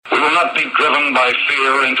not be driven by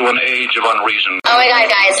fear into an age of unreason. Oh my God,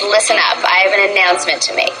 guys, listen up. I have an announcement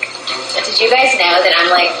to make. Did you guys know that I'm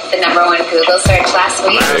like the #1 Google search last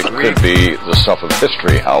week? It could be the stuff of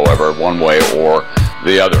history, however, one way or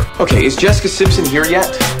the other. Okay, is Jessica Simpson here yet?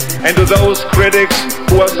 And to those critics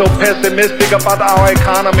who are so pessimistic about our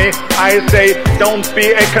economy, I say, don't be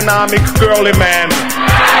economic girly man.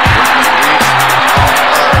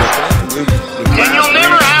 Then you'll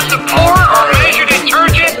never have to pour or measure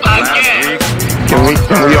detergent again. Can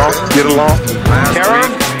we all get along? Terror,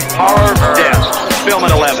 horror, death. Film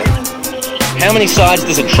at 11. How many sides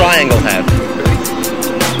does a triangle have?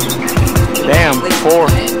 Damn, 4.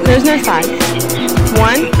 There's no sides.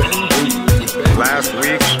 1. Last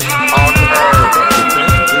week on Earth.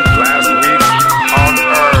 Last week on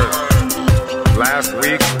Earth. Last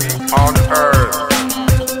week on Earth.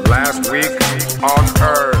 Last week on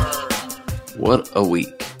Earth. What a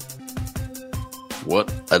week.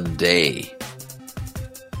 What a day.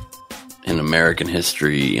 In American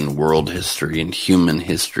history, in world history, in human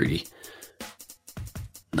history.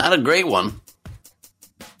 Not a great one.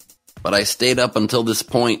 But I stayed up until this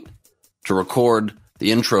point to record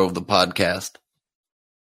the intro of the podcast.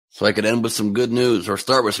 So I could end with some good news or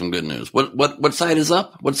start with some good news. What side is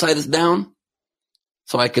up? What side is down?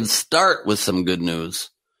 So I could start with some good news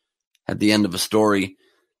at the end of a story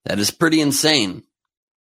that is pretty insane.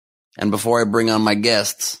 And before I bring on my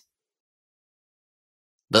guests,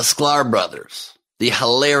 the Sklar brothers, the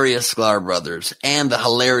hilarious Sklar brothers, and the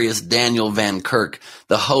hilarious Daniel Van Kirk,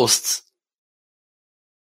 the hosts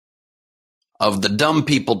of the Dumb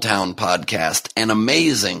People Town podcast, an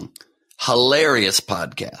amazing, hilarious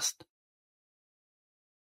podcast.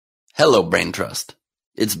 Hello, Brain Trust.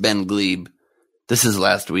 It's Ben Glebe. This is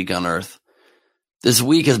Last Week on Earth. This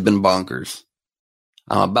week has been bonkers.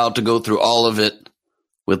 I'm about to go through all of it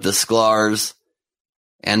with the Sklars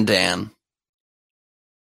and Dan.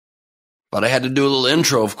 But I had to do a little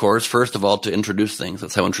intro, of course, first of all, to introduce things.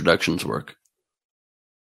 That's how introductions work.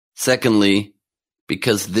 Secondly,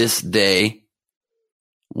 because this day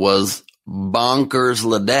was bonkers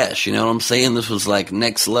Ladesh. You know what I'm saying? This was like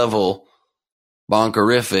next level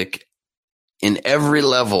bonkerific in every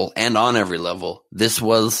level and on every level. This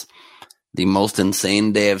was the most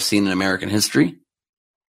insane day I've seen in American history.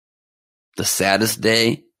 The saddest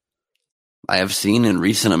day I have seen in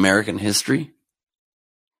recent American history.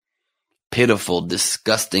 Pitiful,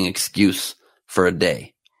 disgusting excuse for a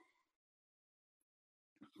day.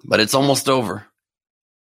 But it's almost over.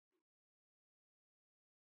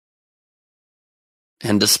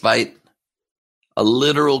 And despite a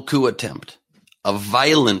literal coup attempt, a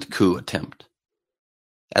violent coup attempt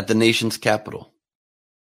at the nation's capital,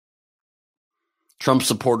 Trump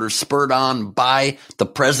supporters spurred on by the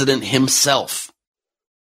president himself,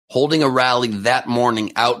 holding a rally that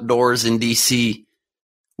morning outdoors in D.C.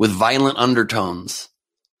 with violent undertones,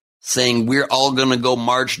 saying we're all going to go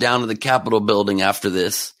march down to the Capitol building after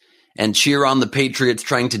this and cheer on the patriots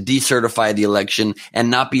trying to decertify the election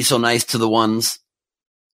and not be so nice to the ones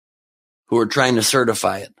who are trying to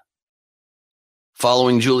certify it.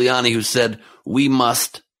 Following Giuliani, who said, we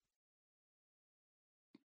must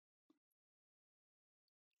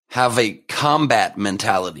have a combat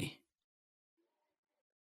mentality.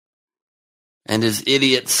 And his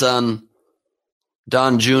idiot son,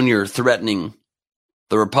 Don Jr., threatening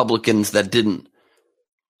the Republicans that didn't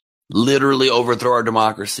literally overthrow our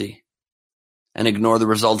democracy and ignore the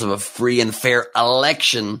results of a free and fair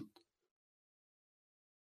election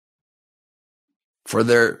for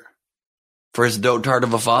his dotard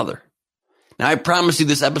of a father. Now, I promise you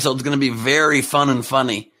this episode is going to be very fun and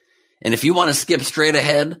funny. And if you want to skip straight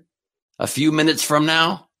ahead a few minutes from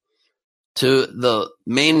now to the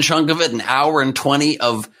main chunk of it, an hour and 20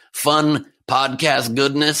 of fun podcast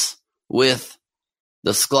goodness with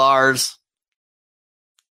the Sklars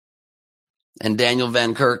and Daniel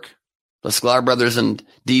Van Kirk, the Sklar brothers and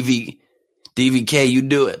DVK, you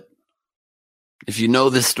do it. If you know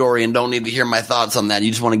this story and don't need to hear my thoughts on that, you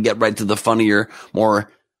just want to get right to the funnier, more,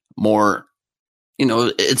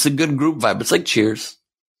 it's a good group vibe. It's like Cheers,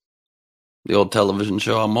 the old television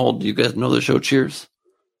show. I'm old. You guys know the show Cheers?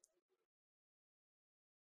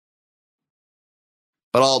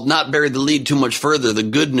 But I'll not bury the lead too much further. The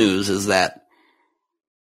good news is that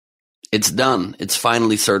it's done. It's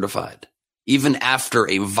finally certified. Even after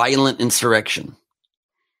a violent insurrection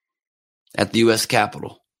at the U.S.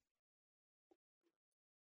 Capitol,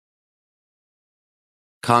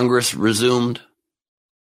 Congress resumed.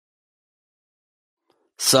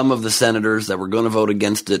 Some of the senators that were going to vote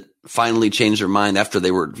against it finally changed their mind after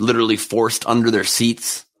they were literally forced under their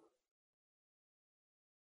seats,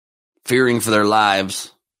 fearing for their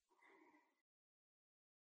lives.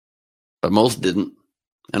 But most didn't.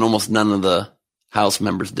 And almost none of the House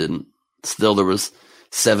members didn't. Still, there was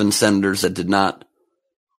 7 senators that did not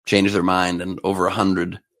change their mind, and over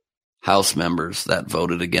 100 House members that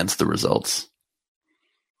voted against the results.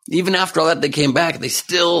 Even after all that, they came back. They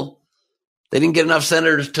didn't get enough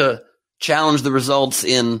senators to challenge the results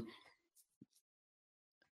in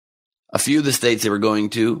a few of the states they were going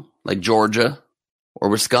to, like Georgia or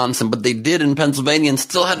Wisconsin, but they did in Pennsylvania and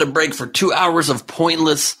still had to break for 2 hours of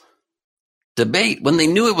pointless debate when they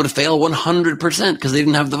knew it would fail 100% because they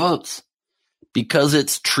didn't have the votes. Because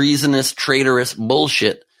it's treasonous, traitorous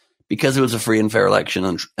bullshit. Because it was a free and fair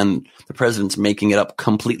election and the president's making it up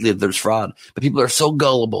completely that there's fraud. But people are so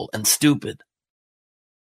gullible and stupid.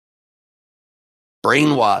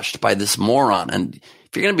 Brainwashed by this moron. And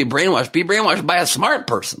if you're going to be brainwashed by a smart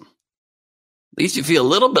person. At least you feel a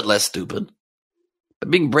little bit less stupid. But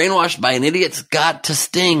being brainwashed by an idiot's got to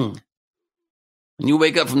sting. When you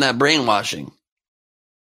wake up from that brainwashing,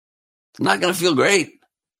 it's not going to feel great.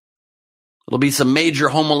 It'll be some major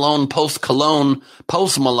Home Alone, post-Cologne,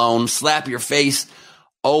 post-Malone, slap your face.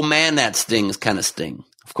 Oh man, that stings kind of sting.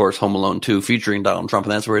 Of course, Home Alone 2 featuring Donald Trump,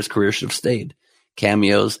 and that's where his career should have stayed.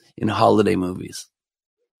 Cameos in holiday movies.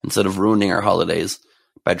 Instead of ruining our holidays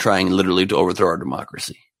by trying literally to overthrow our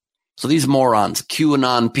democracy. So these morons,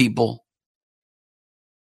 QAnon people,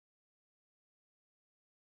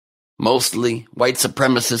 mostly white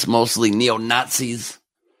supremacists, mostly neo-Nazis.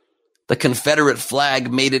 The Confederate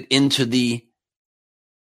flag made it into the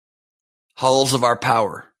halls of our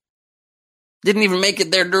power. Didn't even make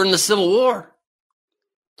it there during the Civil War.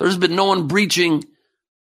 There's been no one breaching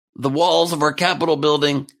the walls of our Capitol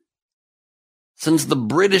building since the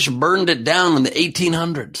British burned it down in the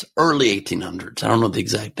 1800s, early 1800s. I don't know the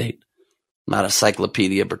exact date. Not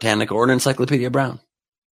Encyclopedia Britannica or an Encyclopedia Brown.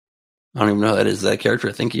 I don't even know who that is. That character,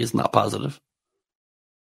 I think he is not positive.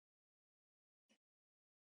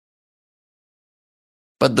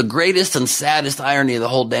 But the greatest and saddest irony of the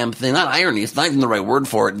whole damn thing, not irony, it's not even the right word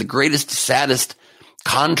for it, the greatest, saddest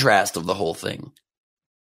contrast of the whole thing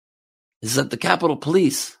is that the Capitol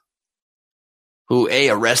Police, who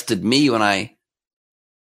arrested me when I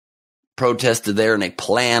protested there in a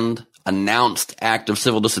planned, announced act of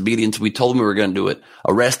civil disobedience, we told them we were going to do it,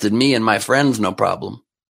 arrested me and my friends, no problem,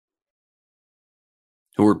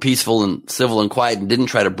 who were peaceful and civil and quiet and didn't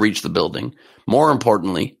try to breach the building. More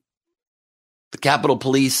importantly, the Capitol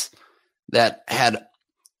Police that had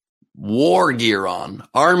war gear on,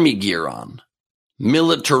 army gear on,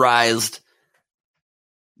 militarized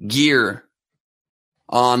gear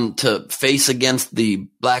on to face against the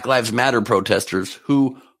Black Lives Matter protesters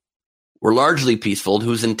who were largely peaceful,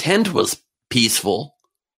 whose intent was peaceful,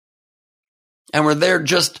 and were there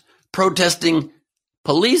just protesting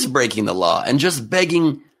police breaking the law and just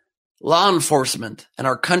begging law enforcement and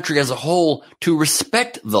our country as a whole to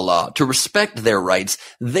respect the law, to respect their rights.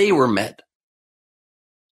 They were met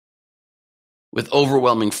with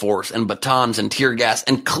overwhelming force and batons and tear gas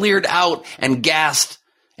and cleared out and gassed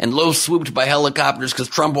and low swooped by helicopters because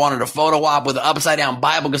Trump wanted a photo op with an upside down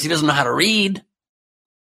Bible because he doesn't know how to read.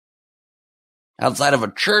 Outside of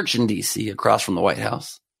a church in D.C. across from the White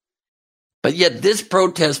House. But yet this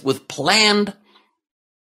protest with planned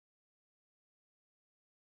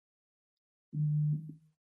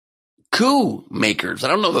coup makers. I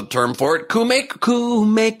don't know the term for it. Coup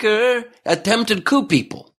maker. Attempted coup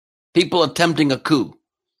people. People attempting a coup.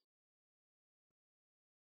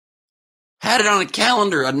 Had it on a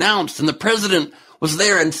calendar, announced, and the president was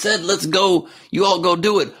there and said, let's go, you all go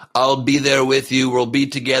do it. I'll be there with you, we'll be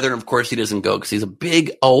together. And of course he doesn't go because he's a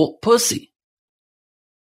big old pussy.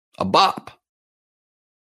 A bop,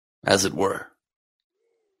 as it were.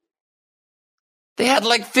 They had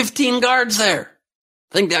like 15 guards there.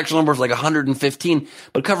 I think the actual number was like 115,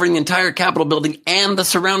 but covering the entire Capitol building and the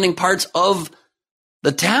surrounding parts of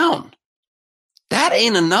the town. That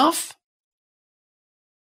ain't enough.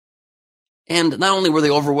 And not only were they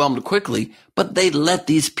overwhelmed quickly, but they let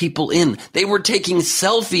these people in. They were taking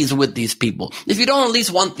selfies with these people. If you don't at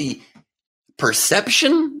least want the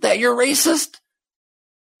perception that you're racist,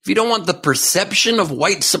 if you don't want the perception of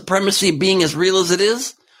white supremacy being as real as it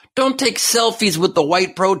is, don't take selfies with the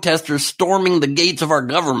white protesters storming the gates of our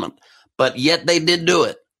government. But yet they did do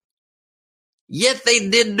it. Yet they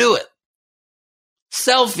did do it.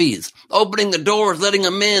 Selfies, opening the doors, letting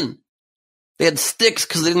them in. They had sticks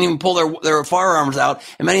because they didn't even pull their firearms out,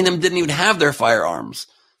 and many of them didn't even have their firearms.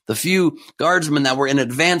 The few guardsmen that were in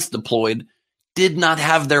advance deployed did not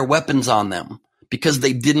have their weapons on them because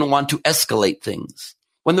they didn't want to escalate things.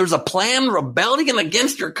 When there's a planned rebellion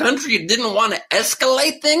against your country, you didn't want to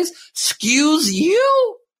escalate things? Excuse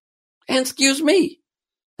you and excuse me.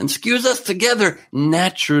 and skews us together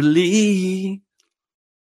naturally.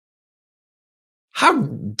 How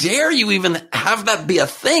dare you even have that be a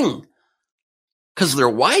thing? Because they're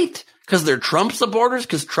white? Because they're Trump supporters?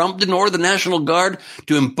 Because Trump didn't order the National Guard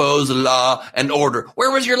to impose law and order?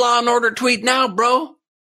 Where was your law and order tweet now, bro?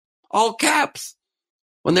 All caps.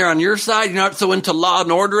 When they're on your side, you're not so into law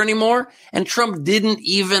and order anymore. And Trump didn't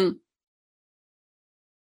even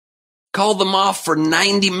call them off for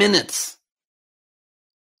 90 minutes.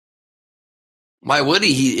 Why would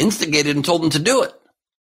he? He instigated and told them to do it.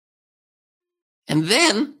 And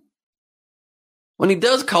then, when he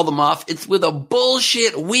does call them off, it's with a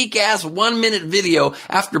bullshit, weak-ass 1-minute video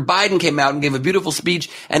after Biden came out and gave a beautiful speech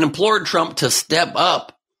and implored Trump to step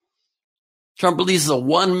up. Trump releases a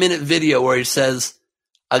 1-minute video where he says,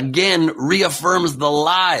 again, reaffirms the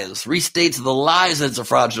lies, restates the lies that it's a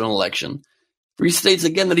fraudulent election, restates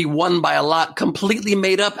again that he won by a lot, completely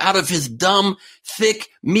made up out of his dumb, thick,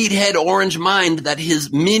 meathead orange mind that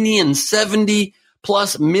his minions, 70+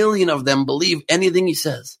 million of them, believe anything he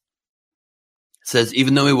says. Says,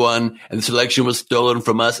 even though we won and this election was stolen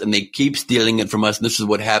from us and they keep stealing it from us, and this is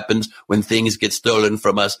what happens when things get stolen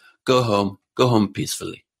from us, go home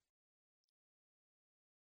peacefully.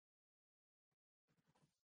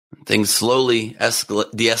 Things slowly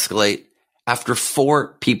de-escalate after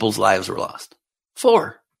 4 people's lives were lost.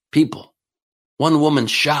 4 people. 1 woman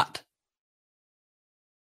shot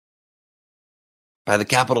by the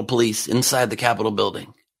Capitol Police inside the Capitol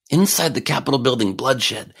building. Inside the Capitol building,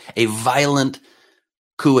 bloodshed. A violent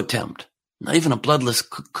coup attempt. Not even a bloodless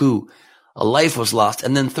coup. A life was lost,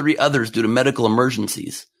 and then 3 others due to medical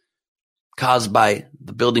emergencies caused by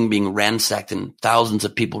the building being ransacked and thousands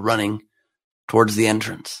of people running towards the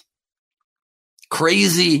entrance.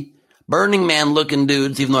 Crazy Burning Man looking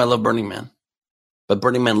dudes, even though I love Burning Man. But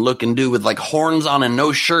Burning Man looking dude with like horns on and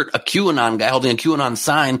no shirt, a QAnon guy holding a QAnon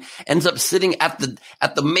sign, ends up sitting at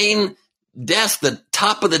the main desk, the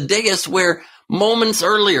top of the dais, where moments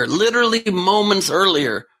earlier, literally moments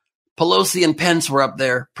earlier, Pelosi and Pence were up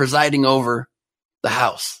there presiding over the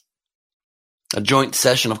House, a joint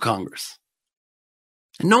session of Congress.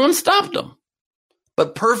 And no one stopped them.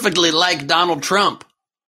 But perfectly like Donald Trump.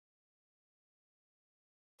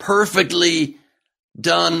 Perfectly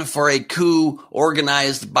done for a coup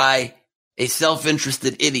organized by a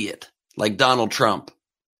self-interested idiot like Donald Trump.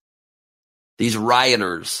 These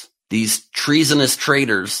rioters, these treasonous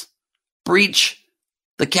traitors, breach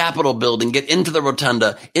the Capitol building, get into the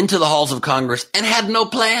rotunda, into the halls of Congress, and had no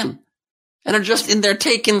plan. And are just in there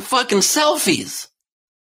taking fucking selfies.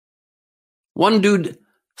 One dude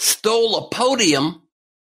stole a podium,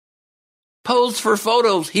 posed for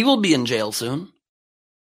photos. He will be in jail soon.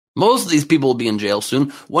 Most of these people will be in jail soon.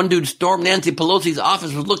 One dude stormed Nancy Pelosi's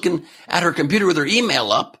office, was looking at her computer with her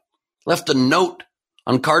email up, left a note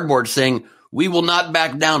on cardboard saying, "We will not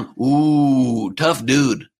back down." Ooh, tough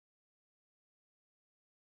dude.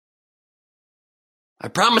 I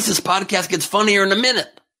promise this podcast gets funnier in a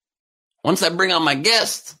minute. Once I bring on my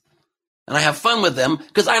guests and I have fun with them,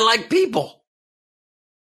 because I like people.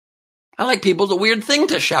 I like people. It's a weird thing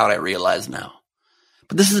to shout, I realize now.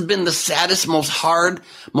 But this has been the saddest, most hard,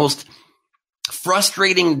 most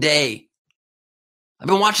frustrating day. I've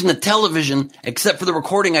been watching the television, except for the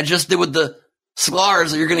recording I just did with the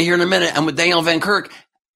Sklars that you're going to hear in a minute, and with Daniel Van Kirk.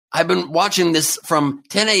 I've been watching this from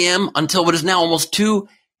 10 a.m. until what is now almost 2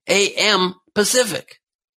 a.m. Pacific.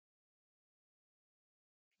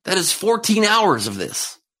 That is 14 hours of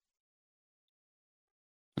this.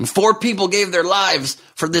 And 4 people gave their lives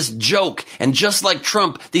for this joke. And just like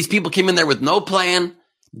Trump, these people came in there with no plan,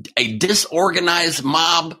 a disorganized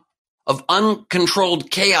mob of uncontrolled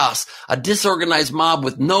chaos, a disorganized mob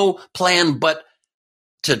with no plan but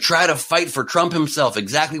to try to fight for Trump himself,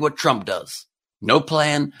 exactly what Trump does. No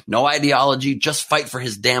plan, no ideology, just fight for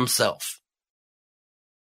his damn self.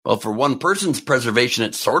 Well, for one person's preservation,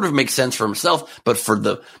 it sort of makes sense for himself, but for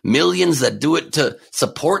the millions that do it to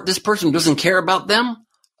support this person who doesn't care about them,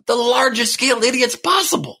 the largest scale idiots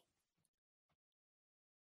possible.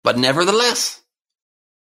 But nevertheless,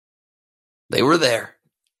 they were there.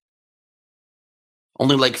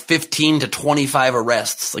 Only like 15 to 25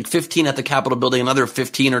 arrests, like 15 at the Capitol building, another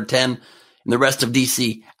 15 or 10 in the rest of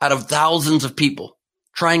D.C., out of thousands of people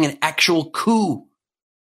trying an actual coup,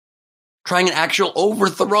 trying an actual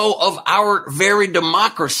overthrow of our very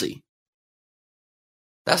democracy.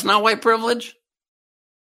 That's not white privilege.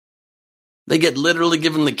 They get literally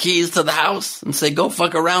given the keys to the house and say, go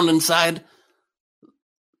fuck around inside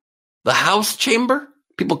the House chamber.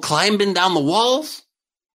 People climbing down the walls.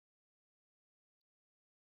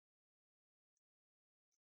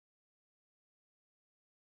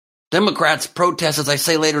 Democrats protest, as I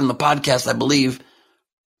say later in the podcast, I believe,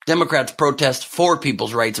 Democrats protest for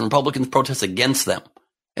people's rights and Republicans protest against them.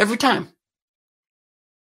 Every time.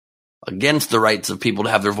 Against the rights of people to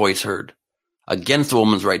have their voice heard. Against a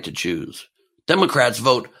woman's right to choose. Democrats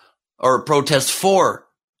vote or protest for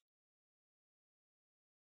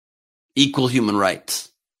equal human rights.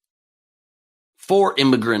 For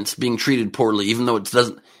immigrants being treated poorly, even though it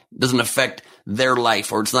doesn't affect their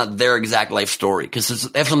life or it's not their exact life story. Because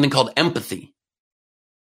they have something called empathy.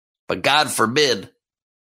 But God forbid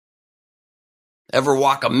ever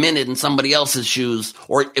walk a minute in somebody else's shoes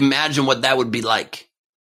or imagine what that would be like.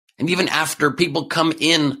 And even after people come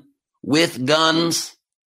in with guns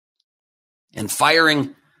and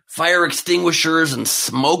firing fire extinguishers and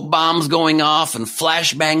smoke bombs going off and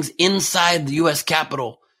flashbangs inside the U.S.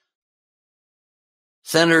 Capitol,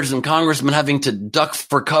 senators and congressmen having to duck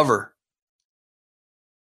for cover,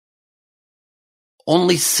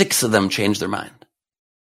 only 6 of them changed their mind.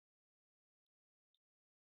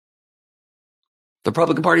 The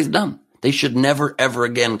Republican Party's done. They should never, ever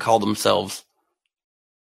again call themselves.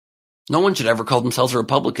 No one should ever call themselves a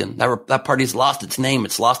Republican. That party's lost its name.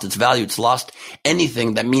 It's lost its value. It's lost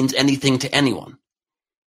anything that means anything to anyone.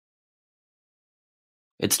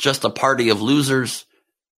 It's just a party of losers,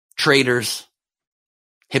 traitors,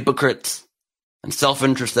 hypocrites, and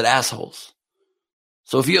self-interested assholes.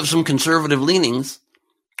 So if you have some conservative leanings,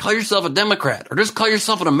 call yourself a Democrat, or just call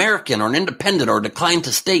yourself an American or an independent or decline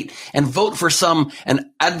to state and vote for some and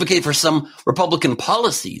advocate for some Republican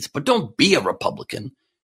policies, but don't be a Republican,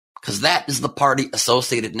 because that is the party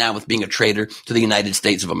associated now with being a traitor to the United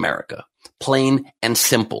States of America. Plain and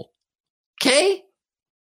simple. Okay?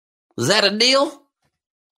 Is that a deal?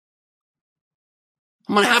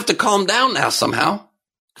 I'm going to have to calm down now somehow,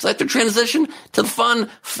 because I have to transition to the fun,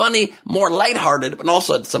 funny, more lighthearted, but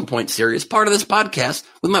also at some point serious part of this podcast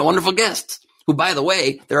with my wonderful guests, who, by the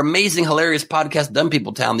way, their amazing, hilarious podcast, Dumb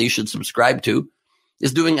People Town, that you should subscribe to,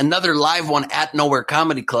 is doing another live one at Nowhere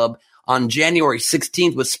Comedy Club on January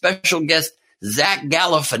 16th with special guest Zach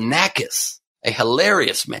Galifianakis, a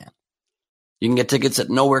hilarious man. You can get tickets at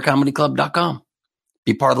nowherecomedyclub.com.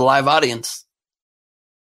 Be part of the live audience.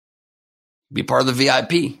 Be part of the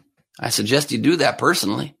VIP. I suggest you do that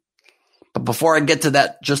personally. But before I get to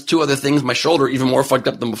that, just 2 other things. My shoulder even more fucked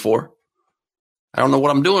up than before. I don't know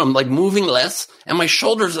what I'm doing. I'm like moving less, and my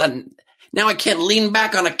shoulders, now I can't lean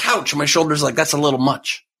back on a couch. My shoulders like, that's a little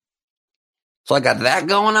much. So I got that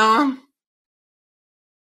going on.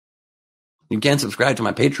 You can subscribe to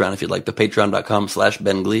my Patreon if you'd like, the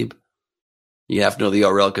patreon.com/Ben Gleib. You have to know the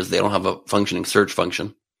URL because they don't have a functioning search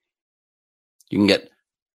function. You can get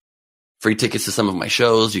free tickets to some of my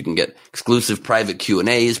shows. You can get exclusive private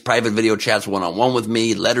Q&As, private video chats one-on-one with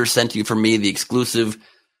me, letters sent to you from me, the exclusive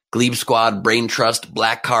Gleib Squad, Brain Trust,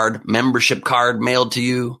 Black Card, membership card mailed to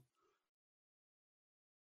you.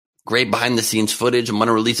 Great behind-the-scenes footage. I'm going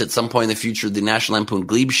to release at some point in the future the National Lampoon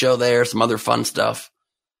Gleib show there, some other fun stuff.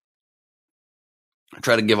 I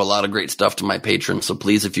try to give a lot of great stuff to my patrons, so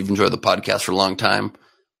please, if you've enjoyed the podcast for a long time,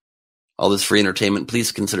 all this free entertainment,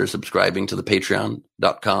 please consider subscribing to the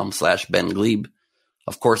patreon.com/Ben Gleib.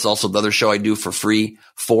 Of course, also the other show I do for free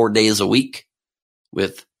 4 days a week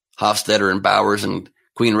with Hofstetter and Bowers and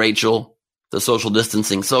Queen Rachel, the Social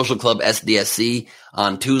Distancing Social Club, SDSC,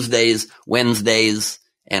 on Tuesdays, Wednesdays,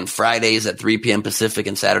 and Fridays at 3 p.m. Pacific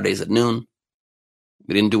and Saturdays at noon.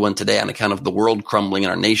 We didn't do one today on account of the world crumbling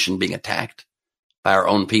and our nation being attacked by our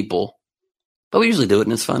own people. But we usually do it,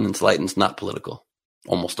 and it's fun, and it's light, and it's not political.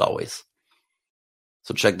 Almost always.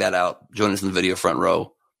 So check that out. Join us in the video front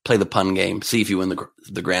row. Play the pun game. See if you win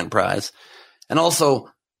the grand prize. And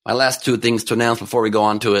also, my last 2 things to announce before we go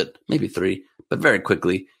on to it, maybe 3, but very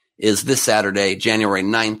quickly, is this Saturday, January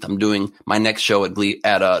 9th, I'm doing my next show at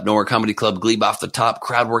Nowhere Comedy Club, Gleib Off the Top,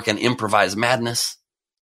 crowd work and improvised madness.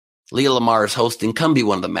 Leah Lamar is hosting. Come be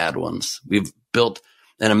one of the mad ones. We've built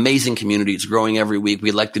an amazing community. It's growing every week. We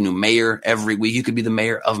elect a new mayor every week. You could be the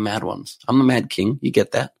mayor of Mad Ones. I'm the Mad King. You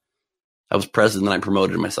get that? I was president and I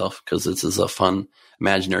promoted myself because this is a fun,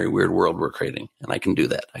 imaginary, weird world we're creating. And I can do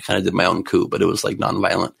that. I kind of did my own coup, but it was like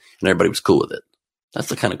nonviolent and everybody was cool with it. That's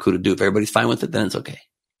the kind of coup to do. If everybody's fine with it, then it's okay.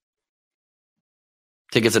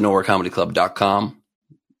 Tickets at nowherecomedyclub.com,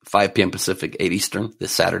 5 p.m. Pacific, 8 Eastern,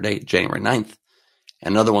 this Saturday, January 9th.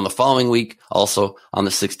 And another one the following week, also on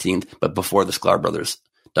the 16th, but before the Sklar Brothers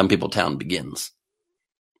Dumb People Town begins.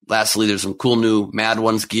 Lastly, there's some cool new Mad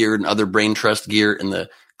Ones gear and other Brain Trust gear in the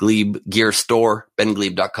Gleib gear store,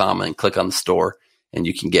 bengleib.com, and click on the store, and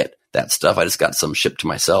you can get that stuff. I just got some shipped to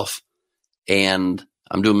myself. And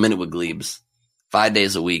I'm doing Minute with Gleibs 5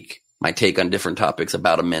 days a week. My take on different topics,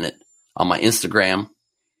 about a minute, on my Instagram.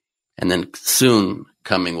 And then soon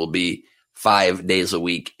coming will be 5 days a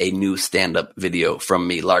week, a new stand-up video from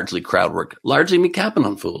me, largely crowd work, largely me capping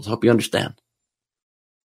on fools. Hope you understand.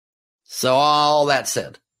 So all that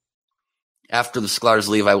said, after the Sklar's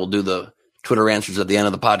leave, I will do the Twitter answers at the end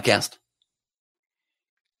of the podcast.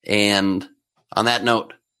 And on that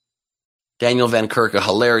note, Daniel Van Kirk, a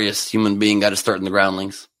hilarious human being, got his start in the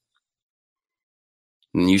Groundlings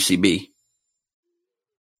in UCB.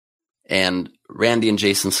 And Randy and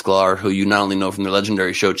Jason Sklar, who you not only know from their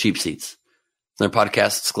legendary show Cheap Seats, their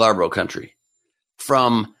podcast Sklarbro Country,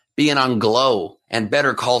 from being on Glow and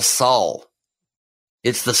Better Call Saul.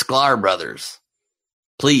 It's the Sklar brothers.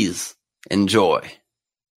 Please enjoy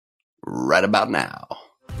right about now.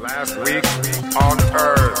 Last week on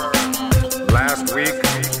Earth. Last week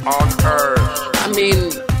on Earth. I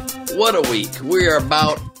mean, what a week. We are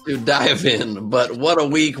about to dive in, but what a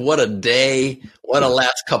week, what a day, what a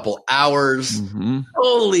last couple hours. Mm-hmm.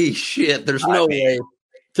 Holy shit, there's no way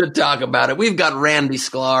to talk about it. We've got Randy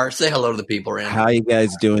Sklar. Say hello to the people, Randy. How you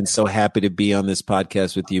guys doing? So happy to be on this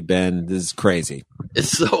podcast with you, Ben. This is crazy. It's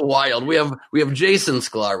so wild. We have Jason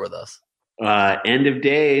Sklar with us. End of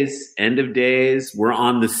days. We're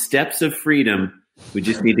on the steps of freedom. We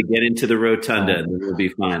just need to get into the rotunda and then we'll be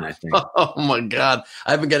fine, I think. Oh my God.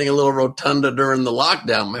 I've been getting a little rotunda during the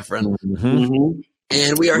lockdown, my friend. Mm-hmm.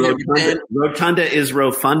 And we are here. Rotunda is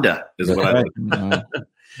rofunda, is what I like.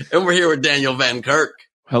 And we're here with Daniel Van Kirk.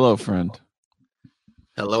 Hello, friend.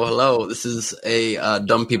 Hello. This is a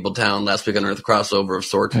Dumb People Town, Last Week on Earth crossover of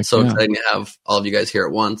sorts. It's so exciting to have all of you guys here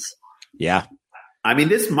at once. Yeah. I mean,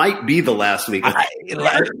 this might be the last week.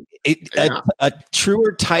 A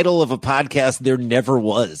truer title of a podcast there never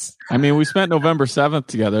was. I mean, we spent November 7th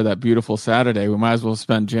together, that beautiful Saturday. We might as well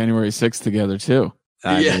spend January 6th together, too.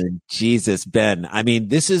 I mean, Jesus, Ben. I mean,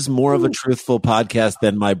 this is more of a truthful podcast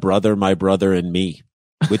than my brother, and me,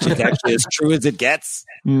 which is actually as true as it gets.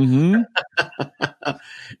 Mm-hmm.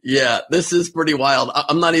 Yeah, this is pretty wild.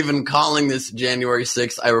 I'm not even calling this January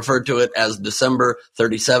 6th. I refer to it as December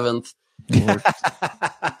 37th.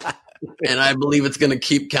 And I believe it's going to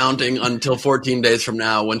keep counting until 14 days from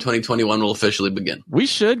now when 2021 will officially begin. We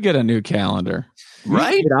should get a new calendar.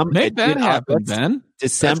 Right? Make that happen, Ben.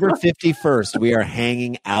 December 51st, we are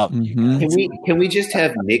hanging out. Mm-hmm. Can we just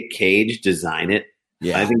have Nick Cage design it?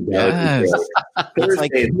 Yeah. I think that would be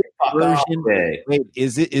great. Thursday. Wait,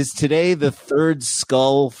 is today the third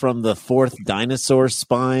skull from the fourth dinosaur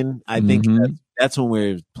spine? I think that's when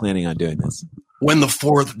we're planning on doing this. When the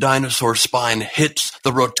fourth dinosaur spine hits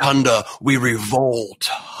the rotunda, we revolt.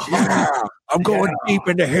 Yeah, I'm going deep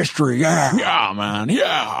into history. Yeah, man.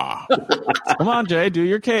 Yeah. Come on, Jay, do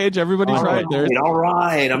your Cage. Everybody's right there. All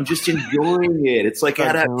right. I'm just enjoying it. It's like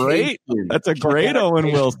That's a great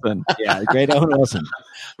Owen Wilson. Yeah, great Owen Wilson.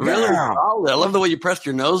 Really solid. I love the way you pressed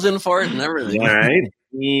your nose in for it and everything. All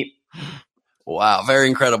right. Wow, very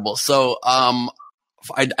incredible. So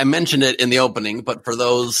I mentioned it in the opening, but for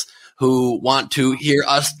those who want to hear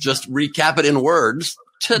us just recap it in words,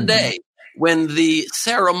 today, when the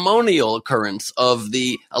ceremonial occurrence of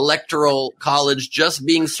the Electoral College just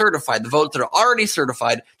being certified, the votes that are already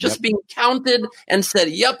certified, just being counted and said,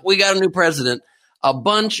 yep, we got a new president, a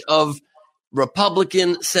bunch of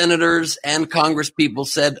Republican senators and congresspeople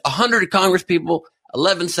said, 100 congresspeople,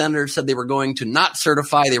 11 senators said they were going to not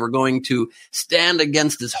certify, they were going to stand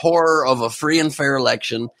against this horror of a free and fair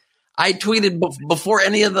election. I tweeted before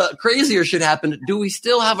any of the crazier shit happened, do we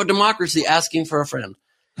still have a democracy, asking for a friend?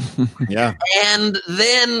 Yeah. And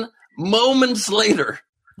then moments later,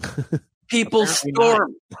 people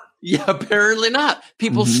stormed. Yeah, apparently not.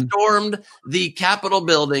 People stormed the Capitol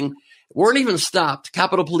building, weren't even stopped.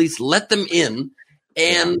 Capitol Police let them in,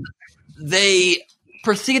 and they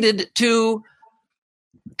proceeded to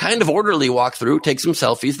kind of orderly walk through, take some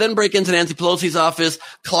selfies, then break into Nancy Pelosi's office,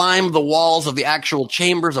 climb the walls of the actual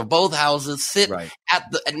chambers of both houses, sit at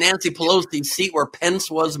Nancy Pelosi's seat where Pence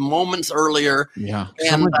was moments earlier. Yeah. And,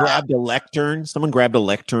 someone grabbed a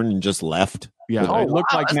lectern. And just left. Yeah, it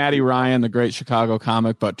looked like Maddie Ryan, the great Chicago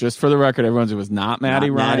comic, but just for the record, it was not Maddie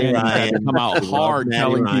Ryan. He come out hard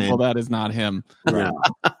telling people that is not him. Right.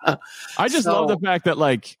 I just love the fact that,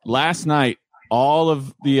 like, last night, all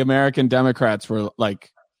of the American Democrats were like,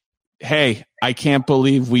 hey, I can't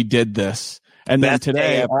believe we did this. And then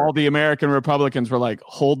today, all the American Republicans were like,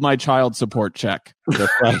 hold my child support check.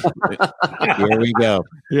 That's right. Here we go.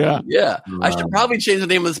 Yeah. Yeah. I should probably change the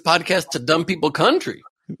name of this podcast to Dumb People Country.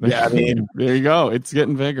 Yeah, I mean, there you go. It's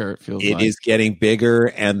getting bigger. It is getting bigger,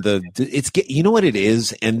 and you know what it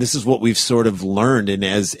is, and this is what we've sort of learned. And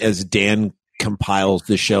as Dan compiles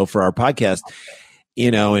the show for our podcast,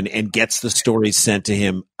 and gets the stories sent to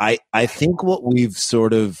him, I think what we've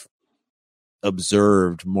sort of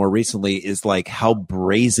observed more recently is like how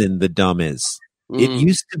brazen the dumb is. It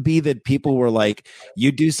used to be that people were like,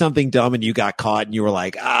 you do something dumb and you got caught and you were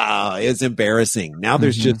like, it's embarrassing. Now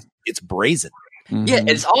there's just, it's brazen. Yeah,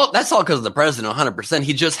 that's all because of the president, 100%.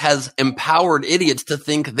 He just has empowered idiots to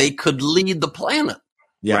think they could lead the planet.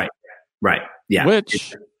 Yeah. Right. Yeah.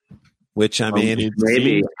 Which I mean,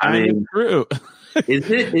 maybe true. Is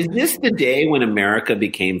this the day when America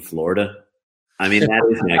became Florida? I mean, that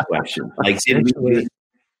is my question. Like, the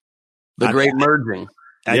great merging.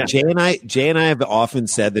 Jay and I have often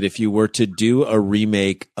said that if you were to do a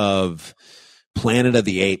remake of Planet of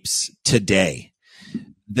the Apes today,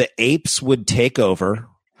 the apes would take over.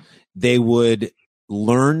 They would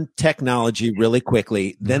learn technology really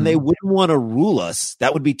quickly. Then they wouldn't want to rule us.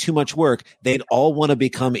 That would be too much work. They'd all want to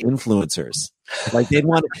become influencers. Like they'd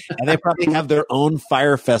want, and they probably have their own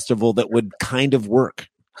fire festival that would kind of work.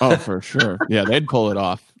 Oh, for sure. Yeah, they'd pull it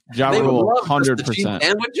off. Ja Rule, 100%.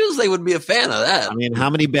 Sandwiches, they would be a fan of that. I mean, how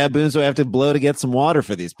many baboons do I have to blow to get some water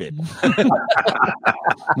for these people?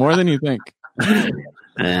 More than you think.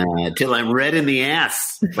 Till I'm red in the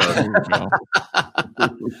ass.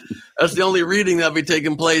 That's the only reading that'll be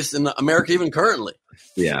taking place in America, even currently.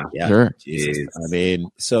 Yeah. Sure. I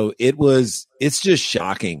mean, so it's just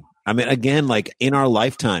shocking. I mean, again, like in our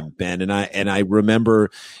lifetime, Ben, and I remember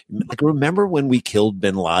when we killed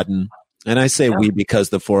bin Laden. And I say we because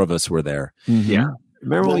the four of us were there. Yeah.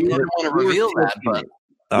 Remember when we didn't want to reveal that, but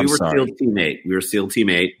we were SEAL Team 8. We were SEAL Team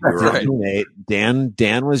 8. Team 8.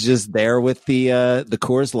 Dan was just there with the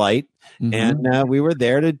Coors Light, and we were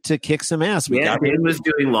there to kick some ass. Dan was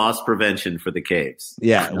doing loss prevention for the caves.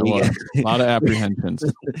 Yeah, a lot of apprehensions.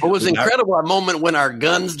 It was incredible, a moment when our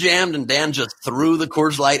guns jammed and Dan just threw the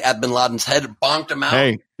Coors Light at bin Laden's head, bonked him out.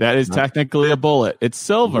 Hey, that is technically a bullet. It's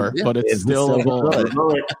silver, but it's still a bullet.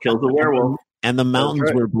 Kills a werewolf. And the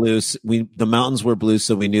mountains were blue. The mountains were blue,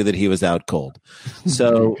 so we knew that he was out cold.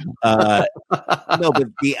 So, no, but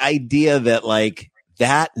the idea that like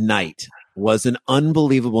that night was an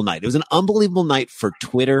unbelievable night. It was an unbelievable night for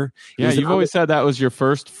Twitter. Yeah, you've always said that was your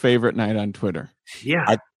first favorite night on Twitter.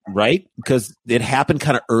 Yeah, right? Because it happened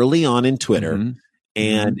kind of early on in Twitter,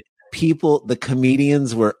 and the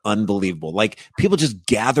comedians were unbelievable. Like people just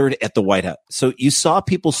gathered at the White House. So you saw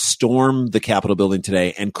people storm the Capitol building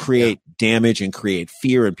today and create damage and create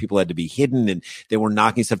fear, and people had to be hidden and they were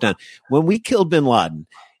knocking stuff down. When we killed bin Laden,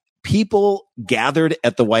 people gathered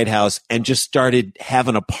at the White House and just started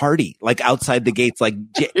having a party, like outside the gates. Like,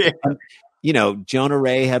 you know, Jonah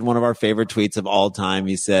Ray had one of our favorite tweets of all time.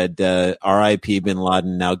 He said, R.I.P. bin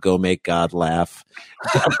Laden, now go make God laugh.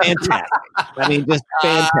 Fantastic. I mean, just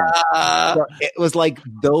fantastic. So it was like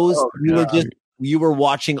those, you were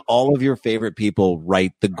watching all of your favorite people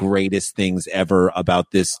write the greatest things ever about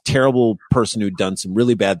this terrible person who'd done some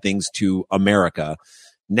really bad things to America.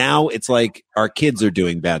 Now it's like our kids are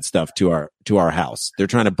doing bad stuff to our house. They're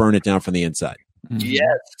trying to burn it down from the inside.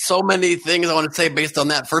 Yes, so many things I want to say based on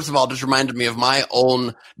that. First of all, just reminded me of my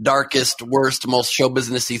own darkest, worst, most show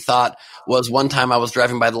businessy thought was one time I was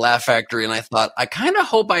driving by the Laugh Factory and I thought, I kind of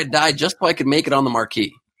hope I die just so I could make it on the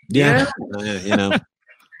marquee. Yeah. You know,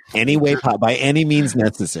 by any means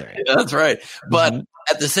necessary. Yeah, that's right. But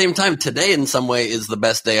at the same time, today in some way is the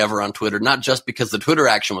best day ever on Twitter, not just because the Twitter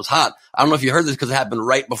action was hot. I don't know if you heard this because it happened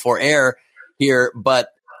right before air here, but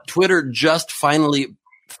Twitter just finally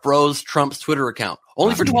froze Trump's Twitter account.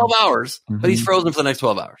 Only for 12 hours, but he's frozen for the next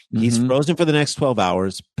 12 hours. He's frozen for the next 12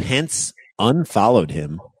 hours. Pence unfollowed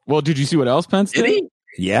him. Well, did you see what else Pence did? He?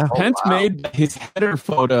 Yeah. Pence made his header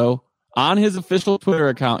photo on his official Twitter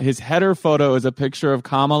account. His header photo is a picture of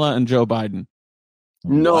Kamala and Joe Biden.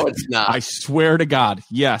 No, it's not. I swear to God.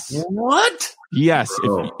 Yes. What? Yes.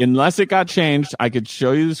 Unless it got changed, I could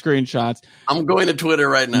show you the screenshots. I'm going to Twitter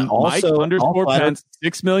right now. Mike_Pence,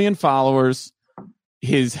 6 million followers.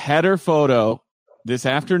 His header photo this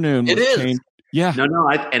afternoon was changed. Yeah. No.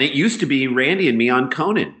 And it used to be Randy and me on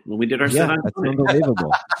Conan when we did our set on that's Conan.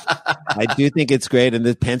 unbelievable. I do think it's great.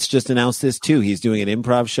 And Pence just announced this too. He's doing an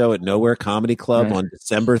improv show at Nowhere Comedy Club on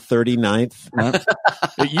December 39th.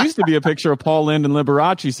 It used to be a picture of Paul Lynde and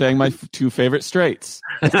Liberace saying my two favorite straights.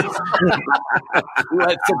 Let's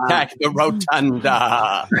attack the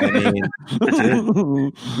rotunda.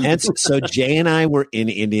 And so Jay and I were in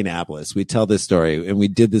Indianapolis. We tell this story, and we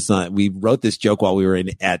did this we wrote this joke while we were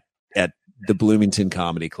at the Bloomington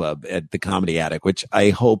Comedy Club at the Comedy Attic, which I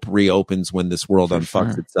hope reopens when this world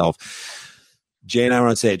unfucks itself. Jay and I were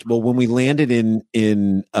on stage. Well, when we landed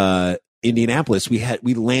in Indianapolis, we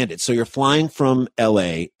landed. So you're flying from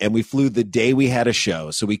LA and we flew the day we had a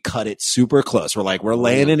show. So we cut it super close. We're like, we're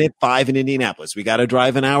landing at 5 in Indianapolis. We got to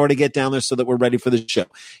drive an hour to get down there so that we're ready for the show.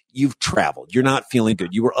 You've traveled. You're not feeling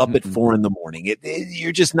good. You were up at 4 in the morning.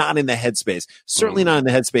 You're just not in the headspace. Certainly not in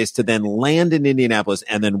the headspace to then land in Indianapolis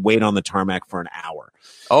and then wait on the tarmac for an hour.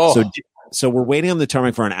 So we're waiting on the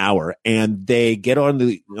tarmac for an hour, and they get on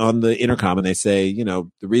the intercom and they say, you know,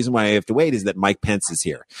 the reason why I have to wait is that Mike Pence is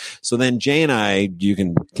here. So then Jay and I, you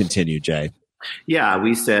can continue, Jay. Yeah,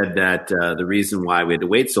 we said that the reason why we had to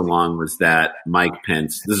wait so long was that Mike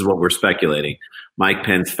Pence, this is what we're speculating, Mike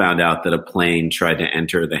Pence found out that a plane tried to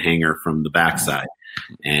enter the hangar from the backside.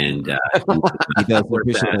 And he does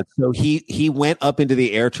appreciate that. So he went up into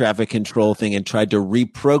the air traffic control thing and tried to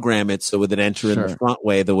reprogram it so it would enter in the front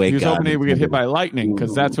way the way he was God hoping we get hit by lightning,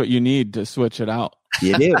 because that's what you need to switch it out.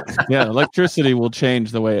 You do. Yeah, electricity will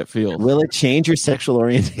change the way it feels. Will it change your sexual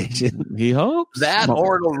orientation? He hopes that,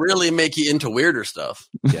 or it'll really make you into weirder stuff.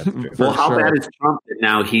 Yeah, well, how bad is Trump that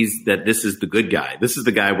now this is the good guy? This is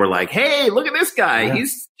the guy we're like, hey, look at this guy. Yeah.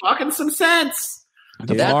 He's talking some sense.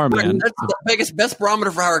 That's the best barometer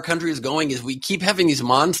for how our country is going is we keep having these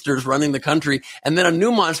monsters running the country, and then a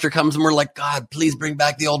new monster comes and we're like, God, please bring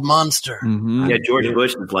back the old monster. Mm-hmm. Yeah, George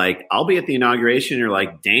Bush is like, I'll be at the inauguration. You're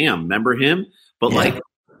like, damn, remember him? But like,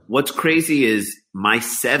 what's crazy is my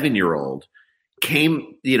 7-year-old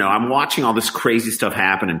came, you know, I'm watching all this crazy stuff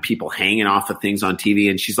happen and people hanging off of things on TV,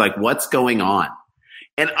 and she's like, what's going on?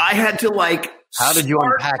 And I had to like, how did you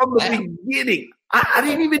unpack from the beginning? I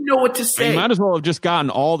didn't even know what to say. You might as well have just gotten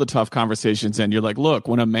all the tough conversations in. You're like, look,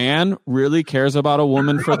 when a man really cares about a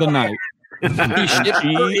woman for the night,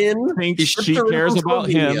 she cares about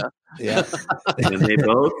him. Yeah. And they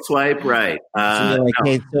both swipe right. So like,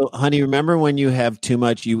 hey, so honey, remember when you have too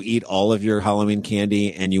much, you eat all of your Halloween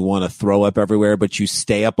candy and you want to throw up everywhere, but you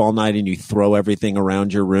stay up all night and you throw everything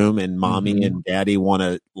around your room, and mommy and daddy want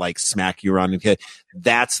to like smack you around.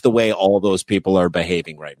 That's the way all those people are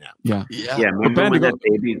behaving right now. Yeah. Remember when that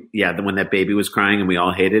baby? Yeah, when that baby was crying and we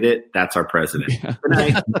all hated it. That's our president.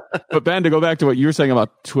 Yeah. But Ben, to go back to what you were saying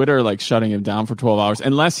about Twitter, like shutting him down for 12 hours,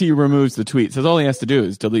 unless he removes the tweets, that's all he has to do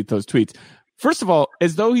is delete those tweets. First of all,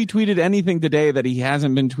 as though he tweeted anything today that he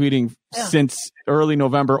hasn't been tweeting since early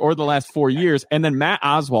November or the last 4 years. And then Matt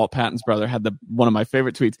Oswalt, Patton's brother, had one of my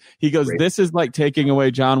favorite tweets. He goes, "This is like taking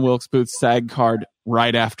away John Wilkes Booth's SAG card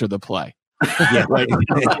right after the play." Yeah, right.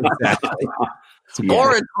 Exactly.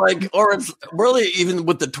 Or it's really, even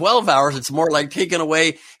with the 12 hours, it's more like taking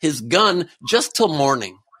away his gun just till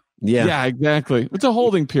morning. Yeah, exactly. It's a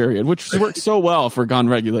holding period, which works so well for gun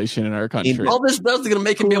regulation in our country. All this does is going to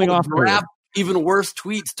make him be able to grab even worse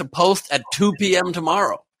tweets to post at 2 p.m.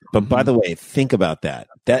 tomorrow. But by the way, think about that.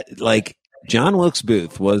 That like John Wilkes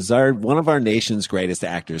Booth was one of our nation's greatest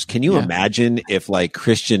actors. Can you imagine if like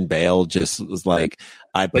Christian Bale just was like,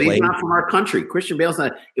 But he's not from our country. Christian Bale's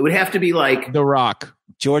not. It would have to be like The Rock,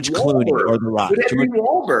 George Clooney, or The Rock. It would have to be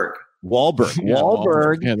Wahlberg.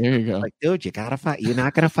 Wahlberg. Yeah, there you go. Like, dude, you're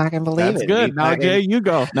not gonna fucking believe That's it. good. Now, Jay, you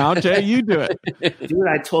go. Now, Jay, you do it. Dude,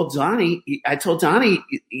 I told Donnie,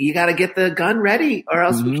 you got to get the gun ready, or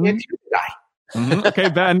else we can't shoot the guy. Okay,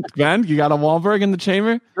 Ben, you got a Wahlberg in the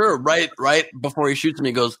chamber? Sure. Right before he shoots me,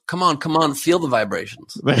 he goes, "Come on, feel the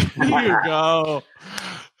vibrations." There you go.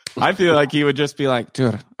 I feel like he would just be like,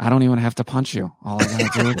 dude, I don't even have to punch you. All I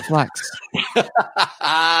gotta do is flex.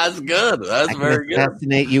 That's good. That's very good.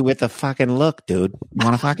 Fascinate you with a fucking look, dude. You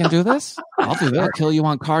want to fucking do this? I'll do that. I'll kill you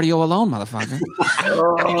on cardio alone, motherfucker.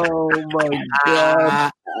 Oh my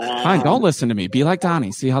God. Fine, don't listen to me. Be like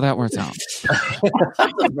Donnie. See how that works out.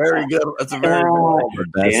 That's a very good. That's a very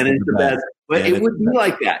good. Dan is the best. But it would be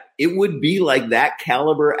like that. It would be like that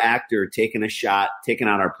caliber actor taking a shot, taking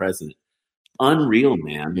out our president. Unreal,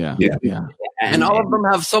 man. Yeah. And all of them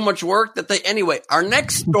have so much work that anyway, our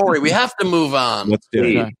next story, we have to move on. Let's do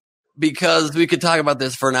it. Because we could talk about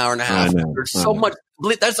this for an hour and a half. There's so much.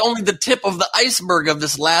 That's only the tip of the iceberg of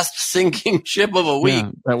this last sinking ship of a week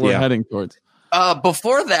that we're heading towards.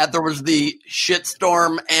 Before that, there was the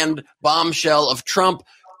shitstorm and bombshell of Trump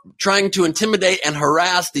trying to intimidate and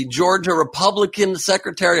harass the Georgia Republican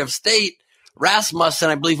Secretary of State,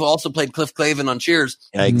 Rasmussen, I believe, who also played Cliff Clavin on Cheers.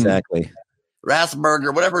 Yeah, exactly.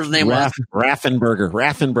 Rathburger, whatever his name was. Raffenberger.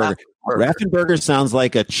 Raffenberger sounds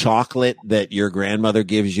like a chocolate that your grandmother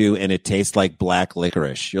gives you, and it tastes like black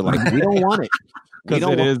licorice. You're like, we don't want it. because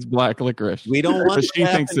it is black licorice. We don't want. But she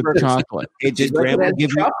thinks it's chocolate. It just Grandma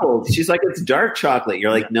give truffles. She's like, it's dark chocolate.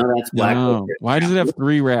 You're like, no, that's black licorice. Why does it have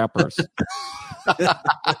 3 wrappers?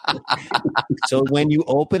 So when you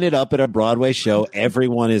open it up at a Broadway show,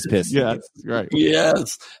 everyone is pissed. Yes, right.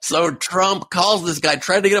 Yes. So Trump calls this guy,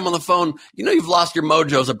 tried to get him on the phone. You know, you've lost your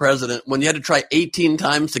mojo as a president when you had to try 18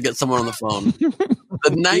 times to get someone on the phone. The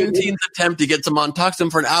 19th attempt to get someone, talks to him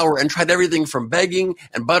for an hour and tried everything from begging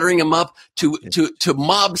and buttering him up to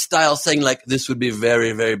mob style saying like, this would be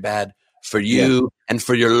very, very bad for you and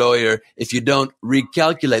for your lawyer if you don't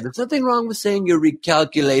recalculate. There's nothing wrong with saying you're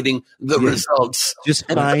recalculating the results. Just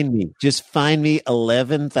find me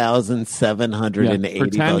 11,780.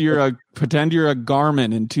 Pretend you're a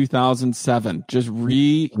Garmin in 2007. Just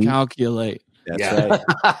recalculate. That's right.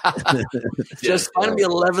 Just find me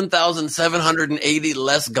 11,780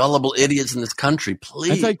 less gullible idiots in this country,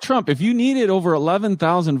 please. It's like Trump. If you needed over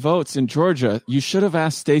 11,000 votes in Georgia, you should have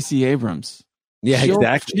asked Stacey Abrams. Yeah,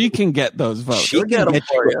 exactly. She can get those votes. She can get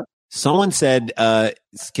for you. Someone said,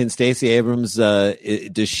 can Stacey Abrams,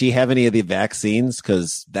 does she have any of the vaccines?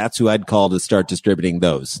 Because that's who I'd call to start distributing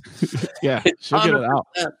those. Yeah, she'll get it out.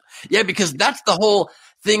 Yeah, because that's the whole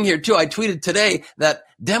thing here, too. I tweeted today that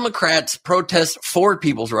Democrats protest for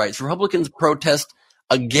people's rights. Republicans protest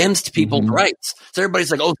against people's rights. So everybody's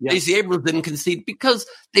like, oh, Stacey Abrams didn't concede because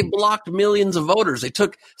they blocked millions of voters. They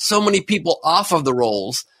took so many people off of the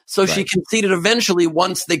rolls. So she conceded eventually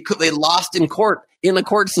once they lost in court, in the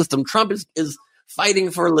court system. Trump is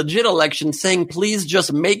fighting for a legit election, saying, please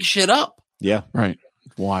just make shit up. Yeah. Right.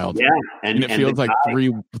 Wild. Yeah. And it feels like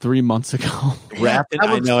 3 months ago. I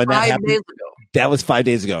know. And that happened 5 days ago. That was 5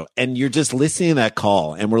 days ago. And you're just listening to that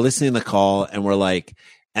call, and we're listening to the call, and we're like,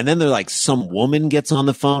 and then they're like, some woman gets on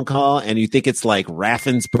the phone call, and you think it's like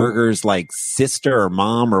Raffensperger's like sister or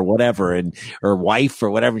mom or whatever, or wife or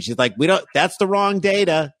whatever. And she's like, that's the wrong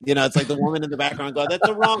data. You know, it's like the woman in the background going, that's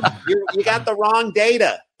the wrong, you got the wrong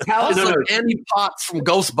data. Annie Potts from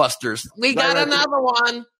Ghostbusters. We got another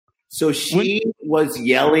one. So she was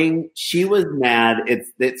yelling. She was mad.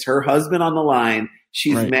 It's her husband on the line.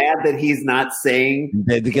 She's mad that he's not saying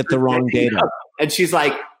they get the wrong data. And she's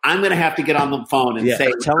like, I'm going to have to get on the phone and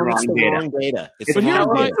say tell him it's the wrong data. It's the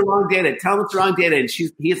wrong data. Tell him it's the wrong data. And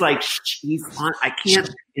he's like, he's on. I can't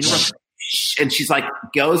interrupt. And she's like,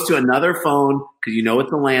 goes to another phone because you know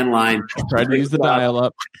it's a landline. Tried to use the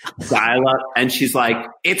dial-up. And she's like,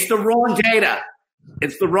 it's the wrong data.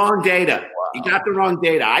 It's the wrong data. You got the wrong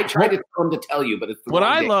data. I tried to tell him to tell you, but it's the wrong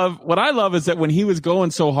data. What I love is that when he was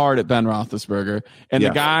going so hard at Ben Roethlisberger, and the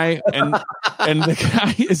guy and the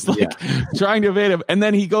guy is like trying to evade him, and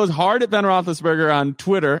then he goes hard at Ben Roethlisberger on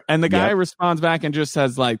Twitter, and the guy responds back and just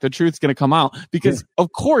says like, the truth's going to come out because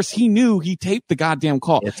of course he knew he taped the goddamn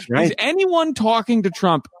call. That's right. Is anyone talking to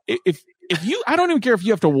Trump? If you, I don't even care if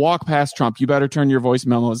you have to walk past Trump, you better turn your voice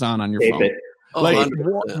memos on your phone. Like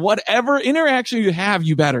whatever interaction you have,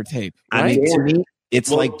 you better tape. Right? I mean, to me, it's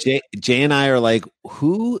like Jay and I are like,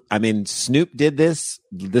 who? I mean, Snoop did this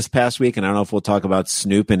past week, and I don't know if we'll talk about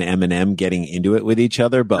Snoop and Eminem getting into it with each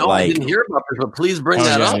other, but I didn't hear about this, but please bring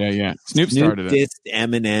that up. Yeah. Snoop started dissed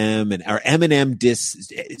Eminem, or Eminem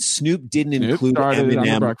dissed Snoop. Didn't include Eminem on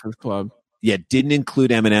the Breakfast Club. Yeah, didn't include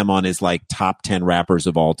Eminem on his like top 10 rappers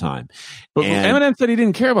of all time. But Eminem said he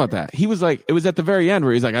didn't care about that. He was like, it was at the very end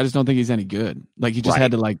where he's like, I just don't think he's any good. Like he just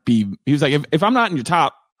had to like be. He was like, if I'm not in your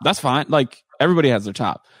top, that's fine. Like everybody has their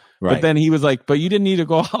top. Right. But then he was like, but you didn't need to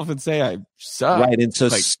go off and say I suck. Right. And so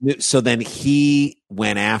so then he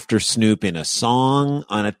went after Snoop in a song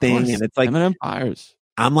on a thing, and it's like Eminem fires.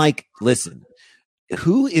 I'm like, listen,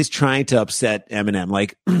 who is trying to upset Eminem?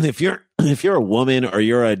 Like if you're a woman or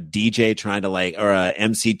you're a DJ trying to like, or a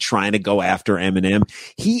MC trying to go after Eminem,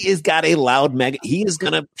 he is got a loud he is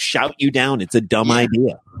going to shout you down. It's a dumb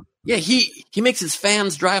idea. Yeah. He makes his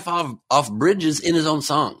fans drive off bridges in his own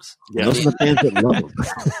songs. Yeah. Those are the fans that love him.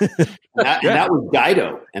 that was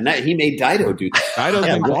Dido, and that he made Dido do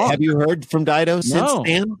that. Have you heard from Dido since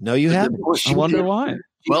then? No, you haven't. I wonder why.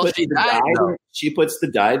 She died. She puts the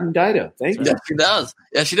died in Dido. Thank you. Yeah, she does.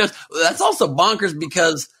 Yeah, she does. That's also bonkers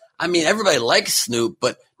because, I mean, everybody likes Snoop,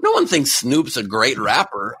 but no one thinks Snoop's a great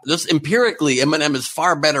rapper. Just empirically, Eminem is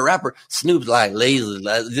far better rapper. Snoop's like lazy.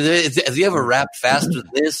 Has he ever rapped faster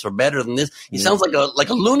than this or better than this? He sounds like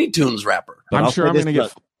a Looney Tunes rapper. I'm sure I'm going to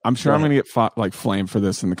get like flamed for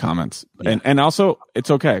this in the comments. Yeah. And also,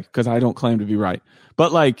 it's okay because I don't claim to be right.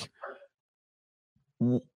 But like,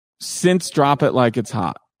 since Drop It Like It's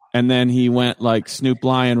Hot, and then he went like Snoop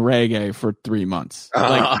Lion reggae for 3 months.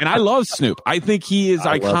 And I love Snoop. I think he is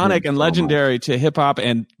iconic and legendary to hip hop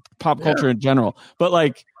and pop culture in general. But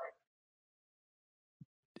like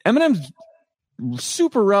Eminem's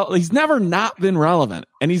he's never not been relevant,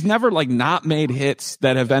 and he's never like not made hits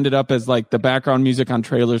that have ended up as like the background music on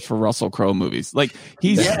trailers for Russell Crowe movies. Like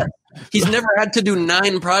he's never had to do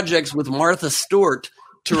 9 projects with Martha Stewart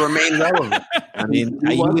to remain relevant. I mean,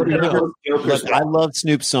 I love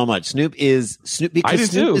Snoop so much. Snoop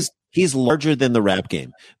because he's larger than the rap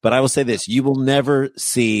game. But I will say this: you will never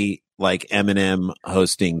see like Eminem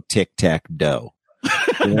hosting Tic Tac Dough.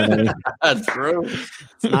 You know what I mean? That's true.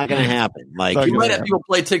 It's not going to happen. Like you might have people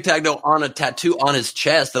play Tic Tac Dough on a tattoo on his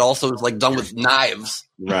chest that also is like done with knives.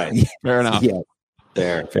 Right. Fair enough. Yeah.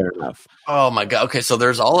 Fair enough. Oh my God. Okay, so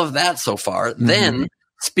there's all of that so far. Mm-hmm. Then,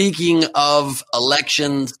 speaking of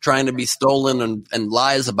elections trying to be stolen and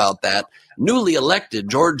lies about that, newly elected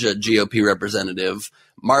Georgia GOP representative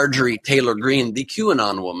Marjorie Taylor Greene, the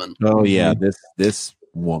QAnon woman. Oh yeah, this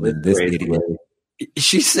woman, this idiot.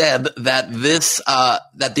 She said that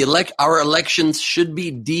our elections should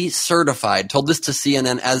be decertified. Told this to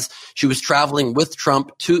CNN as she was traveling with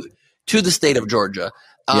Trump to the state of Georgia.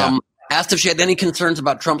 Asked if she had any concerns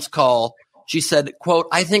about Trump's call. She said, quote,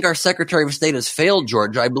 "I think our Secretary of State has failed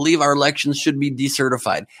Georgia. I believe our elections should be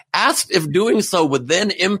decertified." Asked if doing so would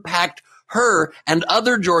then impact her and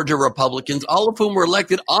other Georgia Republicans, all of whom were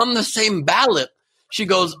elected on the same ballot. She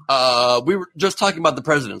goes, we were just talking about the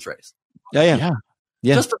president's race. Yeah.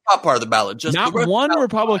 Just the top part of the ballot. Just not one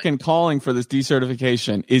Republican calling for this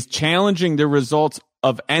decertification is challenging the results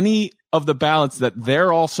of any of the ballots that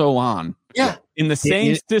they're also on. Yeah. In the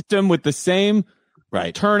same system with the same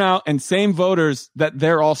turnout and same voters that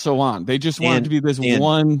they're also on. They just want it to be this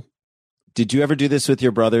one. Did you ever do this with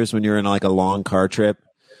your brothers when you're in like a long car trip?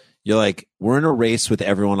 You're like, we're in a race with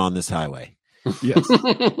everyone on this highway. Yes.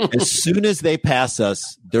 As soon as they pass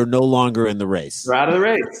us, they're no longer in the race. They're out of the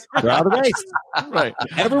race. They're out of the race. Right.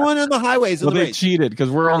 Everyone on the highways. Well, they cheated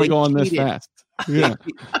because we're only going this fast. Yeah.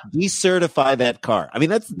 Decertify that car. I mean,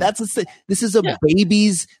 this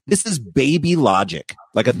is baby logic,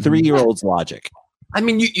 like a 3-year-old's logic. I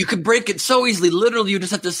mean, you could break it so easily. Literally, you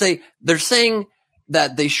just have to say they're saying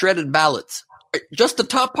that they shredded ballots. Just the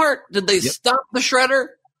top part. Did they stop the shredder?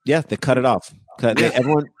 Yeah, they cut it off.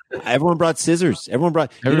 Everyone brought scissors.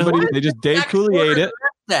 Everybody. They just Dave Coulier it.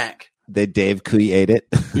 They Dave Coulier it.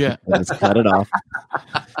 Yeah, and just cut it off.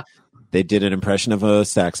 They did an impression of a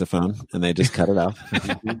saxophone, and they just cut it off.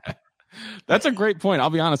 That's a great point. I'll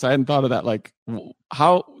be honest, I hadn't thought of that. Like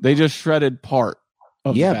how they just shredded part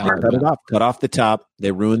of the ballot. Cut it off. Cut off the top.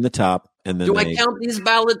 They ruined the top, and then I count these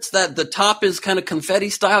ballots that the top is kind of confetti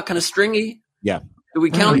style, kind of stringy? Yeah. Do we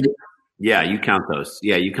count it? Yeah, you count those.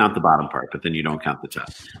 Yeah, you count the bottom part, but then you don't count the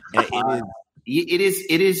top. It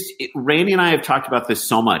is. Randy and I have talked about this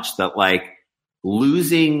so much that like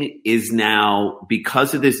losing is now,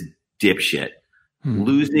 because of this dipshit,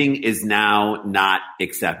 losing is now not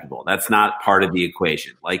acceptable. That's not part of the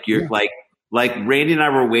equation. Like you're like Randy and I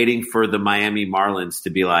were waiting for the Miami Marlins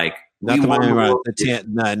to be like, not the Miami Marlins.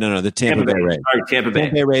 The Tampa Bay Rays. Sorry, Tampa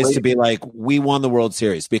Bay Rays to be like, we won the World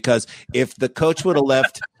Series, because if the coach would have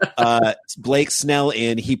left Blake Snell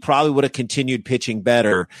in, he probably would have continued pitching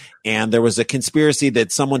better. And there was a conspiracy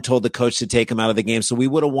that someone told the coach to take him out of the game, so we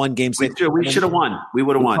would have won Game 6. We should have won. We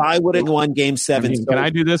would have won. I would have won Game 7. Can I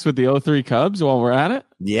do this with the 03 Cubs while we're at it?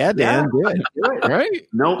 Yeah, Dan, do it. Right?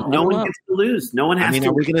 No one gets to lose. No one has to.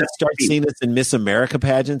 Are we going to start seeing this in Miss America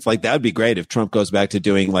pageants? Like, that would be great if Trump goes back to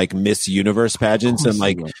doing like Miss Universe pageants, and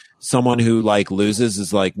like someone who like loses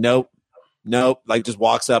is like, nope, like just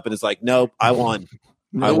walks up and is like, nope, I won.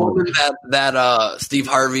 The woman that Steve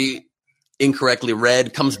Harvey incorrectly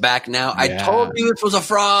read comes back now. I told you it was a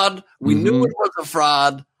fraud. We knew it was a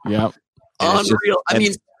fraud. Yep. Unreal. I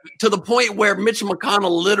mean, to the point where Mitch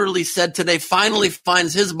McConnell literally said today, finally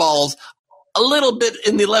finds his balls a little bit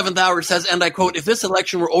in the 11th hour, says, and I quote, "If this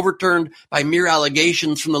election were overturned by mere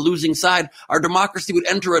allegations from the losing side, our democracy would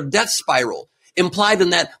enter a death spiral, implied in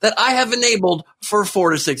that I have enabled for 4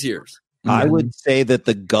 to 6 years." I would say that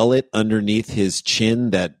the gullet underneath his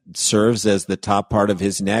chin that serves as the top part of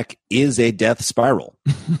his neck is a death spiral.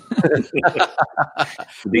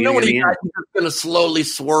 You know what he's going to slowly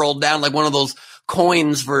swirl down like one of those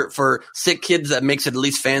coins for sick kids that makes it at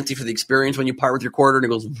least fancy for the experience when you part with your quarter, and it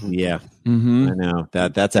goes. Yeah, I know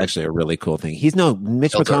that's actually a really cool thing. Mitch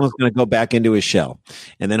McConnell's going to go back into his shell,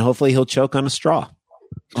 and then hopefully he'll choke on a straw.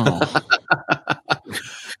 Oh.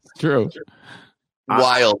 True.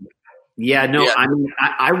 Wild. Yeah, no, yeah. I mean,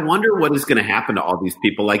 I wonder what is going to happen to all these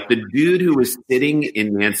people. Like the dude who was sitting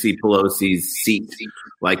in Nancy Pelosi's seat,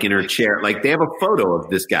 like in her chair, like they have a photo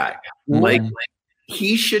of this guy. Like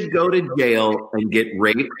he should go to jail and get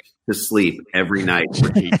raped to sleep every night.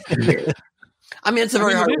 I mean, it's a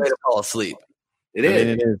very hard way to fall asleep. It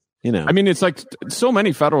is. You know, I mean, it's like so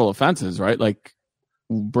many federal offenses, right? Like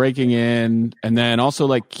breaking in, and then also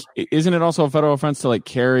like, isn't it also a federal offense to like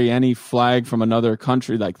carry any flag from another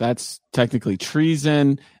country? Like that's technically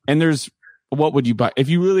treason. And there's, what would you buy if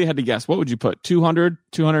you really had to guess? What would you put? 200,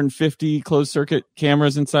 250 closed circuit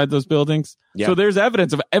cameras inside those buildings. Yeah. So there's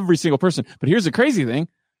evidence of every single person. But here's the crazy thing: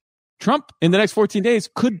 Trump in the next 14 days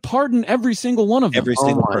could pardon every single one of them. Every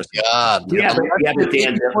single person. God. Yeah, but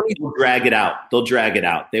Dan, they'll drag it out. They'll drag it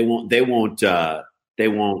out. They won't.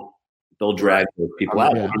 They'll drag those people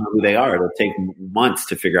out. They don't know who they are. It'll take months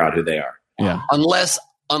to figure out who they are. Yeah. Unless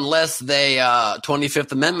they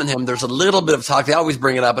 25th Amendment him, there's a little bit of talk. They always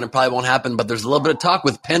bring it up, and it probably won't happen. But there's a little bit of talk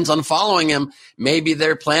with Pence unfollowing him. Maybe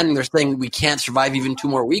they're planning. They're saying we can't survive even 2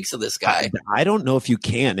 more weeks of this guy. I don't know if you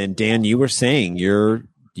can. And Dan, you were saying your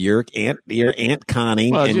Aunt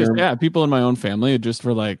Connie. Well, people in my own family just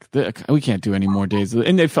were like, we can't do any more days,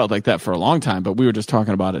 and they felt like that for a long time. But we were just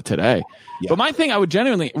talking about it today. Yeah. But my thing, I would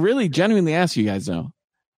really genuinely ask you guys though.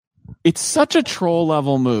 It's such a troll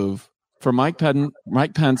level move for Mike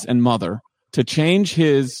Pence and Mother to change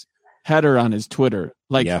his header on his Twitter.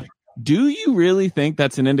 Like, do you really think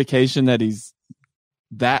that's an indication that he's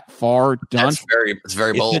that far done? It's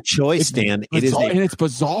very bold. It's a choice, Dan. And it's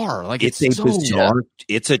bizarre. Like it's bizarre.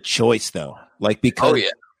 It's a choice though. Like, because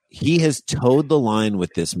he has towed the line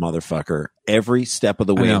with this motherfucker every step of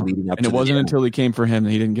the way leading up to it wasn't until he came for him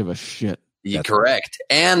that he didn't give a shit. You're correct.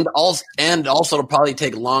 And also it'll probably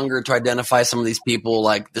take longer to identify some of these people,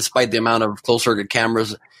 like despite the amount of closed circuit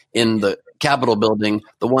cameras in the Capitol building,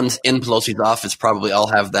 the ones in Pelosi's office probably all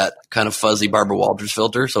have that kind of fuzzy Barbara Walters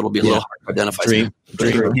filter, so it'll be a little hard to identify.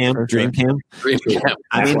 Dream cam.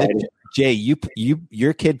 I mean, Jay,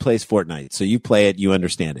 your kid plays Fortnite, so you play it, you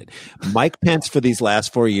understand it. Mike Pence for these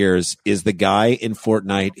last 4 years is the guy in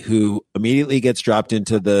Fortnite who immediately gets dropped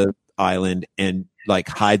into the island and like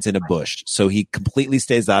hides in a bush, so he completely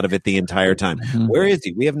stays out of it the entire time. Mm-hmm. Where is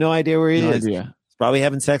he? We have no idea where he is. He's probably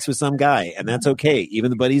having sex with some guy, and that's okay.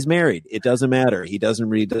 But he's married. It doesn't matter. He doesn't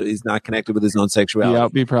read. He's not connected with his own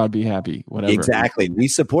sexuality. Be proud, be happy, whatever. Exactly. We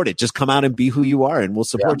support it. Just come out and be who you are, and we'll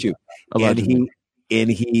support you. And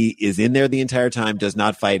he is in there the entire time, does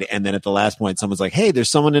not fight. And then at the last point, someone's like, hey, there's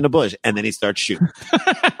someone in a bush. And then he starts shooting.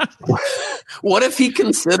 What if he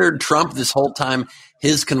considered Trump this whole time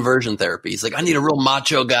his conversion therapy? He's like, I need a real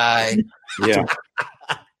macho guy. Yeah.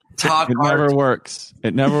 It never works.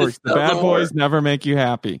 It never works. The bad boys never make you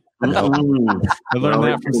happy. No. I learned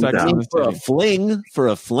that from Sex and the City. For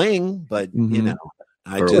a fling, but you know,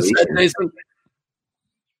 Jason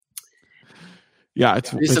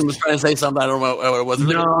was trying to say something. I don't know what it was.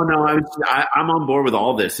 No, I'm on board with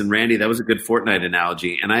all this. And Randy, that was a good Fortnite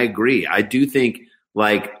analogy. And I agree. I do think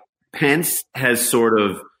like Pence has sort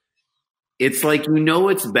of, it's like,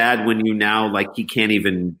 it's bad when he can't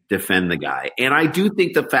even defend the guy. And I do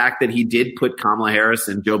think the fact that he did put Kamala Harris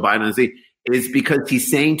and Joe Biden is because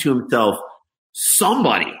he's saying to himself,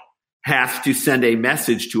 somebody has to send a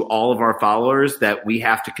message to all of our followers that we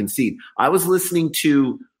have to concede. I was listening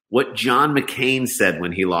to what John McCain said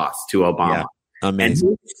when he lost to Obama. Yeah, amazing.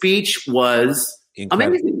 And his speech was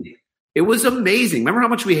amazing. It was amazing. Remember how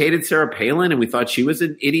much we hated Sarah Palin and we thought she was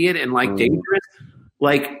an idiot and dangerous?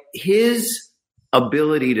 Like his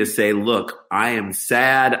ability to say, look, I am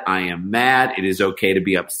sad. I am mad. It is okay to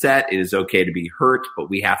be upset. It is okay to be hurt, but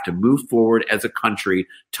we have to move forward as a country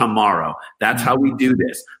tomorrow. That's how we do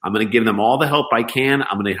this. I'm going to give them all the help I can.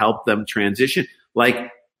 I'm going to help them transition.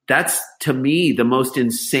 That's, to me, the most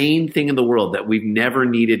insane thing in the world, that we've never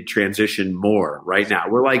needed transition more right now.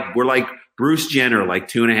 We're like Bruce Jenner,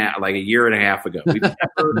 a year and a half ago. We've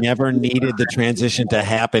never needed the transition to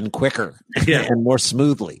happen quicker and more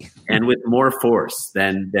smoothly. And with more force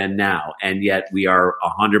than now. And yet we are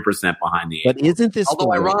 100% behind the But isn't this...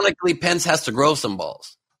 Although ironically, Pence has to grow some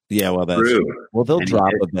balls. Yeah, well, that's true. Well, they'll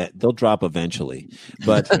drop a bit. They'll drop eventually,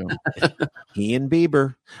 but he and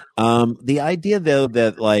Bieber. The idea, though,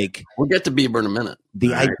 that we'll get to Bieber in a minute.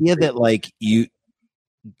 The idea that you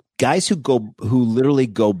guys who literally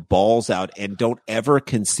go balls out and don't ever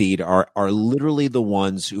concede are literally the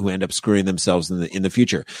ones who end up screwing themselves in the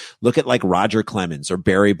future. Look at Roger Clemens or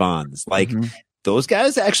Barry Bonds, Those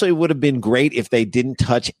guys actually would have been great if they didn't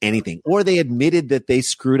touch anything, or they admitted that they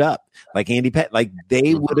screwed up. like Andy Pettit, like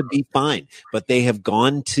they would be fine, but they have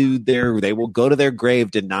gone to they will go to their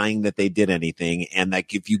grave denying that they did anything. And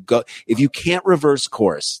like, if you can't reverse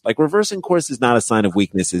course, like reversing course is not a sign of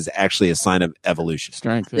weakness, is actually a sign of evolution.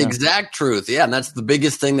 Strength. Yeah. Exact truth. Yeah. And that's the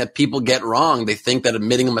biggest thing that people get wrong. They think that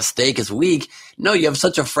admitting a mistake is weak. No, you have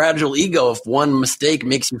such a fragile ego if one mistake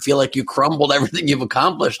makes you feel like you crumbled everything you've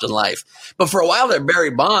accomplished in life. But for a while there, Barry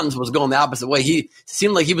Bonds was going the opposite way. He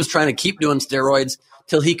seemed like he was trying to keep doing steroids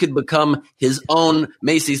till he could become his own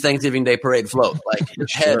Macy's Thanksgiving Day Parade float. Like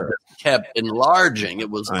his head kept enlarging. It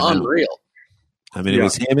was unreal. I mean, it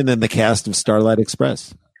was him and then the cast of Starlight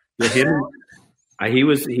Express. He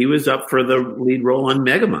was up for the lead role on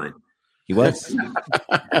Megamind. He was.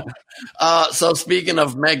 So speaking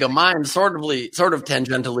of Megamind, sort of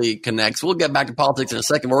tangentially connects. We'll get back to politics in a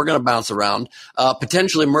second, but we're going to bounce around.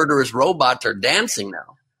 Potentially murderous robots are dancing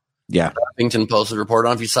now. Yeah. Huffington Post report. I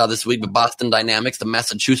don't know if you saw this week, but Boston Dynamics, the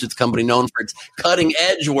Massachusetts company known for its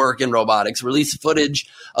cutting-edge work in robotics, released footage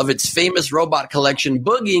of its famous robot collection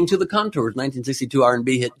boogieing to the Contours' 1962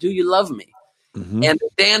 R&B hit, Do You Love Me? Mm-hmm. And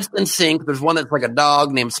they danced in sync. There's one that's like a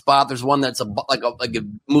dog named Spot. There's one that's like it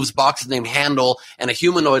moves boxes named Handle, and a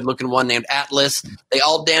humanoid-looking one named Atlas. They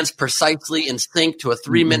all dance precisely in sync to a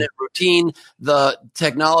 3-minute routine. The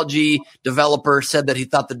technology developer said that he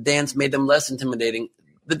thought the dance made them less intimidating.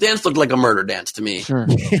 The dance looked like a murder dance to me. Sure.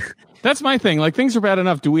 That's my thing. Like, things are bad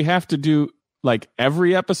enough. Do we have to do like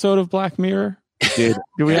every episode of Black Mirror? Dude,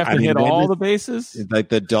 do we have to hit all the bases? Like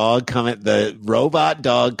the robot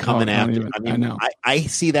dog coming after. I know. I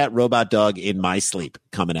see that robot dog in my sleep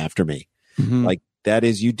coming after me. Mm-hmm. Like that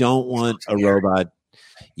is, you don't want a robot.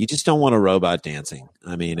 You just don't want a robot dancing.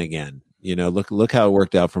 I mean, again, look how it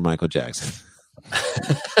worked out for Michael Jackson.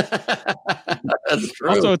 That's true.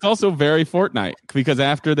 Also, it's also very Fortnite, because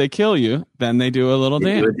after they kill you, then they do a little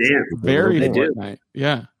dance. Very Fortnite.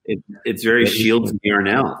 Yeah. It's very Shields and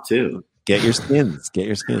Yarnell too. Get your skins.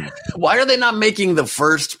 Why are they not making the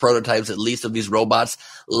first prototypes, at least of these robots,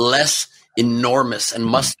 less enormous and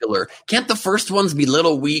muscular? Can't the first ones be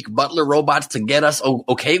little, weak butler robots to get us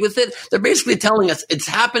okay with it? They're basically telling us it's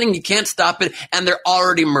happening, you can't stop it, and they're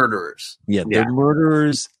already murderers. Yeah, they're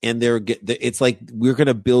murderers, and it's like we're going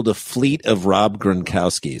to build a fleet of Rob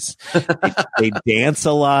Gronkowskis. They dance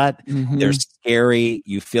a lot. Mm-hmm. They're scary.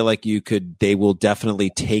 You feel like they will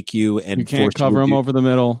definitely take you, and you can't cover them over the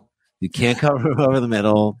middle. You can't cover them over the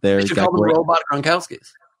middle. They should call them robot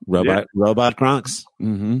Gronkowskis. Robot Gronks.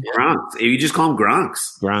 Mm-hmm. Gronks. You just call them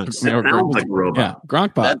Gronks. Gronks. That sounds like a robot. Yeah,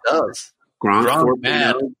 Gronkbot. That does. Gronk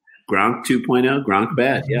 4.0. Gronk 2.0. Gronk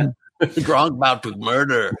bad. Yeah. Gronk about to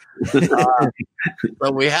murder.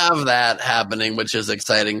 So we have that happening, which is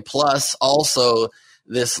exciting. Plus, also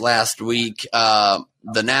this last week, the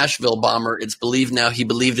Nashville bomber, it's believed now he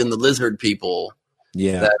believed in the lizard people.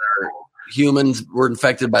 Yeah. That are humans were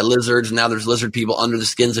infected by lizards. Now there's lizard people under the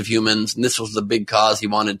skins of humans. And this was the big cause he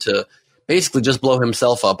wanted to basically just blow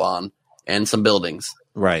himself up on, and some buildings.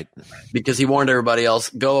 Right. Because he warned everybody else,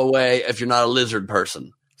 go away if you're not a lizard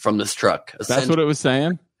person from this truck. That's what it was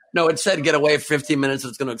saying? No, it said get away for 15 minutes,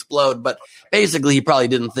 it's going to explode. But basically he probably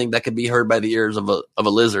didn't think that could be heard by the ears of a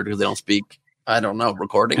lizard, because they don't speak, I don't know,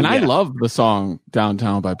 recording. And I love the song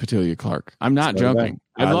Downtown by Petilia Clark. I'm not joking.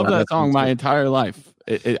 I've loved that song my entire life.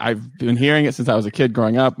 I've been hearing it since I was a kid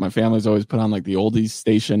growing up. My family's always put on like the oldies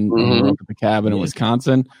station when we were up at the cabin in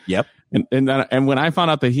Wisconsin. Yep. And when I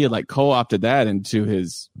found out that he had like co-opted that into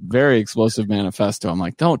his very explosive manifesto, I'm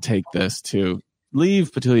like, don't take this to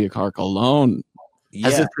leave Petilia Clark alone. Yeah.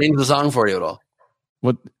 Has it changed the song for you at all?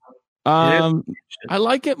 What? I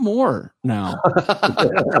like it more now.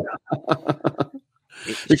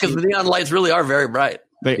 Because the neon lights really are very bright.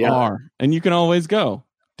 They are. And you can always go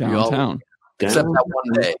downtown. Except that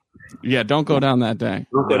one day. Yeah, don't go down that day.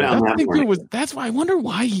 Don't go down that morning. That's why I wonder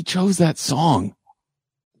why he chose that song.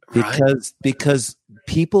 Because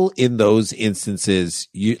people in those instances,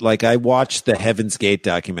 I watched the Heaven's Gate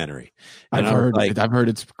documentary. I've heard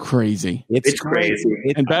it's crazy. It's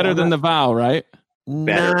crazy. And better than The Vow, right?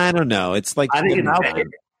 Nah, I don't know. It's like I think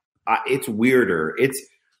it's weirder.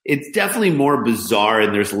 It's definitely more bizarre,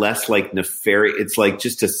 and there's less like nefarious. It's like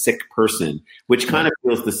just a sick person, which kind of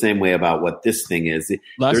feels the same way about what this thing is.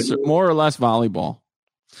 More or less volleyball.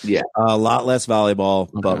 Yeah, a lot less volleyball,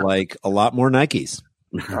 but like a lot more Nikes.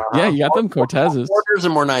 Yeah, you got them Cortezes. Orders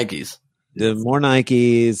and more Nikes. The more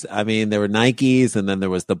Nikes. I mean, there were Nikes, and then there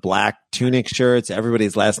was the black tunic shirts.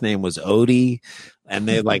 Everybody's last name was Odie, and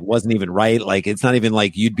they like wasn't even right. Like it's not even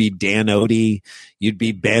like you'd be Dan Odie, you'd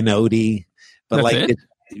be Ben Odie, but that's like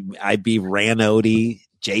I'd be Ran Odie,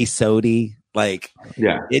 Jace Odie. Like,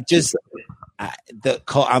 yeah, it just.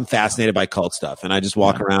 I'm fascinated by cult stuff, and I just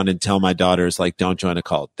walk around and tell my daughters, like, don't join a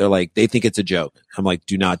cult. They're like, they think it's a joke. I'm like,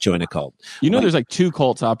 do not join a cult. There's like 2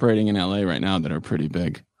 cults operating in LA right now that are pretty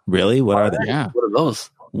big. Really? What are they? Yeah. What are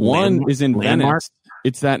those? One is in Landmark? Venice.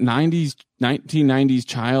 It's that 1990s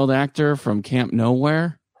child actor from Camp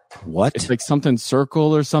Nowhere. What? It's like something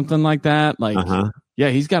Circle or something like that. Like, yeah,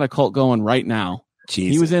 he's got a cult going right now.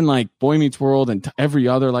 Jesus. He was in like Boy Meets World and every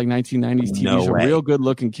other like 1990s TV show. Real good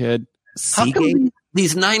looking kid. How come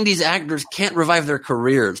these 90s actors can't revive their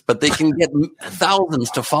careers, but they can get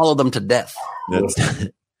thousands to follow them to death?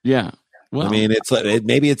 Yeah. Well, I mean,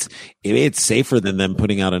 maybe it's safer than them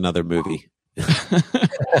putting out another movie. And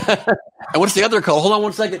what's the other call? Hold on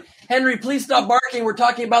one second. Henry, please stop barking. We're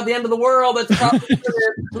talking about the end of the world. That's probably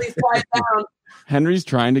please quiet down. Henry's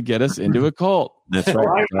trying to get us into a cult. That's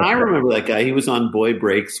right. I remember that guy. He was on Boy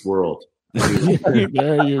Breaks World.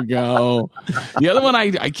 There you go. The other one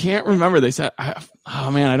I can't remember. They said, I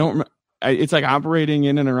don't remember. It's like operating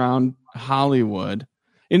in and around Hollywood,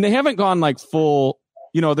 and they haven't gone like full.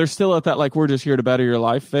 They're still at that like we're just here to better your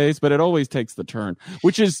life phase, but it always takes the turn.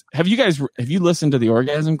 Which is, have you listened to the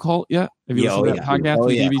Orgasm Cult yet? Have you listened to that podcast on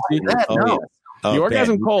BBC? No. The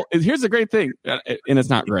Orgasm Cult here's the great thing, and it's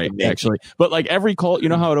not great actually, but like every cult, you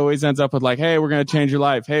know how it always ends up with like, hey, we're going to change your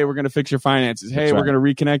life, hey, we're going to fix your finances, hey, we're going to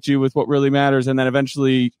reconnect you with what really matters, and then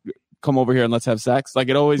eventually come over here and let's have sex. Like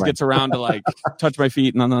it always gets around to like touch my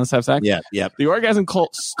feet and then let's have sex. Yeah. The Orgasm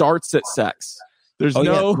Cult starts at sex. There's we're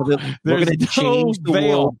going to change the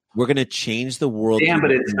world. We're going to change the world. Damn,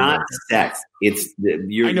 but it's not sex. It's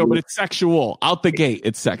I know, but it's sexual out the gate.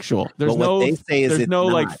 It's sexual. There's no. They say is there's no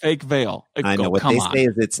not. like fake veil. I know what they say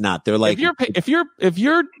is it's not. They're like if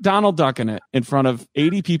you're Donald Ducking it in front of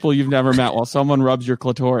 80 people you've never met while someone rubs your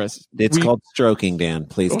clitoris. It's called stroking, Dan.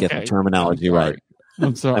 Please get the terminology right.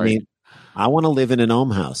 I'm sorry. I mean, I want to live in an ohm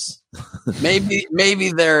house.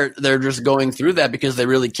 maybe they're just going through that because they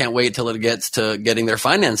really can't wait till it gets to getting their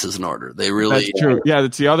finances in order. They really That's true. Yeah,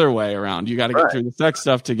 it's the other way around. You got to get through the sex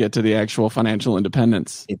stuff to get to the actual financial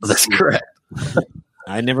independence. That's correct.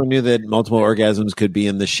 I never knew that multiple orgasms could be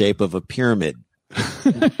in the shape of a pyramid.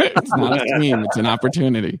 It's not a team; it's an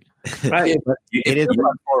opportunity. Right. It is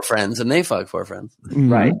 4 friends, and they fuck 4 friends. Mm-hmm.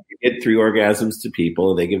 Right. You get 3 orgasms to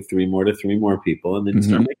people. They give 3 more to 3 more people, and then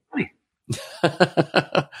start making money.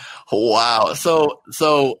 Wow. So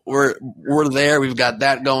we're there. We've got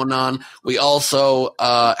that going on. We also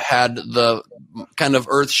had the kind of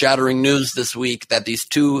earth-shattering news this week that these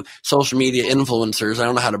 2 social media influencers, I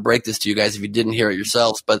don't know how to break this to you guys if you didn't hear it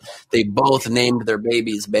yourselves, but they both named their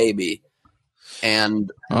baby's baby, and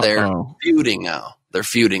they're feuding now. They're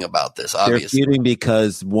feuding about this, obviously. They're feuding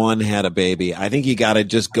because one had a baby. I think you got to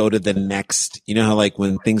just go to the next. You know how like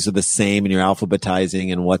when things are the same and you're alphabetizing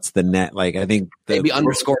and what's the net? Like I think baby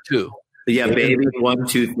 _2. Yeah, baby 1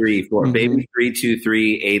 2 3 4. Baby 3 2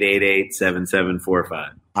 3 8 8 8 7 7 4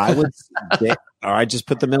 5. I would, or I just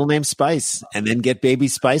put the middle name Spice and then get Baby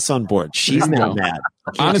Spice on board. She's not mad.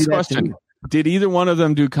 Honest question: did either one of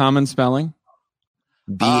them do common spelling?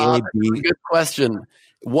 BAB. Good question.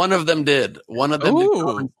 One of them did. One of them did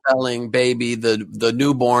common spelling, baby, the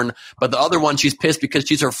newborn. But the other one, she's pissed because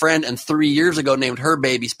she's her friend, and 3 years ago named her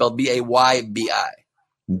baby spelled BAYBI.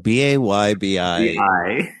 BAYBI.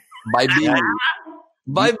 By B.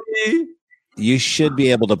 By B. You should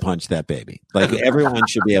be able to punch that baby. Like everyone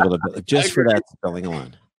should be able to, just for that spelling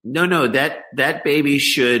alone. No, that baby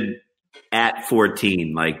should at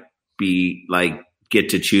 14 be get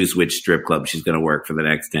to choose which strip club she's going to work for the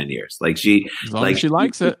next 10 years. Like she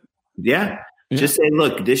likes it. Yeah. Just say,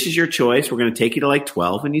 look, this is your choice. We're going to take you to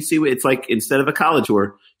 12, and you see what it's like. Instead of a college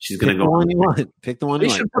tour, she's going to go. Pick the one you want. Pick the one you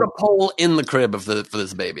want. They should put a pole in the crib for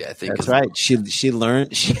this baby. I think that's right. She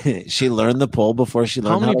learned the pole before she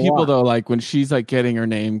learned. How many people walk. though? Like when she's getting her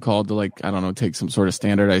name called to take some sort of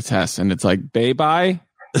standardized test, and it's like baby.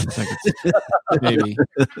 It's like it's baby.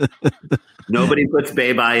 Nobody puts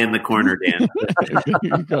baby in the corner, Dan.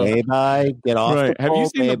 Baby, get off. Right. The Have pole, you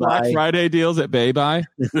seen the Black Friday deals at Baby?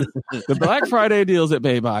 The Black Friday deals at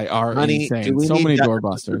Baby are insane. So many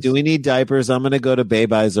doorbusters. Do we need diapers? I'm going to go to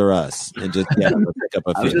Baby's or Us and just pick up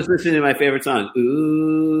a few. I was just listening to my favorite song.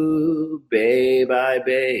 Ooh, baby.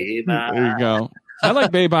 There you go. I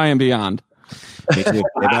like Baby and Beyond.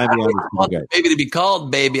 I want the baby to be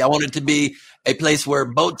called Baby. I want it to be a place where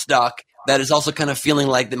boats dock that is also kind of feeling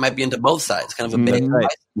like they might be into both sides, kind of a big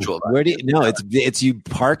bisexual. Where do you, no, it's you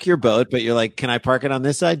park your boat, but you're like, can I park it on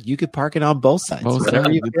this side? You could park it on both sides.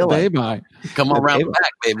 Whatever you feel like. Come on around the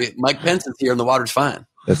back, baby. Mike Pence is here and the water's fine.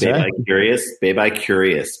 That's Baby right. Curious. Baby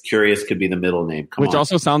Curious. Curious could be the middle name. Which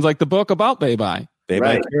also sounds like the book about Baby. Babe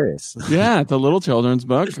Right. I Curious. Yeah, it's a little children's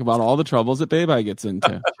book about all the troubles that Babe I gets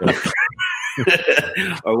into.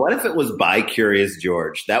 Or what if it was By Curious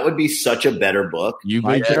George? That would be such a better book. You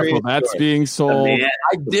be careful. That's being sold.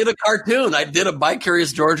 I did a cartoon. I did a By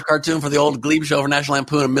Curious George cartoon for the old Glebe show for National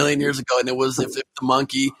Lampoon a million years ago, and it was if the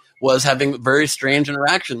monkey was having very strange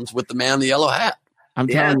interactions with the man in the yellow hat. I'm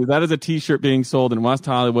telling you, that is a T-shirt being sold in West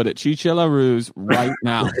Hollywood at Chicha La Rue's right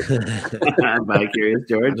now. By Curious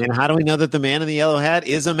George. And how do we know that the man in the yellow hat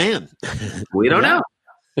is a man? We don't know.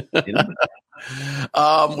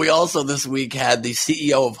 We also this week had the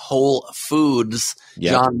CEO of Whole Foods,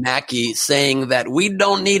 John Mackey, saying that we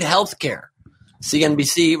don't need health care.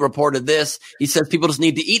 CNBC reported this. He says people just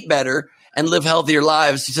need to eat better and live healthier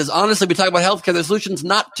lives. He says, honestly, we talk about healthcare. The solution's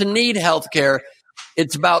not to need healthcare.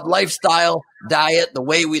 It's about lifestyle, diet, the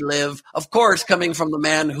way we live. Of course, coming from the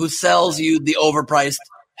man who sells you the overpriced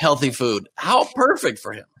healthy food. How perfect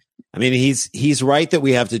for him. I mean, he's right that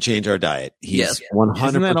we have to change our diet. He's 100%.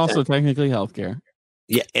 Isn't that also technically healthcare?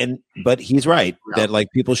 Yeah, but he's right that like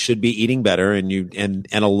people should be eating better, and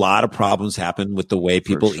a lot of problems happen with the way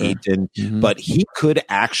people eat. And but he could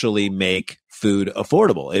actually make food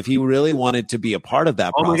affordable if he really wanted to be a part of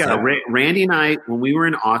that. Oh process. my God, Randy and I, when we were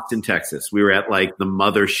in Austin, Texas, we were at like the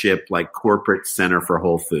mothership, like corporate center for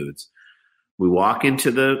Whole Foods. We walk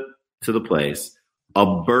into the place,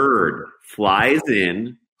 a bird flies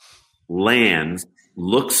in, lands,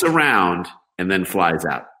 looks around, and then flies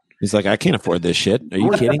out. He's like, I can't afford this shit. Are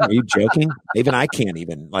you kidding? Are you joking? Even I can't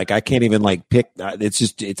even pick.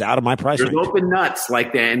 It's out of my price range. There's open nuts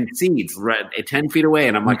like that and seeds right, 10 feet away.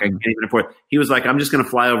 And I'm like, I can't even afford it. He was like, I'm just going to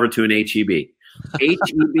fly over to an HEB.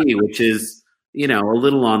 HEB, which is, a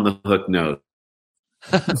little on the hook note.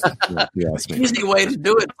 Easy way to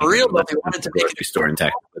do it for real, but if he wanted to make it a store in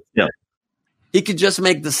Texas. But still. He could just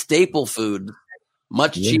make the staple food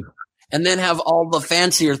much cheaper. And then have all the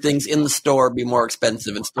fancier things in the store be more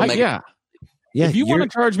expensive and still make it. If you want to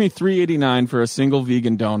charge me $3.89 for a single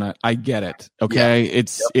vegan donut, I get it. Okay,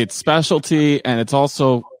 it's specialty and it's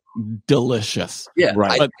also delicious. Yeah,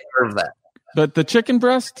 right. I deserve that. But the chicken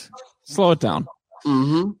breast, slow it down.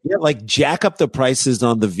 Mm-hmm. Yeah, like jack up the prices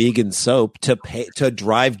on the vegan soap to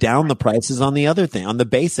drive down the prices on the other thing, on the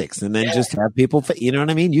basics, and then just have people. You know what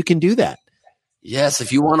I mean? You can do that. Yes,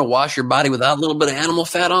 if you want to wash your body without a little bit of animal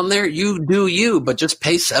fat on there, you do you, but just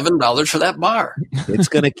pay $7 for that bar. It's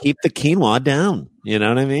going to keep the quinoa down. You know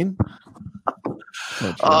what I mean?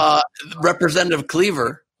 Representative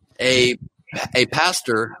Cleaver, a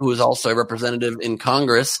pastor who is also a representative in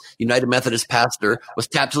Congress, United Methodist pastor, was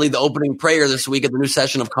tapped to lead the opening prayer this week at the new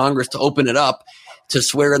session of Congress to open it up, to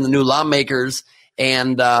swear in the new lawmakers,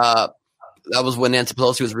 and that was when Nancy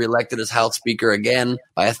Pelosi was reelected as House Speaker again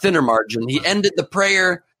by a thinner margin. He ended the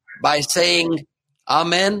prayer by saying,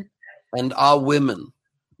 Amen and Ah women.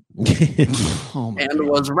 And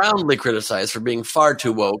was roundly criticized for being far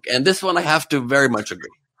too woke. And this one I have to very much agree.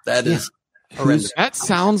 That is horrendous. That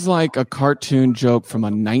sounds like a cartoon joke from a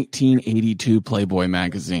 1982 Playboy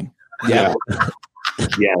magazine. Yeah.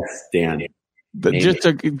 Yes, Dan. But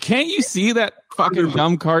can't you see that fucking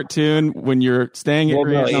dumb cartoon when you're staying at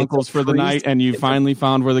your aunt and uncle's for the night and you finally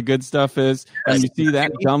found where the good stuff is, and you see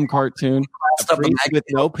that dumb cartoon with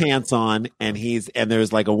no pants on, and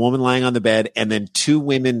there's like a woman lying on the bed and then two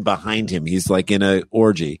women behind him. He's like in a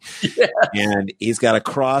orgy, and he's got a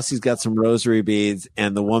cross, he's got some rosary beads,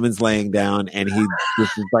 and the woman's laying down, and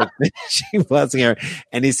this is like she blessing her,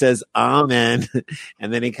 and he says Amen,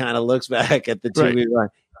 and then he kind of looks back at the two women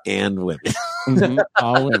and women. Mm-hmm.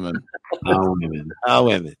 All women. All women. All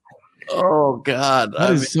women. Oh God.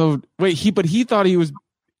 That is so wait, he thought he was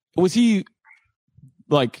he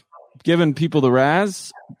like giving people the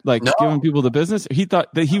razz? Like giving people the business? He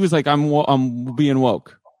thought that he was like, I'm being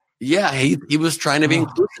woke. Yeah, he was trying to be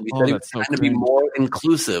inclusive. He said he was trying to be more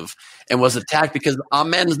inclusive and was attacked because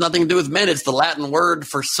amen has nothing to do with men. It's the Latin word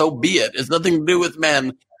for so be it. It's nothing to do with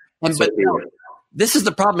men. This is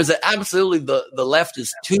the problem, is that absolutely the left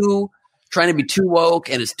is trying to be too woke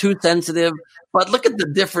and is too sensitive. But look at the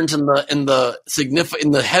difference in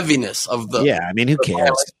the heaviness of the. Yeah, I mean, who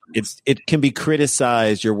cares? It can be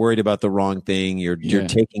criticized. You're worried about the wrong thing. You're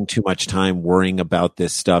taking too much time worrying about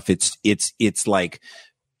this stuff. It's like,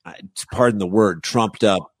 pardon the word, trumped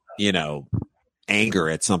up, anger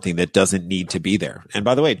at something that doesn't need to be there. And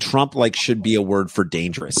by the way, Trump should be a word for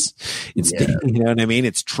dangerous. It's you know what I mean?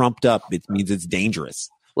 It's trumped up. It means it's dangerous.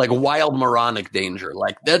 like wild moronic danger.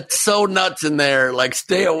 Like that's so nuts in there. Like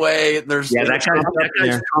stay away. There's that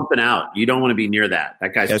guy's trumping out. You don't want to be near that.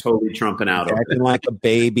 That guy's totally trumping out. He's acting like a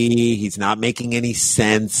baby. He's not making any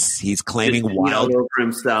sense. He's claiming wild over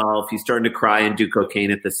himself. He's starting to cry and do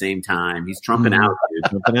cocaine at the same time. He's trumping out,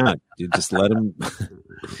 dude. Trumping out, dude. Just let him.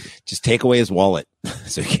 Just take away his wallet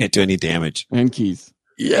so he can't do any damage and keys.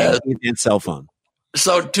 Yeah, and cell phone.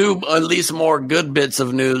 So two at least more good bits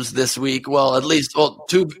of news this week. Well,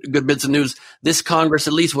 two good bits of news. This Congress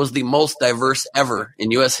at least was the most diverse ever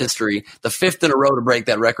in U.S. history. The fifth in a row to break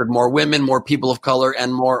that record. More women, more people of color,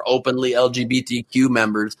 and more openly LGBTQ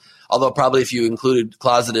members. Although probably if you included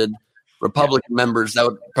closeted Republican members, that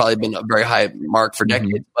would probably have been a very high mark for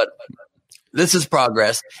decades. But this is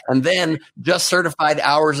progress. And then just certified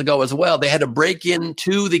hours ago as well, they had to break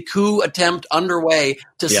into the coup attempt underway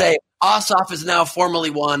to say, Ossoff is now formally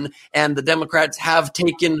won, and the Democrats have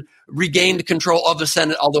regained control of the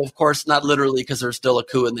Senate, although, of course, not literally because there's still a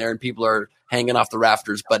coup in there and people are hanging off the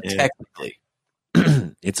rafters, but technically.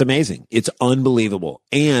 It's amazing. It's unbelievable.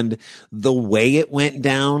 And the way it went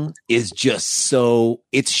down is just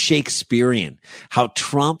it's Shakespearean. How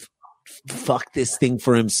Trump fucked this thing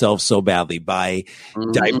for himself so badly by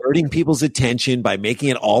diverting people's attention, by making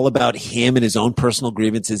it all about him and his own personal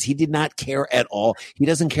grievances. He did not care at all. He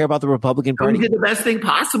doesn't care about the Republican Party. He did the best thing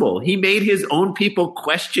possible. He made his own people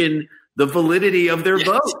question the validity of their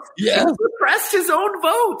votes. Yeah. He suppressed his own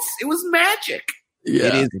votes. It was magic. Yeah.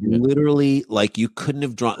 It is literally like you couldn't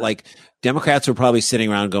have drawn, like Democrats were probably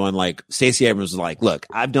sitting around going like, Stacey Abrams was like, look,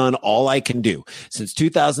 I've done all I can do. Since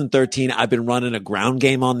 2013, I've been running a ground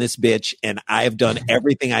game on this bitch and I've done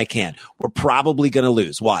everything I can. We're probably going to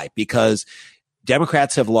lose. Why? Because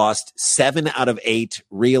Democrats have lost 7 out of 8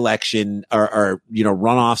 re-election or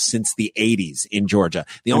runoffs since the 80s in Georgia.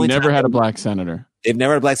 They've never had a black senator. They've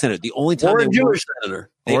never had a black senator. The only time or a Jewish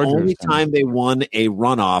senator. The only time they won a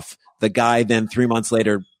runoff, the guy then 3 months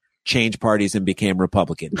later changed parties and became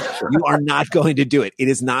Republican. You are not going to do it. It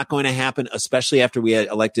is not going to happen, especially after we had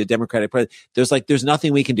elected a Democratic president. There's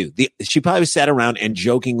nothing we can do. She probably sat around and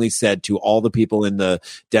jokingly said to all the people in the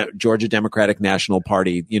Georgia Democratic National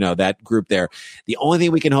Party, that group there, the only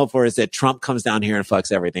thing we can hope for is that Trump comes down here and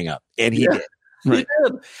fucks everything up. And he did. He did.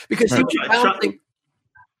 Because he was bouncing.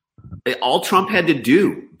 All Trump had to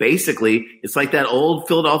do, basically, it's like that old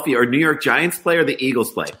Philadelphia or New York Giants play or the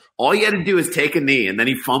Eagles play. All you had to do is take a knee, and then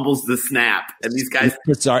he fumbles the snap. And these guys,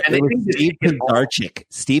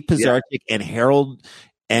 Steve Pizarnik and Harold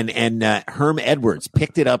and Herm Edwards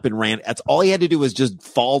picked it up and ran. That's all he had to do was just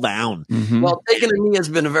fall down. Mm-hmm. Well, taking a knee has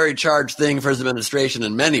been a very charged thing for his administration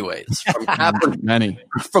in many ways.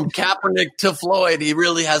 From Kaepernick to Floyd, he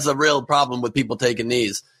really has a real problem with people taking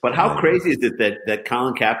knees. But how crazy is it that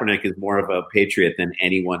Colin Kaepernick is more of a patriot than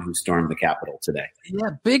anyone who stormed the Capitol today?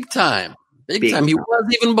 Yeah, big time. Big time. He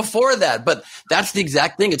was even before that. But that's the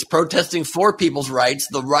exact thing. It's protesting for people's rights.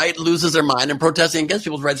 The right loses their mind, and protesting against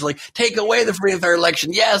people's rights is like, take away the free and fair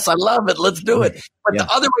election. Yes, I love it. Let's do it. But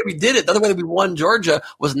the other way we did it, the other way that we won Georgia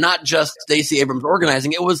was not just Stacey Abrams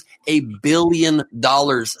organizing. It was $1 billion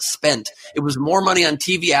spent. It was more money on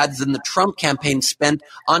TV ads than the Trump campaign spent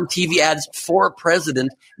on TV ads for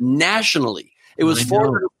president nationally. It was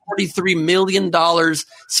 $443 million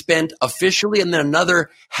spent officially, and then another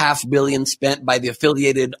 $500 million spent by the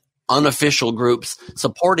affiliated unofficial groups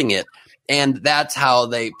supporting it. And that's how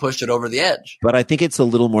they pushed it over the edge. But I think it's a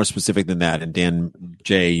little more specific than that. And Dan,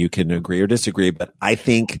 Jay, you can agree or disagree. But I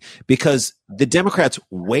think because the Democrats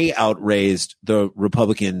way outraised the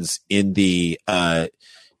Republicans in the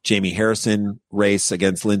Jamie Harrison race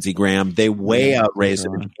against Lindsey Graham. They way outraised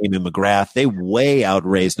him in Amy McGrath. They way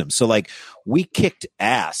outraised him. So like we kicked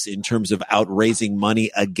ass in terms of outraising money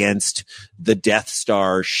against the Death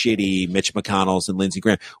Star shitty Mitch McConnells and Lindsey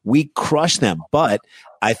Graham. We crushed them. But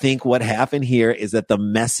I think what happened here is that the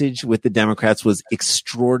message with the Democrats was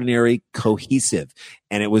extraordinarily cohesive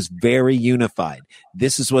and it was very unified.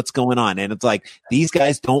 This is what's going on. And it's like, these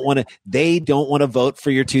guys don't want to vote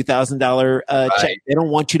for your $2,000 check. They don't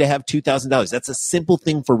want you to have $2,000. That's a simple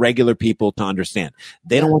thing for regular people to understand.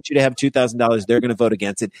 They don't want you to have $2,000. They're going to vote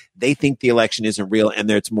against it. They think the election isn't real and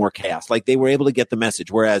there's more chaos. Like they were able to get the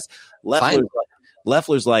message. Whereas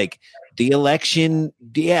Loeffler's like, the election,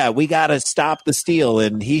 we got to stop the steal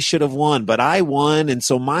and he should have won, but I won. And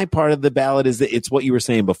so my part of the ballot is that it's what you were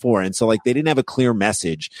saying before. And so like they didn't have a clear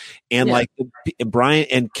message. And like Brian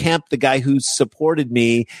and Kemp, the guy who supported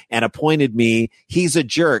me and appointed me, he's a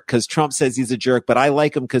jerk because Trump says he's a jerk, but I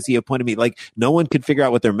like him because he appointed me. Like no one could figure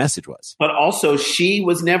out what their message was. But also she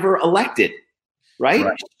was never elected, right?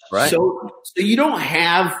 Right. So you don't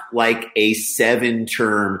have like a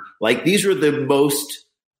 7-term, like these are the most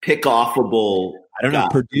pick-offable. I don't know.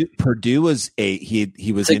 Purdue was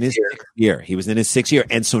he was in his 6th year. He was in his 6th year.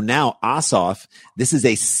 And so now Ossoff, this is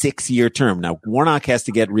a 6-year term. Now Warnock has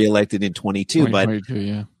to get reelected in 22, but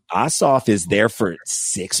Ossoff is there for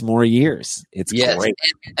 6 more years. It's great.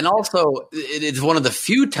 And also, it's one of the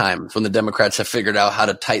few times when the Democrats have figured out how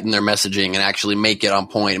to tighten their messaging and actually make it on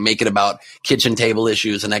point and make it about kitchen table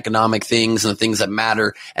issues and economic things and the things that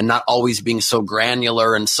matter, and not always being so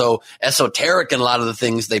granular and so esoteric in a lot of the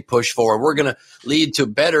things they push for. We're going to lead to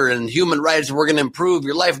better and human rights. We're going to improve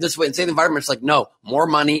your life this way and save the environment. It's like, no, more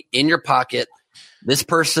money in your pocket. This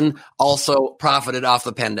person also profited off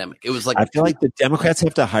the pandemic. It was like, I feel like the Democrats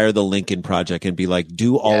have to hire the Lincoln Project and be like,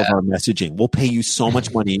 do all of our messaging. We'll pay you so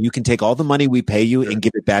much money, and you can take all the money we pay you and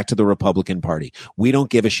give it back to the Republican Party. We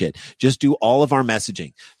don't give a shit. Just do all of our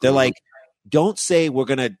messaging. They're like, don't say we're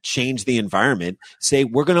going to change the environment. Say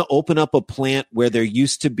we're going to open up a plant where there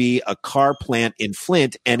used to be a car plant in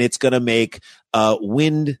Flint, and it's going to make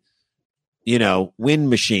wind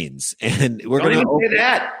machines. And we're going to say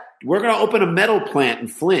that. We're going to open a metal plant in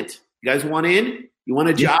Flint. You guys want in? You want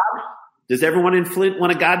a job? Does everyone in Flint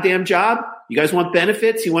want a goddamn job? You guys want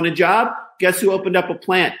benefits? You want a job? Guess who opened up a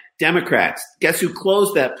plant? Democrats. Guess who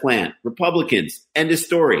closed that plant? Republicans. End of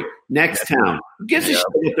story. Next town. Who gives a shit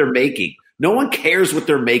what they're making? No one cares what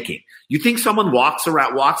they're making. You think someone walks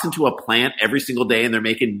into a plant every single day and they're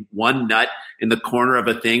making one nut in the corner of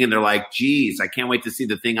a thing and they're like, geez, I can't wait to see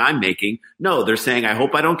the thing I'm making. No, they're saying, I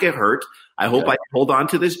hope I don't get hurt. I hope I hold on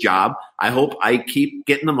to this job. I hope I keep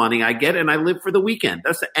getting the money I get and I live for the weekend.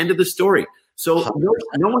 That's the end of the story. So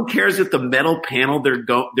no one cares if the metal panel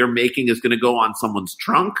they're making is going to go on someone's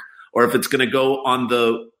trunk or if it's going to go on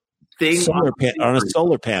the thing on a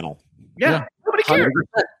solar panel. Yeah. Nobody cares.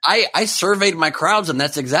 I surveyed my crowds, and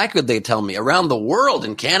that's exactly what they tell me. Around the world,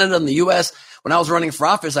 in Canada and the U.S., when I was running for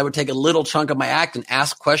office, I would take a little chunk of my act and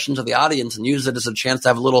ask questions of the audience and use it as a chance to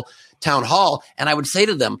have a little town hall. And I would say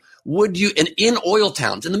to them, would you, and in oil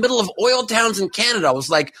towns, in the middle of oil towns in Canada, I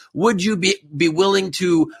was like, would you be willing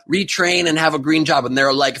to retrain and have a green job? And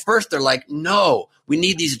they're like, first they're like, no, we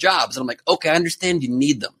need these jobs. And I'm like, okay, I understand you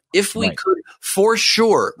need them. If we could for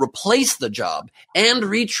sure replace the job and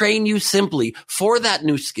retrain you simply for that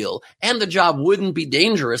new skill, and the job wouldn't be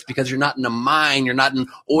dangerous because you're not in a mine, you're not in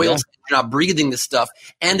oil, you're not breathing this stuff,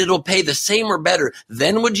 and it'll pay the same or better,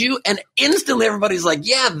 then would you? And instantly everybody's like,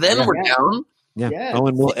 then we're down. Yeah. Oh,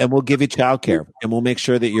 and we'll give you childcare, and we'll make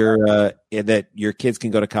sure that your kids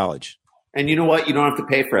can go to college. And you know what? You don't have to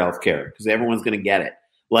pay for health care because everyone's going to get it.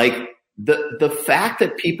 Like the fact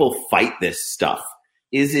that people fight this stuff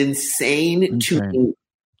is insane to me.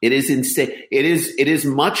 It is insane. It is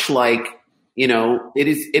much like, it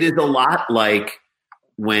is a lot like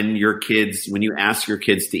when you ask your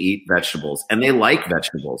kids to eat vegetables, and they like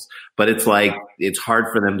vegetables, but it's like, it's hard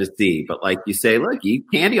for them to see. But like you say, look, you eat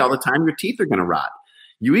candy all the time, your teeth are going to rot.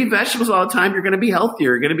 You eat vegetables all the time, you're going to be healthier,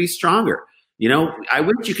 you're going to be stronger. I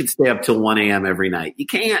wish you could stay up till 1 a.m. every night. You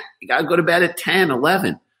can't. You got to go to bed at 10,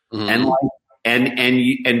 11.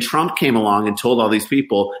 And Trump came along and told all these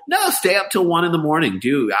people, no, stay up till 1 a.m.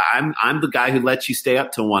 Dude, I'm the guy who lets you stay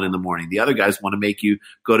up till 1 a.m. The other guys want to make you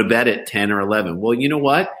go to bed at 10 or 11. Well, you know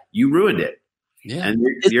what? You ruined it. Yeah. And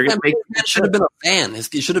you're going to make it should have been a van. It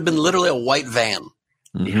should have been literally a white van.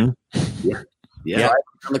 Mm-hmm. Yeah. Right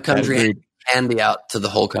from the country and candy out to the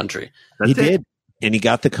whole country. He did. And he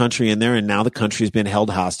got the country in there, and now the country's been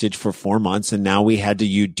held hostage for 4 months, and now we had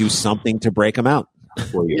to do something to break him out.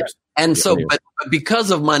 4 years. And so, but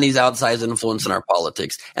because of money's outsized influence in our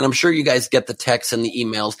politics, and I'm sure you guys get the texts and the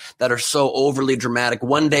emails that are so overly dramatic.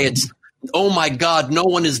 One day it's, oh my God, no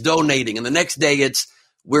one is donating. And the next day it's,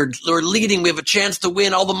 we're leading. We have a chance to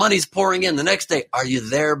win. All the money's pouring in. The next day, are you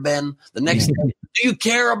there, Ben? The next day, do you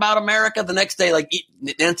care about America? The next day, like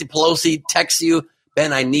Nancy Pelosi texts you,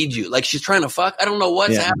 Ben, I need you. Like she's trying to fuck. I don't know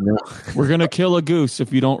what's happening. We're going to kill a goose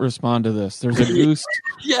if you don't respond to this. There's a goose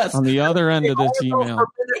on the other end of this email.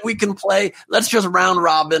 We can play. Let's just round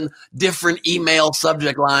robin different email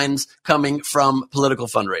subject lines coming from political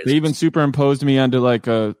fundraisers. They even superimposed me onto like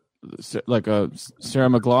a Sarah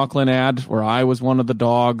McLachlan ad where I was one of the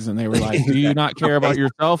dogs, and they were like, do you not care about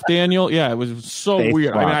yourself, Daniel? Yeah, it was so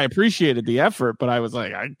weird. I mean, I appreciated the effort, but I was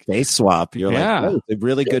like, face swap. You're like, oh, it's a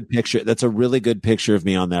really good picture. That's a really good picture of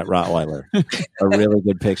me on that Rottweiler. A really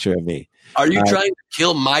good picture of me. Are you trying to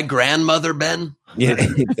kill my grandmother, Ben? Yeah,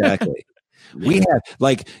 exactly. We have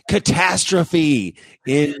like catastrophe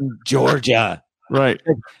in Georgia. Right.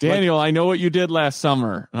 Daniel, I know what you did last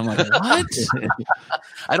summer. And I'm like, what?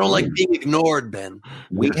 I don't like being ignored, Ben.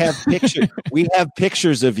 We have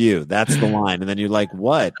pictures of you. That's the line. And then you're like,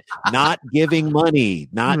 what? Not giving money,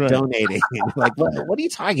 not donating. Like, what are you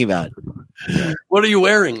talking about? What are you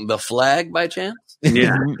wearing? The flag by chance?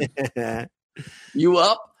 Yeah. You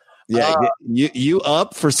up? Yeah, you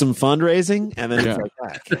up for some fundraising, and then it's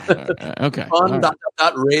like that. Okay.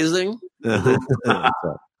 Fun raising.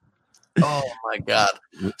 Oh my God.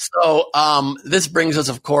 So this brings us,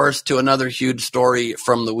 of course, to another huge story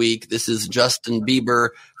from the week. This is Justin Bieber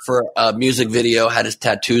for a music video, had his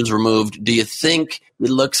tattoos removed. Do you think it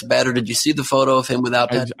looks better? Did you see the photo of him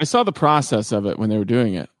without tattoos? I saw the process of it when they were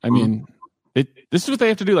doing it. I mean, this is what they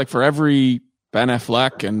have to do, like for every Ben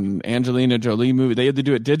Affleck and Angelina Jolie movie. They have to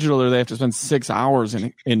do it digital, or they have to spend 6 hours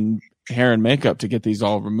in hair and makeup to get these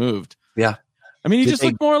all removed. Yeah. I mean, he just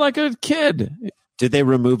looked more like a kid. Did they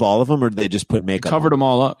remove all of them, or did they just put makeup? Covered them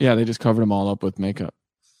all up. Yeah, they just covered them all up with makeup.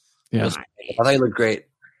 Yeah, I thought he looked great.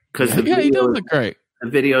 Because he does look great. The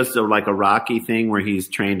videos are like a Rocky thing where he's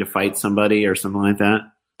trained to fight somebody or something like that.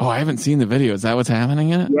 Oh, I haven't seen the video. Is that what's happening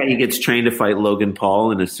in it? Yeah, he gets trained to fight Logan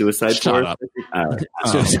Paul in a suicide Shut force. Up.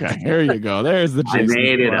 Okay, here you go. There's the Jason. I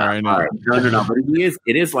made it up. Right Right. No. But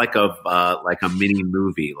it is like a mini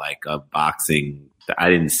movie, like a boxing. I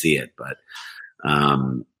didn't see it, but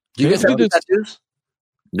do you guys have tattoos?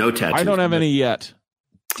 No tattoos. I don't have any yet.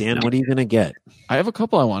 Dan, what are you gonna get? I have a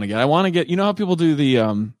couple I want to get. I want to get. You know how people do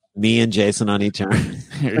the me and Jason on each arm.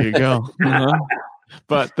 Here you go.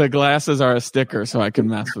 But the glasses are a sticker, so I can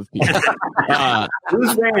mess with people.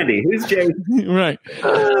 Who's Randy? Who's Jason? Right.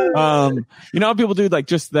 You know how people do like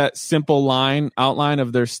just that simple outline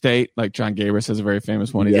of their state? Like John Gabris has a very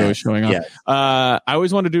famous one. He's always showing up. Yes. I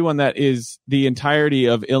always want to do one that is the entirety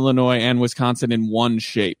of Illinois and Wisconsin in one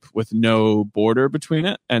shape with no border between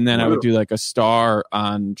it. And then I would do like a star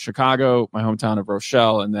on Chicago, my hometown of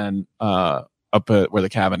Rochelle, and then up where the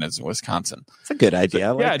cabin is in Wisconsin. It's a good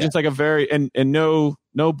idea. So, just like a very and no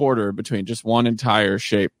border between, just one entire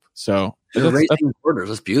shape. So that's borders.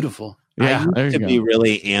 That's beautiful. Yeah, I used to be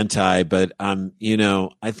really anti, but I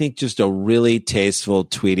think just a really tasteful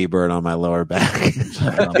Tweety bird on my lower back.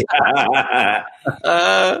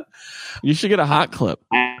 You should get a hot clip.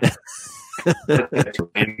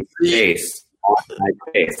 Face on my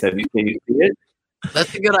face. Can you see it?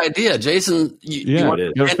 That's a good idea, Jason. You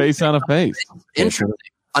want your face on a face. Interesting.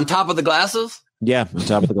 On top of the glasses? Yeah, on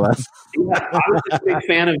top of the glasses. Yeah, I was just a big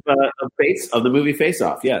fan of the movie Face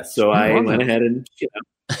Off. Yeah, so I went ahead and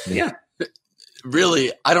yeah.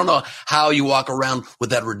 Really, I don't know how you walk around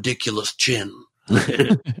with that ridiculous chin.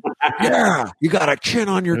 Yeah, you got a chin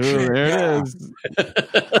on your chin. There it is.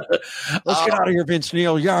 Let's get out of here, Vince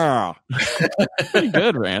Neil. Yeah, pretty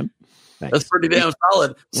good, Rand. Thanks. That's pretty damn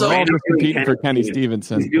solid. So we're all just competing for Kenny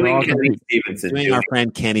Stevenson. Doing our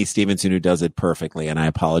friend Kenny Stevenson, who does it perfectly. And I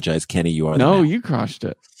apologize, Kenny. You are you crushed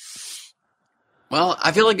it. Well,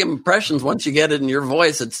 I feel like impressions, once you get it in your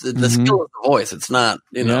voice, it's the skill of the voice. It's not,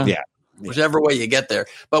 whichever way you get there.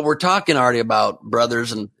 But we're talking already about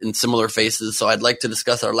brothers and in similar faces. So I'd like to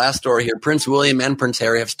discuss our last story here. Prince William and Prince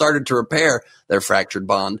Harry have started to repair their fractured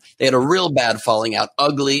bond. They had a real bad falling out,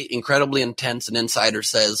 ugly, incredibly intense. An insider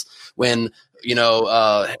says when,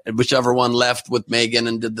 whichever one left with Meghan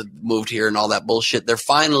and moved here and all that bullshit, they're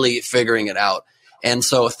finally figuring it out. And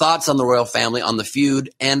so thoughts on the royal family, on the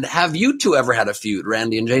feud, and have you two ever had a feud,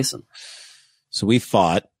 Randy and Jason? So we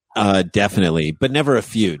fought. Definitely, but never a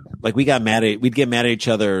feud. Like we'd get mad at each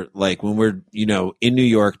other. Like when we're, in New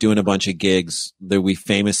York doing a bunch of gigs, that we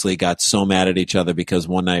famously got so mad at each other because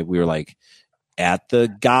one night we were like at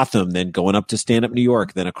the Gotham, then going up to Stand Up New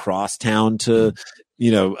York, then across town to,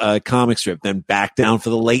 comic strip, then back down for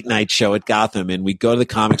the late night show at Gotham. And we go to the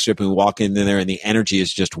comic strip and we walk in there and the energy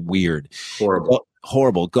is just weird.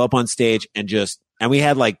 Horrible. Go up on stage and we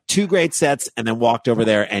had like 2 great sets and then walked over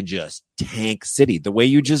there and just tank city the way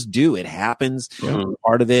you just do. It happens.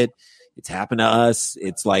 Part of it. It's happened to us.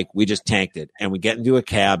 It's like we just tanked it and we get into a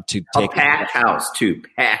cab to take a packed house too,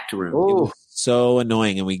 packed room. It was so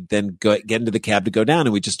annoying. And we then get into the cab to go down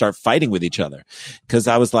and we just start fighting with each other. Cause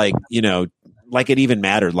I was like, like it even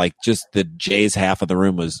mattered. Like just the Jay's half of the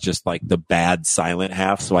room was just like the bad silent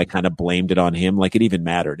half. So I kind of blamed it on him. Like it even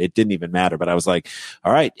mattered. It didn't even matter, but I was like,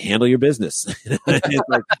 all right, handle your business.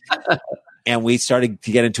 And we started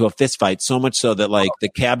to get into a fist fight, so much so that like the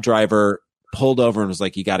cab driver pulled over and was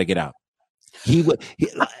like, you got to get out.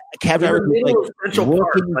 Cab driver was like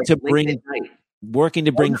working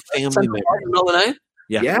to bring family members. In the middle of the night?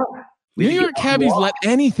 Yeah. New York cabbies let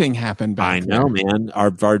anything happen back I know, there. man.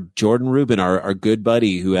 Our Jordan Rubin, our good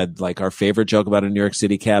buddy who had like our favorite joke about a New York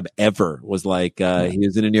City cab ever was like, he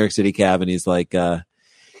was in a New York City cab and he's like,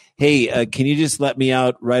 hey, can you just let me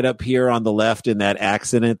out right up here on the left in that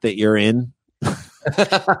accident that you're in?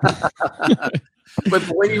 But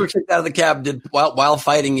the way you were kicked out of the cab, while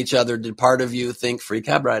fighting each other, did part of you think free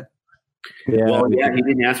cab ride? Yeah. Well, yeah, he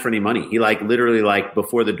didn't ask for any money. He like literally like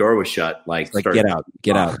before the door was shut, like get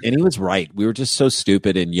out. And he was right. We were just so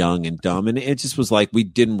stupid and young and dumb. And it just was like, we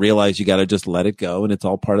didn't realize you got to just let it go. And it's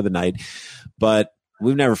all part of the night. But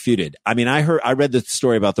we've never feuded. I mean, I read the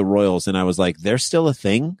story about the Royals and I was like, they're still a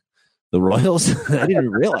thing? The Royals? I didn't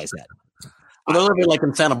even realize that. Well, they're living like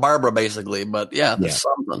in Santa Barbara, basically. But yeah, there's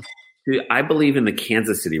something. Dude, I believe in the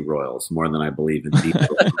Kansas City Royals more than I believe in Detroit.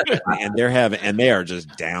 And they are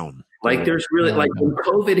just down. Like there's really like when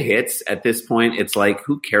COVID hits at this point, it's like,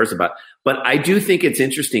 who cares about, but I do think it's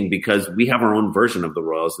interesting because we have our own version of the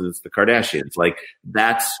Royals and it's the Kardashians. Like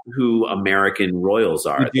that's who American Royals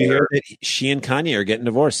are. Did you hear that she and Kanye are getting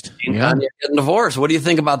divorced? Kanye getting divorced. What do you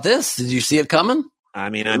think about this? Did you see it coming? I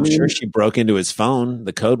mean, I'm sure she broke into his phone.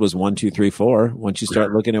 The code was 1234. Once you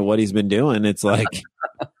start looking at what he's been doing, it's like,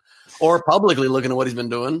 or publicly looking at what he's been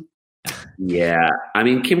doing. Yeah. I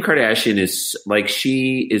mean, Kim Kardashian is like,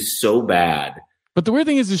 she is so bad. But the weird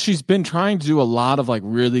thing is she's been trying to do a lot of like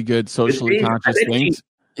really good socially conscious things.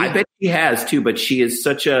 I bet she has too, but she is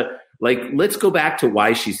such a, like, let's go back to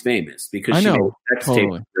why she's famous because she made sex tape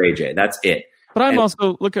with Ray J. That's it. But I'm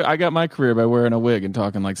also, I got my career by wearing a wig and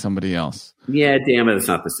talking like somebody else. Yeah, damn it. It's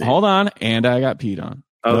not the same. Hold on. And I got peed on.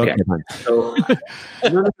 Okay. So,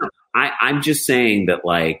 no. I'm just saying that,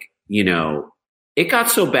 like, you know, it got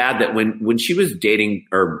so bad that when she was dating,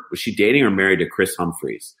 or was she dating or married to Chris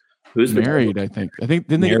Humphries? Who's married, I think.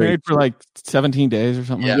 Didn't they get married for like 17 days or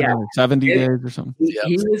something? Yeah. Like that? Or 70 days or something.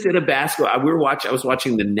 He was at a basketball. I was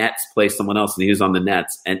watching the Nets play someone else, and he was on the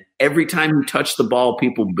Nets. And every time he touched the ball,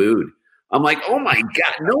 people booed. I'm like, oh my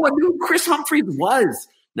God, no one knew who Chris Humphries was.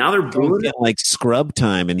 Now they're booing him like scrub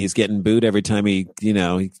time, and he's getting booed every time he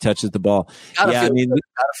touches the ball.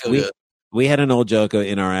 We had an old joke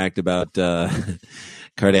in our act about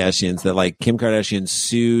Kardashians that like Kim Kardashian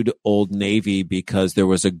sued Old Navy because there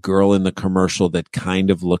was a girl in the commercial that kind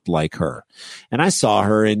of looked like her. And I saw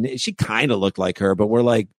her and she kind of looked like her, but we're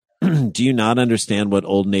like, do you not understand what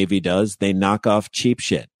Old Navy does? They knock off cheap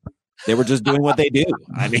shit. They were just doing what they do.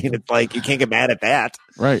 I mean, it's like, you can't get mad at that.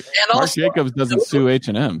 Right. And Marc also, Jacobs doesn't sue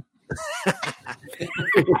H&M.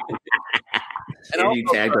 And you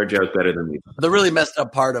tagged our joke better than me. The really messed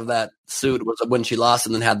up part of that suit was when she lost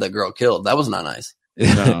and then had that girl killed. That was not nice.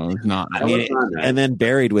 No, it's not. I mean, and then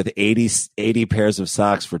buried with 80 pairs of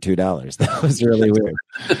socks for $2. That was really weird.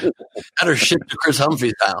 Had her shipped to Chris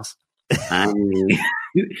Humphries' house. I mean,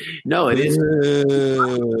 no, it is.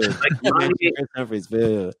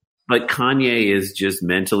 But Kanye is just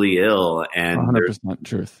mentally ill, and 100%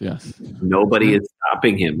 truth. Yes, nobody is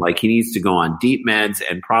stopping him. Like, he needs to go on deep meds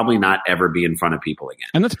and probably not ever be in front of people again.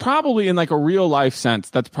 And that's probably, in like a real life sense,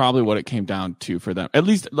 that's probably what it came down to for them. At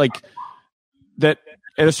least, like that.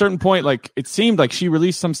 At a certain point, like it seemed like she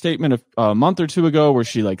released some statement a month or two ago where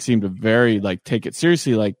she like seemed to very like take it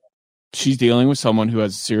seriously, like she's dealing with someone who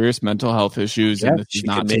has serious mental health issues, and this is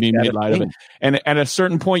not to be made light of it. And at a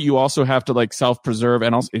certain point, you also have to like self-preserve,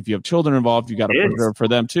 and also if you have children involved, you got to preserve for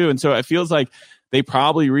them too. And so it feels like they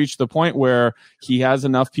probably reached the point where he has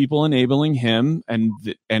enough people enabling him,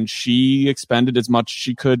 and she expended as much as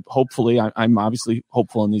she could. Hopefully, I'm obviously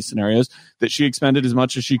hopeful in these scenarios that she expended as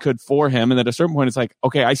much as she could for him, and at a certain point, it's like,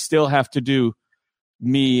 okay, I still have to do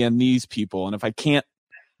me and these people, and if I can't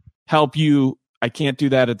help you, I can't do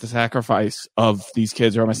that at the sacrifice of these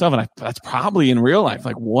kids or myself. And that's probably in real life,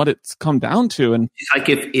 like what it's come down to. And it's like,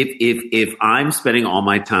 if I'm spending all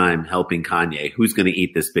my time helping Kanye, who's going to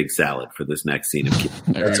eat this big salad for this next scene of kids?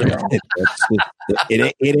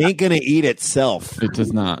 It ain't going to eat itself. It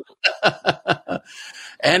does not.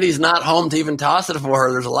 And he's not home to even toss it for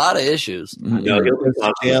her. There's a lot of issues. No,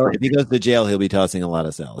 if he goes to jail, he'll be tossing a lot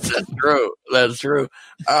of salads. That's true.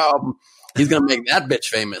 He's going to make that bitch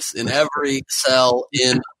famous in every cell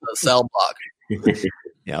in the cell block.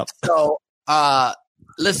 Yep. So,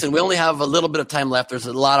 listen, we only have a little bit of time left. There's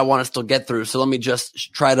a lot I want to still get through. So let me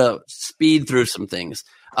just try to speed through some things.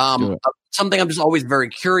 Something I'm just always very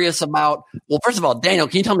curious about. Well, first of all, Daniel,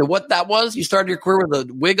 can you tell me what that was? You started your career with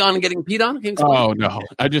a wig on and getting peed on? Oh, no.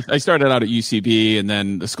 I started out at UCB, and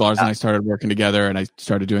then the Scholars and I started working together, and I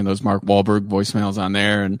started doing those Mark Wahlberg voicemails on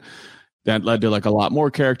there, and that led to like a lot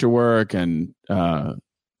more character work and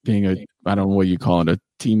being I don't know what you call it, a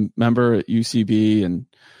team member at UCB,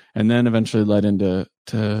 and then eventually led into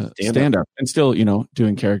stand up, and still,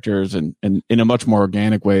 doing characters and in a much more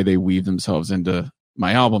organic way, they weave themselves into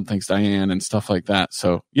my album, Thanks Diane, and stuff like that.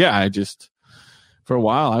 So yeah, for a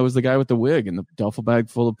while, I was the guy with the wig and the duffel bag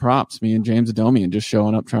full of props, me and James Adomian just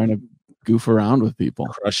showing up, trying to goof around with people.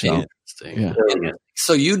 Crushing it. Yeah.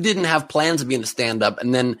 So you didn't have plans of being a stand-up,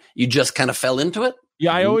 and then you just kind of fell into it?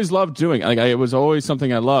 Yeah, I always loved doing it. It was always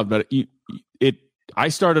something I loved, but I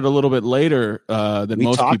started a little bit later than most people.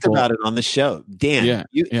 We talked about it on the show. Dan,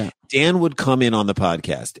 Dan would come in on the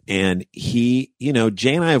podcast, and he,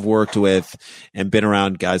 Jay and I have worked with and been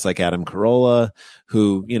around guys like Adam Carolla,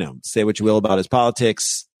 who, say what you will about his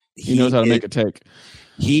politics. He knows how to make a take.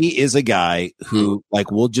 He is a guy who,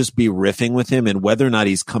 we'll just be riffing with him, and whether or not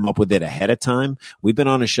he's come up with it ahead of time, we've been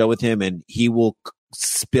on a show with him, and he will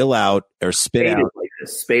spill out or spit out.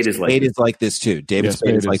 Spade is like this too. David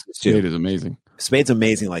Spade is like this too. Spade is amazing. Spade's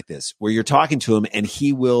amazing like this, where you're talking to him and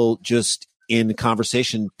he will just in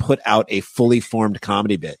conversation put out a fully formed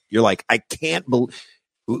comedy bit. You're like, I can't believe.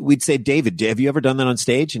 We'd say, David, have you ever done that on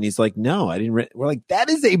stage? And he's like, no, I didn't. We're like, that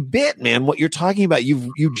is a bit, man. What you're talking about,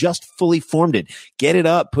 you just fully formed it. Get it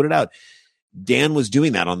up, put it out. Dan was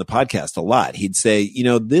doing that on the podcast a lot. He'd say,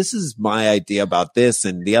 this is my idea about this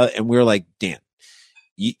and the other. And we were like, Dan,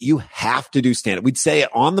 you have to do stand-up. We'd say it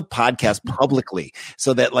on the podcast publicly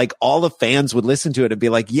so that all the fans would listen to it and be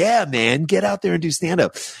like, yeah, man, get out there and do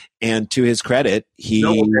stand-up. And to his credit, we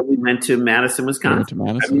went to Madison,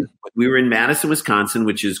 Wisconsin. We were in Madison, Wisconsin,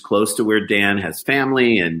 which is close to where Dan has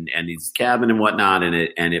family and his cabin and whatnot. And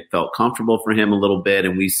it felt comfortable for him a little bit.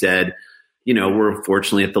 And we said, we're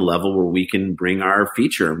fortunately at the level where we can bring our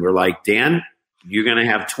feature. And we're like, Dan, you're going to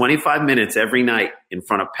have 25 minutes every night in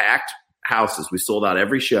front of packed houses. We sold out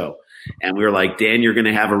every show. And we were like, Dan, you're going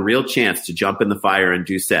to have a real chance to jump in the fire and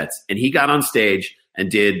do sets. And he got on stage and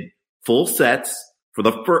did full sets for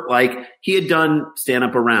the first, he had done stand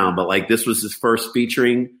up around, but this was his first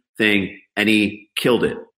featuring thing. And he killed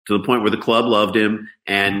it to the point where the club loved him.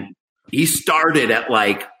 And he started at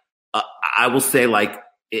I will say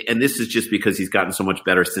and this is just because he's gotten so much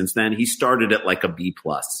better since then. He started at a B+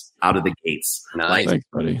 out of the gates. Nice. Thanks,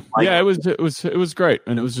 buddy. Yeah, it was great,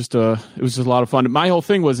 and it was just a lot of fun. My whole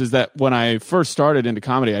thing was that when I first started into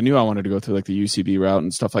comedy, I knew I wanted to go through the UCB route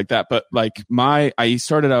and stuff like that. But I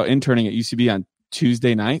started out interning at UCB on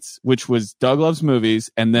Tuesday nights, which was Doug Loves Movies,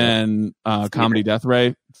 and then Comedy Death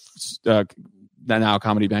Ray, now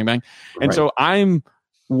Comedy Bang Bang, and so I'm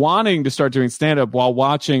wanting to start doing stand-up while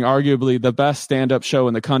watching arguably the best stand-up show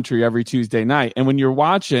in the country every Tuesday night. And when you're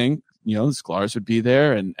watching, the Sklar's would be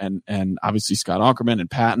there and obviously Scott Aukerman and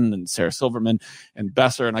Patton and Sarah Silverman and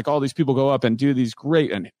Besser and all these people go up and do these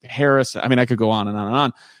great, and Harris. I mean, I could go on and on and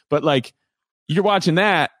on, but you're watching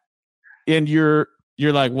that and you're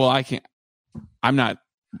like, well, I can't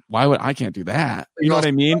do that? You know what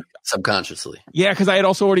I mean? Subconsciously. Yeah. Cause I had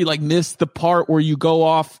also already missed the part where you go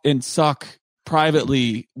off and suck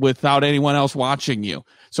privately without anyone else watching you.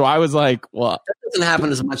 So I was like, well, that doesn't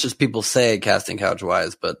happen as much as people say casting couch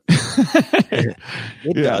wise, but it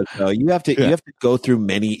does though. You have to go through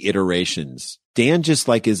many iterations. Dan just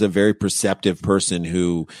is a very perceptive person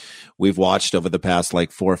who we've watched over the past 4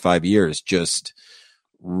 or 5 years, just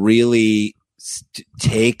really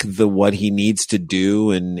take what he needs to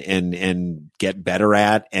do and get better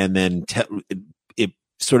at, and then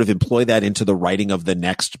sort of employ that into the writing of the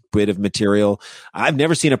next bit of material. I've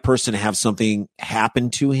never seen a person have something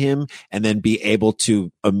happen to him and then be able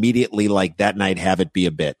to immediately that night have it be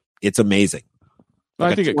a bit. It's amazing.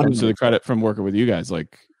 Well, I think it comes to the credit from working with you guys. I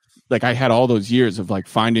had all those years of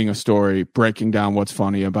finding a story, breaking down what's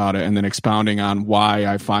funny about it, and then expounding on why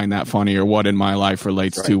I find that funny or what in my life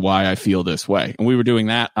relates to why I feel this way. And we were doing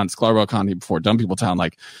that on Sklar Comedy before Dumb People Town.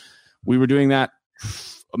 We were doing that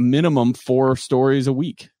a minimum 4 stories a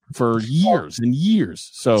week for years and years.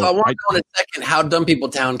 So I want to know in a second how Dumb People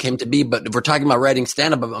Town came to be, but if we're talking about writing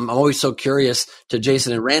stand-up, I'm always so curious to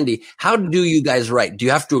Jason and Randy, how do you guys write? Do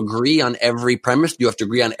you have to agree on every premise? Do you have to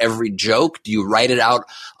agree on every joke? Do you write it out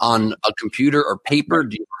on a computer or paper?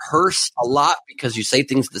 Do you rehearse a lot because you say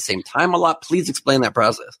things at the same time a lot? Please explain that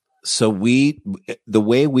process. So the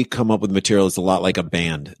way we come up with material is a lot like a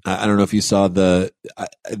band. I don't know if you saw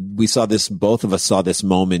we saw this, both of us saw this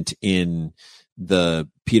moment in the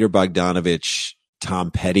Peter Bogdanovich,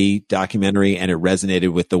 Tom Petty documentary, and it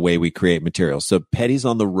resonated with the way we create material. So Petty's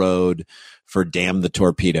on the road for Damn the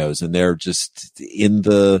Torpedoes, and they're just in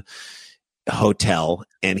the hotel,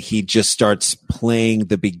 and he just starts playing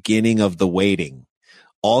the beginning of The Waiting.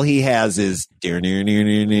 All he has is and he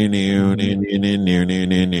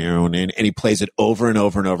plays it over and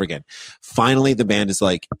over and over again. Finally, the band is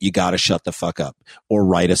like, you got to shut the fuck up or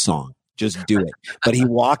write a song. Just do it. But he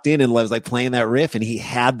walked in and was like playing that riff, and he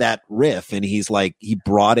had that riff, and he's like, he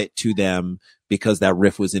brought it to them because that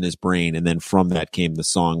riff was in his brain. And then from that came the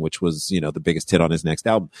song, which was, the biggest hit on his next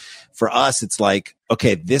album. For us, it's like,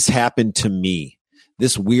 okay, this happened to me.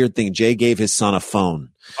 This weird thing. Jay gave his son a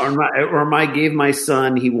phone. Or I gave my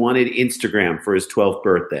son, he wanted Instagram for his 12th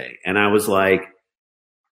birthday. And I was like,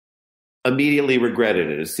 immediately regretted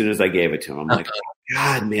it as soon as I gave it to him. I'm like, oh,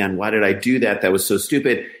 God, man, why did I do that? That was so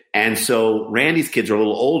stupid. And so Randy's kids are a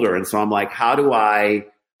little older. And so I'm like, how do I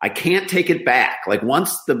can't take it back. Like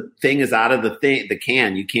once the thing is out of the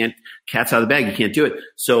can, you can't, cat's out of the bag, you can't do it.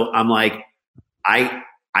 So I'm like, I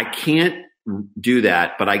can't do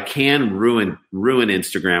that, but I can ruin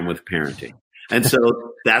Instagram with parenting. And so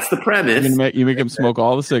that's the premise. You make him smoke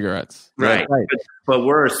all the cigarettes. Right. But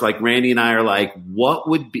worse, like Randy and I are like, what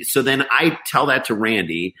would be, so then I tell that to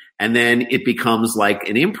Randy, and then it becomes like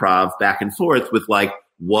an improv back and forth with like,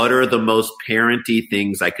 what are the most parenty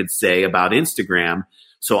things I could say about Instagram?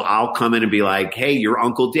 So I'll come in and be like, hey, your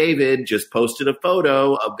Uncle David just posted a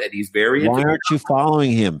photo of that. He's very Why aren't you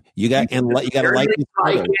following him? You got to like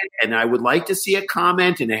it, and I would like to see a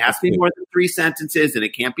comment, and it has to be more than 3 sentences, and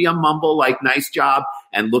it can't be a mumble like nice job.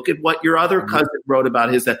 And look at what your other cousin wrote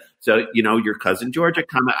about his. So, your cousin Georgia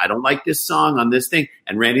comment, I don't like this song on this thing.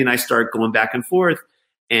 And Randy and I start going back and forth,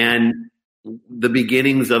 and the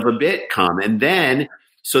beginnings of a bit come. And then,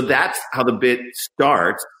 so that's how the bit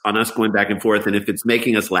starts, on us going back and forth. And if it's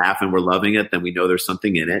making us laugh and we're loving it, then we know there's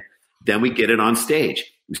something in it. Then we get it on stage.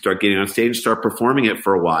 We start getting on stage, start performing it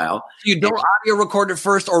for a while. You don't audio record it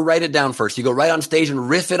first or write it down first. You go right on stage and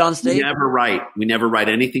riff it on stage? We never write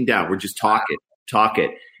anything down. We're just talk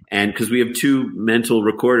it. And because we have 2 mental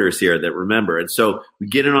recorders here that remember. And so we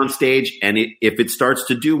get it on stage, and if it starts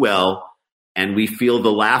to do well and we feel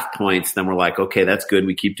the laugh points, then we're like, okay, that's good.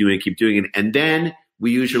 We keep doing it. And then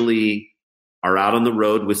we usually are out on the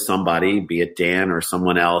road with somebody, be it Dan or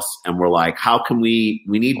someone else, and we're like, how can we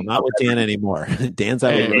need... Well, not with Dan anymore. Dan's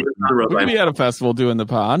out on the road. We'll be at a festival doing the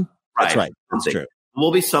pod. That's right. That's true.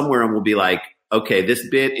 We'll be somewhere and we'll be like, okay, this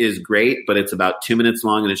bit is great, but it's about 2 minutes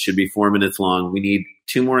long and it should be 4 minutes long. We need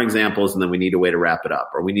 2 more examples, and then we need a way to wrap it up,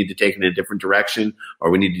 or we need to take it in a different direction, or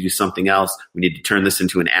we need to do something else. We need to turn this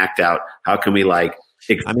into an act out. How can we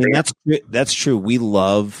that's true. We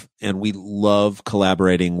love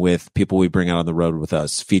collaborating with people we bring out on the road with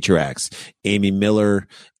us. Feature acts: Amy Miller,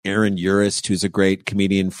 Aaron Urist, who's a great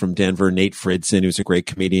comedian from Denver, Nate Fridson, who's a great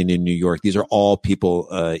comedian in New York. These are all people,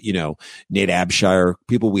 Nate Abshire,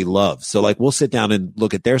 people we love. So like, we'll sit down and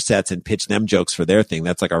look at their sets and pitch them jokes for their thing.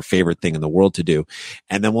 That's like our favorite thing in the world to do.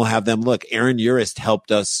 And then we'll have them look. Aaron Urist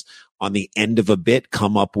helped us on the end of a bit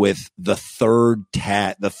come up with the third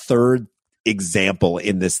example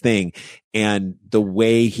in this thing, and the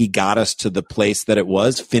way he got us to the place that it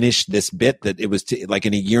was, finished this bit that it was like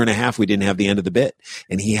in a year and a half we didn't have the end of the bit,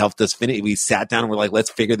 and he helped us finish. We sat down and we're like, let's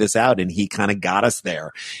figure this out, and he kind of got us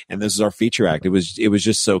there, and this is our feature act. It was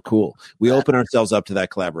just so cool. We open ourselves up to that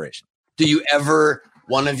collaboration. Do you ever,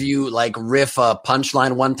 one of you, like riff a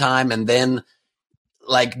punchline one time and then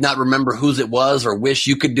like not remember whose it was, or wish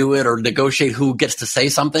you could do it, or negotiate who gets to say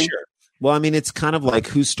something? Sure. Well, I mean, it's kind of like,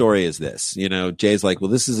 whose story is this? Jay's like, well,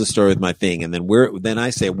 this is a story with my thing. And then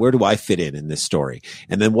I say, where do I fit in this story?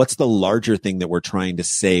 And then what's the larger thing that we're trying to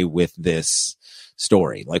say with this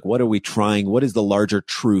story? Like, what is the larger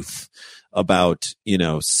truth about,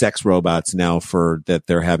 sex robots now that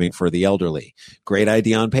they're having for the elderly? Great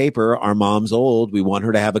idea on paper. Our mom's old. We want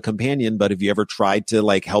her to have a companion. But have you ever tried to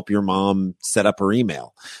like help your mom set up her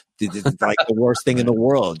email? It's like the worst thing in the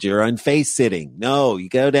world. You're on face sitting. No, you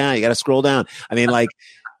go down. You got to scroll down. I mean, like,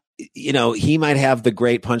 he might have the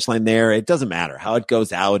great punchline there. It doesn't matter how it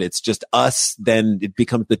goes out. It's just us. Then it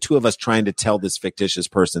becomes the 2 of us trying to tell this fictitious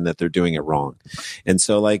person that they're doing it wrong. And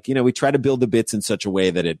so like, we try to build the bits in such a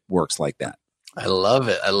way that it works like that. I love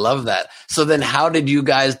it. I love that. So then how did you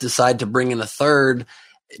guys decide to bring in a third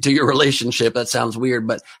to your relationship? That sounds weird,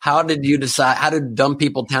 but how did you decide? How did Dumb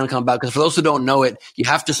People Town come about? Because for those who don't know it, you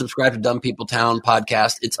have to subscribe to Dumb People Town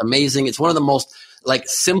podcast. It's amazing. It's one of the most like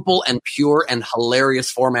simple and pure and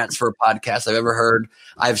hilarious formats for a podcast I've ever heard.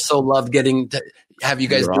 I've so loved getting to have you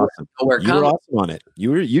guys do awesome. It. You were awesome on it.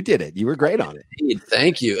 You did it. You were great on it.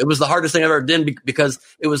 Thank you. It was the hardest thing I've ever done because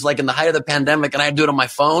it was like in the height of the pandemic, and I had to do it on my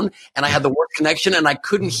phone, and I had the worst connection, and I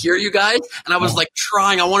couldn't hear you guys, and I was like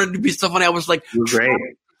trying. I wanted to be so funny. I was like, great.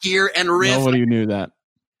 Hear and riff. Nobody knew that.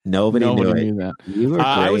 Nobody knew that.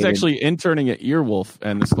 I was actually interning at Earwolf,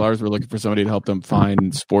 and the Sklar's were looking for somebody to help them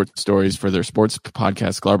find sports stories for their sports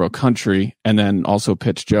podcast, Sklarbro Country, and then also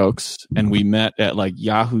pitch jokes. And we met at like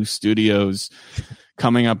Yahoo Studios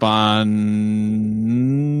coming up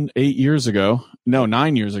on 9 years ago.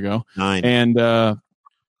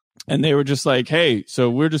 And they were just like, hey, so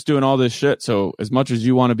we're just doing all this shit. So as much as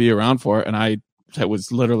you want to be around for it, and I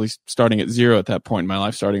was literally starting at zero at that point in my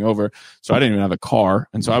life, starting over. So I didn't even have a car.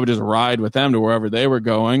 And so I would just ride with them to wherever they were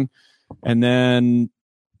going. And then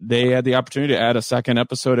they had the opportunity to add a second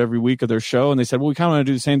episode every week of their show. And they said, well, we kind of want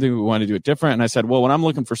to do the same thing. We want to do it different. And I said, well, when I'm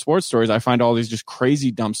looking for sports stories, I find all these just crazy,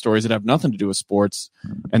 dumb stories that have nothing to do with sports.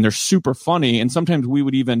 And they're super funny. And sometimes we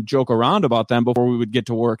would even joke around about them before we would get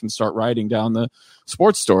to work and start writing down the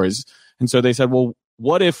sports stories. And so they said, well,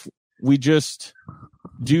 what if we just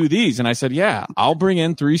do these? And I said, yeah, I'll bring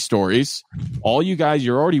in 3 stories. All you guys,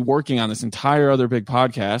 you're already working on this entire other big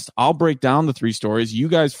podcast. I'll break down the 3 stories. You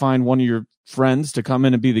guys find one of your friends to come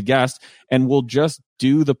in and be the guest, and we'll just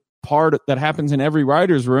do the part that happens in every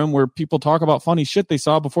writer's room where people talk about funny shit they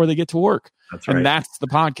saw before they get to work. That's right. And that's the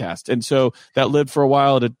podcast. And so that lived for a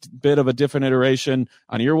while at a bit of a different iteration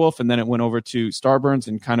on Earwolf, and then it went over to Starburns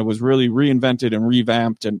and kind of was really reinvented and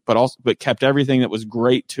revamped, but kept everything that was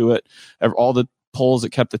great to it, all the poles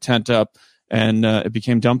that kept the tent up, and it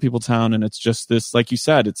became Dumb People Town. And it's just this, like you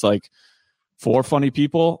said, it's like 4 funny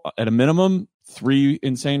people at a minimum, 3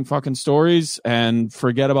 insane fucking stories, and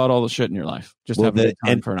forget about all the shit in your life. Just have a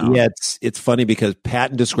time for an hour. Yeah, it's funny because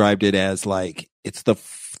Patton described it as like, it's the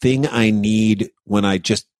thing I need when I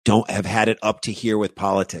just don't have had it up to here with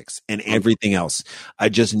politics and everything else. I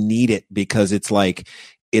just need it because it's like,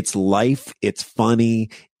 it's life. It's funny.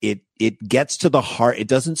 It gets to the heart. It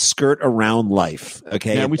doesn't skirt around life.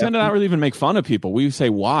 Okay. Yeah, we tend to not really even make fun of people. We say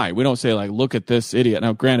why. We don't say like, look at this idiot.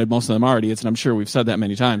 Now, granted, most of them are idiots, and I'm sure we've said that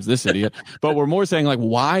many times, this idiot. But we're more saying like,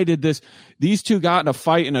 why did these 2 got in a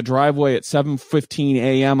fight in a driveway at 7:15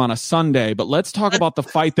 a.m. on a Sunday? But let's talk about the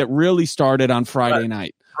fight that really started on Friday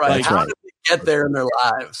night. Right. Like, how did they get there in their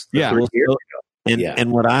lives? Yeah.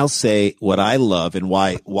 And what I'll say, what I love and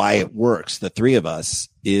why it works, the 3 of us,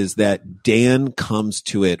 is that Dan comes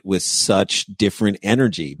to it with such different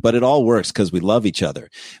energy, but it all works because we love each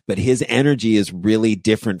other. But his energy is really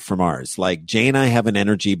different from ours. Like Jay and I have an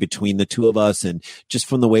energy between the 2 of us, and just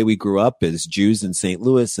from the way we grew up as Jews in St.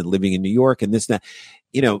 Louis and living in New York and this, that,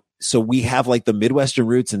 so we have like the Midwestern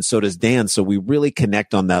roots, and so does Dan. So we really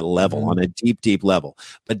connect on that level, on a deep, deep level.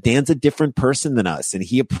 But Dan's a different person than us, and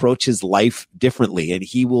he approaches life differently, and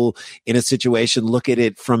he will, in a situation, look at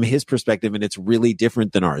it from his perspective, and it's really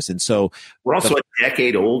different than ours. And so we're also a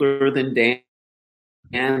decade older than Dan.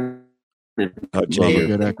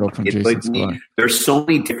 Good echo from Jason. There's so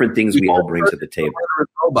many different things we all bring to the table.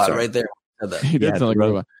 Robot right there. He did sound like a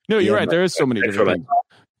robot. No, you're right. There is so many different things.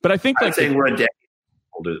 But I think I'm saying we're a decade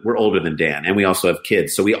older. We're older than Dan, and we also have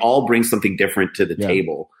kids, so we all bring something different to the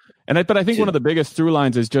table. But I think one of the biggest through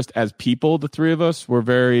lines is just as people, the 3 of us, we're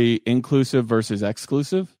very inclusive versus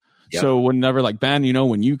exclusive. Yep. So whenever, like Ben,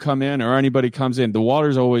 when you come in or anybody comes in, the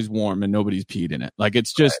water's always warm and nobody's peed in it. Like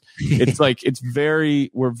it's just, it's like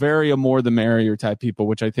we're very a more the merrier type people,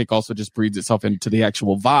 which I think also just breeds itself into the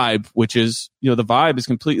actual vibe, which is, the vibe is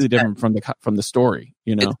completely different from the story.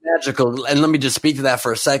 It's magical. And let me just speak to that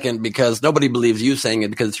for a second, because nobody believes you saying it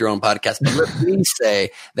because it's your own podcast. But let me say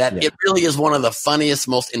that it really is one of the funniest,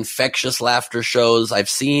 most infectious laughter shows I've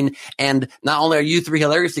seen. And not only are you 3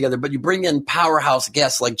 hilarious together, but you bring in powerhouse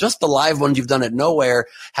guests. Like just the live ones you've done at Nowhere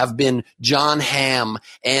have been John Hamm,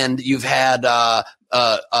 and you've had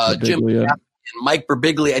Jim and Mike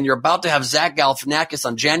Birbiglia, and you're about to have Zach Galifianakis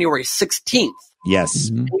on January 16th. Yes.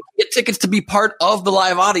 You can get tickets to be part of the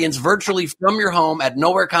live audience virtually from your home at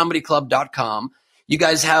nowherecomedyclub.com. You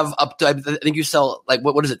guys have up to, I think you sell like,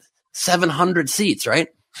 what is it? 700 seats, right?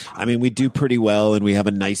 I mean, we do pretty well, and we have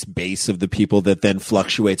a nice base of the people that then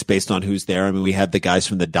fluctuates based on who's there. I mean, we had the guys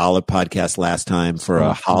from the Dollar Podcast last time for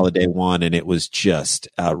a holiday one, and it was just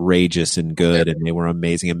outrageous and good, and they were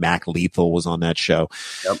amazing. And Mac Lethal was on that show.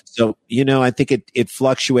 Yep. So, I think it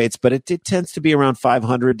fluctuates, but it tends to be around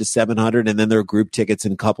 500 to 700, and then there are group tickets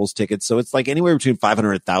and couples tickets. So it's like anywhere between 500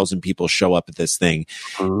 and 1,000 people show up at this thing.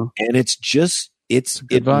 And it's just, it's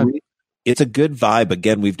a good vibe.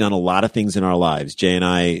 Again, we've done a lot of things in our lives. Jay and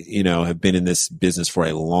I, have been in this business for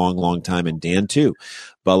a long, long time, and Dan too.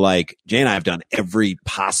 But like Jay and I have done every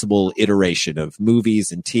possible iteration of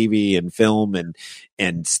movies and TV and film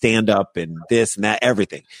and stand up and this and that,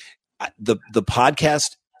 everything. The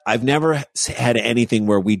podcast, I've never had anything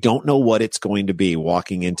where we don't know what it's going to be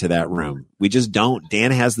walking into that room. We just don't.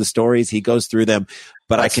 Dan has the stories. He goes through them,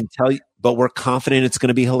 but I can tell you, but we're confident it's going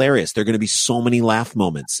to be hilarious. There are going to be so many laugh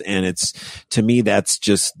moments. And it's, to me, that's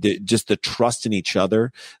just the trust in each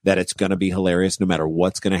other that it's going to be hilarious no matter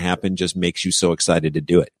what's going to happen just makes you so excited to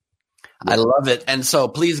do it. I love it. And so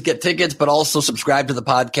please get tickets, but also subscribe to the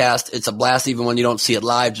podcast. It's a blast even when you don't see it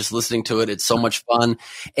live, just listening to it. It's so much fun.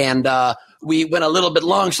 And we went a little bit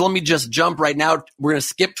long, so let me just jump right now. We're going to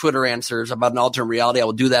skip Twitter answers about an alternate reality. I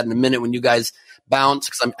will do that in a minute when you guys bounce,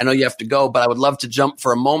 because I know you have to go, but I would love to jump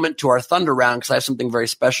for a moment to our Thunder Round because I have something very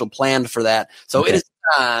special planned for that. So It is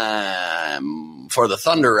time for the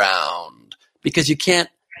Thunder Round because you can't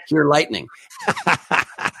hear lightning.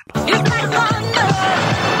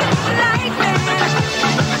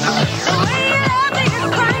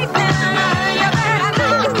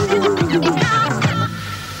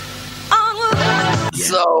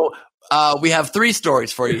 So we have 3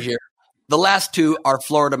 stories for you here. The last 2 are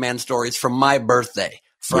Florida Man stories from my birthday.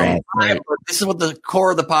 This is what the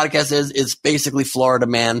core of the podcast is basically Florida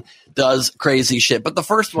Man does crazy shit. But the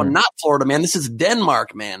first one, not Florida Man, this is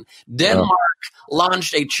Denmark Man. Denmark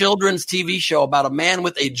launched a children's TV show about a man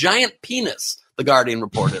with a giant penis, The Guardian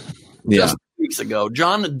reported just weeks ago.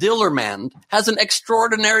 John Dillermand has an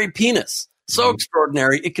extraordinary penis. So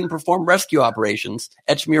extraordinary, it can perform rescue operations,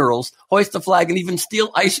 etch murals, hoist a flag, and even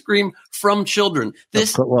steal ice cream from children.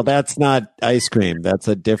 Well, that's not ice cream. That's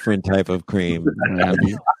a different type of cream.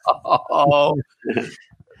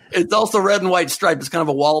 It's also red and white striped. It's kind of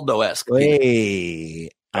a Waldo-esque. We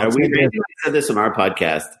said this on our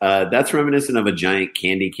podcast. That's reminiscent of a giant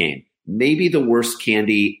candy cane. Maybe the worst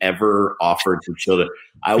candy ever offered to children.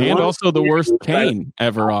 Also the worst cane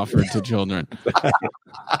ever offered to children.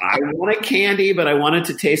 I want a candy, but I want it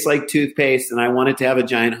to taste like toothpaste, and I want it to have a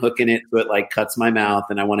giant hook in it so it like cuts my mouth,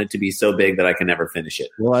 and I want it to be so big that I can never finish it.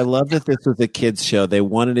 Well, I love that this was a kids show. They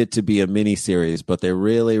wanted it to be a mini series, but they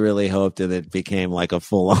really, really hoped that it became like a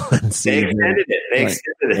full-on season. They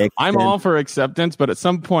extended it. I'm all for acceptance, but at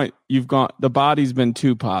some point the body's been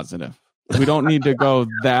too positive. We don't need to go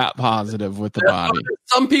that positive with the body.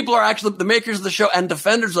 Some people are actually, the makers of the show and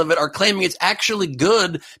defenders of it are claiming it's actually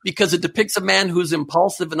good because it depicts a man who's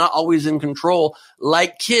impulsive and not always in control,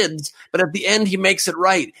 like kids. But at the end, he makes it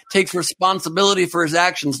right, takes responsibility for his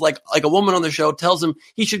actions. Like a woman on the show tells him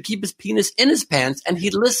he should keep his penis in his pants, and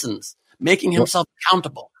he listens, making himself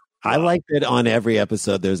accountable. I like that on every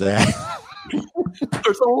episode there's a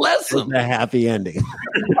lesson. There's a happy ending.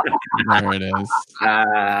 There it is.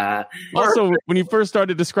 Also, when you first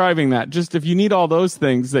started describing that, just if you need all those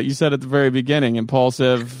things that you said at the very beginning,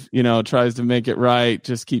 impulsive, tries to make it right,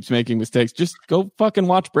 just keeps making mistakes, just go fucking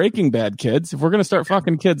watch Breaking Bad, kids. If we're going to start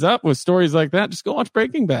fucking kids up with stories like that, just go watch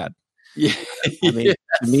Breaking Bad. Yeah. I mean,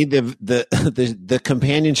 to me, the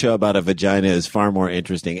companion show about a vagina is far more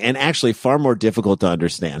interesting and actually far more difficult to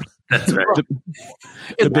understand. That's right.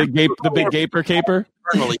 The big gaper caper.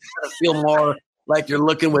 You gotta feel more like you're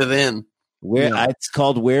looking within. It's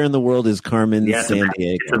called "Where in the World Is Carmen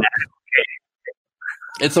Sandiego?"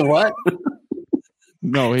 It's a what?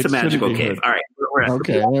 No, it's a magical cave. All right.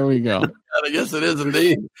 Okay, there we go. Yes, it is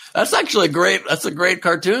indeed. That's actually a great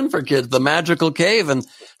cartoon for kids. The Magical Cave and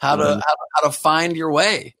how to find your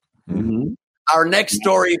way. Mm-hmm. Our next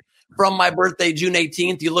story from my birthday, June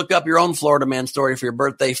 18th. You look up your own Florida Man story for your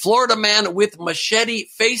birthday. Florida man with machete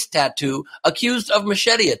face tattoo accused of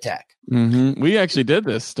machete attack. Mm-hmm. We actually did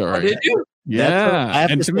this story. Oh, did you? Yeah.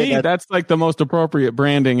 And to me, that's like the most appropriate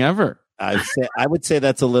branding ever. I would say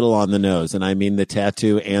that's a little on the nose, and I mean the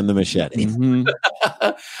tattoo and the machete. Mm-hmm.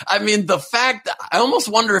 I mean, the fact that I almost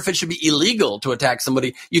wonder if it should be illegal to attack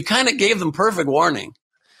somebody. You kind of gave them perfect warning.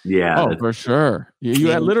 Yeah. Oh, for sure. You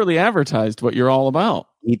had literally advertised what you're all about.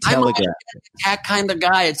 I'm an attack kind of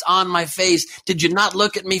guy. It's on my face. Did you not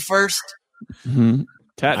look at me first? Mm-hmm.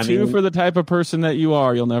 Tattoo for the type of person that you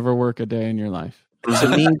are. You'll never work a day in your life. To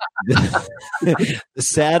me, the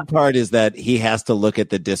sad part is that he has to look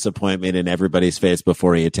at the disappointment in everybody's face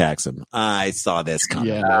before he attacks him. I saw this coming.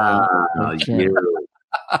 Yeah, you.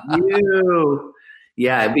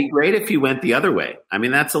 Yeah, it'd be great if he went the other way. I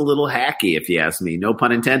mean, that's a little hacky, if you ask me. No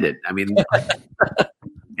pun intended. I mean,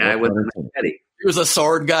 guy with a machete. He was a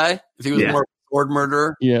sword guy. If he was more of a sword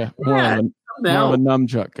murderer. Yeah, more of a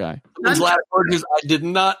nunchuck guy. His last word is, "I did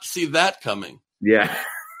not see that coming." Yeah.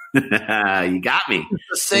 You got me.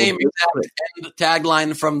 The same exact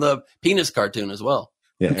tagline from the penis cartoon as well.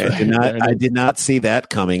 Yeah, I did not see that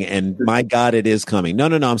coming, and my God, it is coming. No,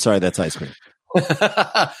 I'm sorry, that's ice cream.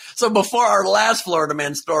 So before our last Florida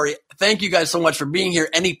Man story, thank you guys so much for being here.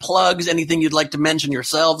 Any plugs, anything you'd like to mention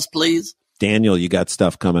yourselves, please? Daniel, you got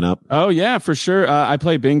stuff coming up? Oh, yeah, for sure. I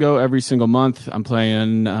play bingo every single month. I'm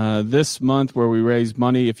playing this month where we raise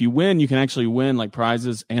money. If you win, you can actually win like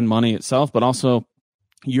prizes and money itself, but also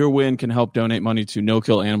Your win can help donate money to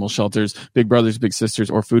no-kill animal shelters, Big Brothers, Big Sisters,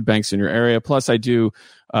 or food banks in your area. Plus, I do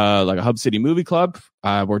like a Hub City Movie Club.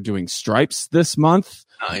 We're doing Stripes this month.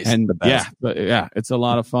 Nice. And it's a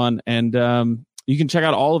lot of fun. And you can check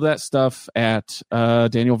out all of that stuff at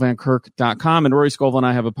danielvankirk.com. And Rory Scovel and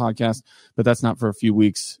I have a podcast, but that's not for a few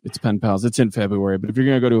weeks. It's Pen Pals. It's in February. But if you're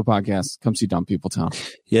going to go to a podcast, come see Dumb People Town.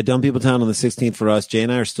 Yeah, Dumb People Town on the 16th for us. Jay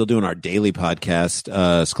and I are still doing our daily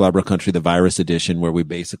podcast, Scarborough Country, the Virus Edition, where we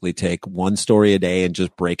basically take one story a day and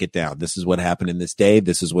just break it down. This is what happened in this day.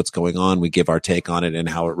 This is what's going on. We give our take on it and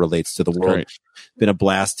how it relates to the world. Great. Been a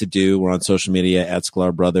blast to do. We're on social media at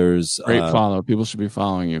Sklar Brothers. Great follow. People should be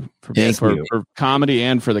following you for comedy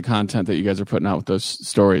and for the content that you guys are putting out with those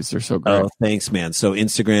stories. They're so great. Oh, thanks, man. So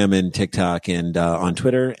Instagram and TikTok and on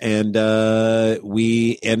Twitter, and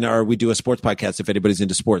we do a sports podcast. If anybody's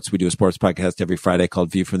into sports, we do a sports podcast every Friday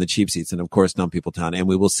called View from the Cheap Seats, and of course, Dumb People Town. And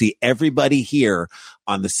we will see everybody here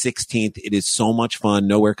on the 16th. It is so much fun.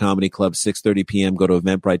 Nowhere Comedy Club, 6:30 p.m. Go to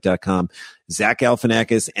Eventbrite.com. Zach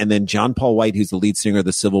Galifianakis, and then John Paul White, who's the lead singer of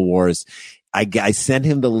the Civil Wars. I sent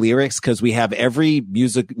him the lyrics because we have every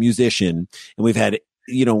musician, and we've had,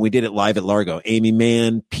 we did it live at Largo. Amy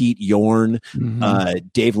Mann, Pete Yorn,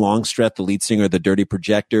 Dave Longstreth, the lead singer of the Dirty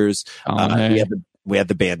Projectors. We had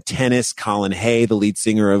the band Tennis, Colin Hay, the lead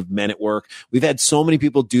singer of Men at Work. We've had so many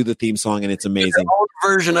people do the theme song, and it's amazing. Your own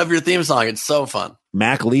version of your theme song. It's so fun.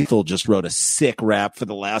 Mac Lethal just wrote a sick rap for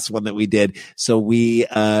the last one that we did. So we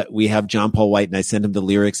have John Paul White, and I sent him the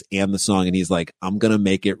lyrics and the song, and he's like, I'm going to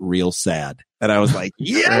make it real sad. And I was like,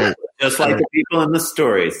 yeah. Just like the people in the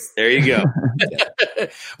stories. There you go.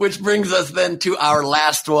 Which brings us then to our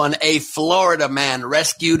last one. A Florida man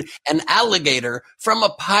rescued an alligator from a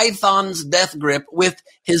python's death grip with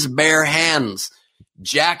his bare hands.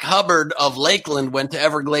 Jack Hubbard of Lakeland went to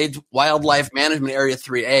Everglades Wildlife Management Area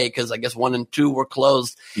 3A because I guess 1 and 2 were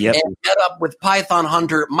closed. Yep. And met up with python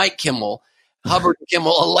hunter Mike Kimmel. Hubbard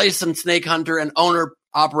Kimmel, a licensed snake hunter and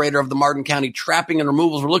owner-operator of the Martin County Trapping and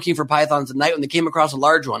Removals, were looking for pythons at night when they came across a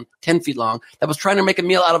large one, 10 feet long, that was trying to make a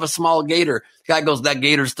meal out of a small gator. The guy goes, that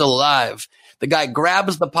gator's still alive. The guy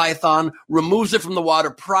grabs the python, removes it from the water,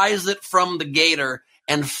 pries it from the gator,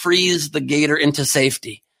 and frees the gator into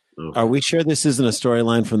safety. Are we sure this isn't a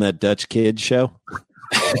storyline from that Dutch Kid show?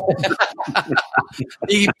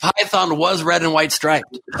 The python was red and white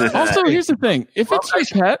striped. Also, here's the thing. If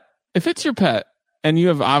it's your pet, and you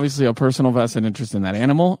have obviously a personal vested interest in that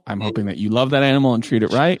animal, I'm hoping that you love that animal and treat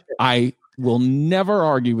it right. I will never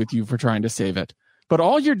argue with you for trying to save it. But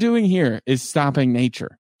all you're doing here is stopping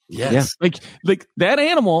nature. Yes. Yeah. Like that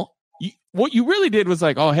animal, what you really did was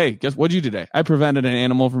like, oh, hey, guess what'd you do today? I prevented an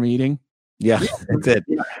animal from eating. Yeah, that's it.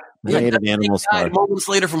 I ate an animal died moments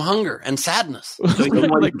later from hunger and sadness. So you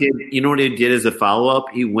know what he did as a follow-up?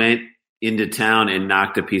 He went into town and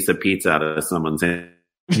knocked a piece of pizza out of someone's hand.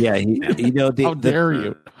 Yeah, how dare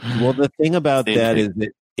you? Well, the thing about that is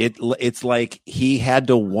that it's like he had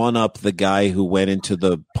to one up the guy who went into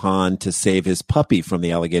the pond to save his puppy from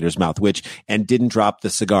the alligator's mouth, and didn't drop the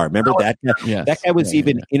cigar. Remember that guy? Yes. That guy was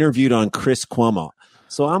interviewed on Chris Cuomo.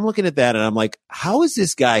 So I'm looking at that and I'm like, how is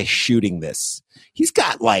this guy shooting this? He's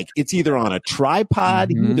got it's either on a tripod,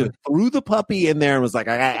 he either threw the puppy in there and was like,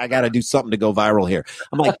 I got to do something to go viral here.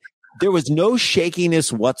 I'm like, there was no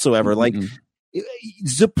shakiness whatsoever. Like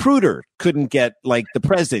Zapruder couldn't get the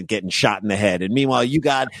president getting shot in the head. And meanwhile, you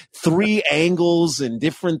got 3 angles and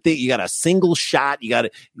different things. You got a single shot.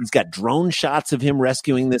 He's got drone shots of him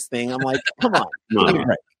rescuing this thing. I'm like, come on.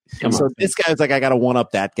 So this guy's like, I got to one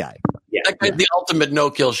up that guy. Yeah. That guy's the ultimate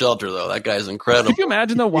no-kill shelter, though. That guy's incredible. Could you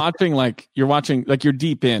imagine though you're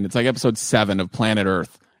deep in? It's like episode 7 of Planet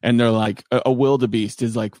Earth, and they're like a wildebeest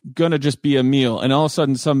is gonna just be a meal, and all of a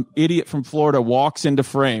sudden some idiot from Florida walks into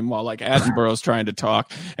frame while Attenborough's trying to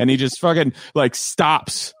talk, and he just fucking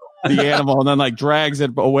stops the animal and then drags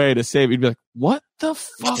it away to save it. You'd be like, what the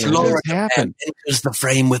fuck just happened? Enters the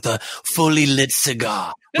frame with a fully lit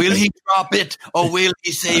cigar. Will he drop it or will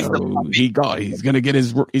he save the puppy? He's gonna get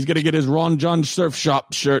his Ron John Surf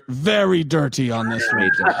Shop shirt very dirty on this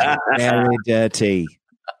one. Very dirty.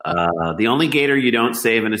 The only gator you don't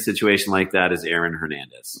save in a situation like that is Aaron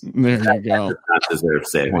Hernandez. There you go. Does not deserve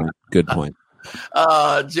saving. Good point.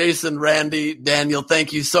 Jason, Randy, Daniel,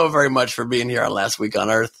 thank you so very much for being here on Last Week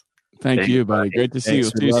on Earth. Thank you, buddy. Great to see you.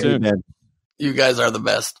 See you soon. You guys are the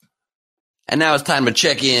best. And now it's time to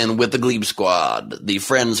check in with the Glebe Squad, the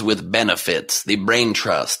Friends with Benefits, the Brain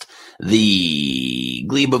Trust, the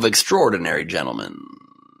Glebe of Extraordinary Gentlemen,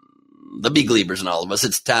 the Big Glebers and all of us.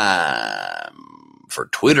 It's time for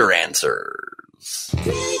Twitter Answers.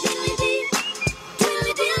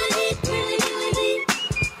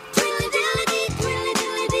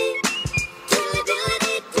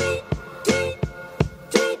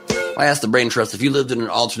 I asked the Brain Trust, if you lived in an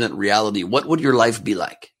alternate reality, what would your life be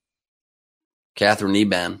like? Catherine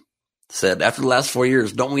Eban said, after the last 4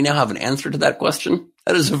 years, don't we now have an answer to that question?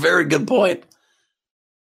 That is a very good point.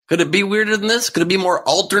 Could it be weirder than this? Could it be more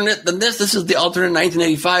alternate than this? This is the alternate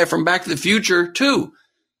 1985 from Back to the Future 2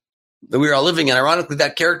 that we are all living in. Ironically,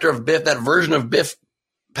 that character of Biff, that version of Biff,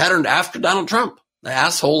 patterned after Donald Trump, the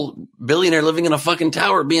asshole billionaire living in a fucking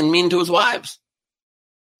tower being mean to his wives.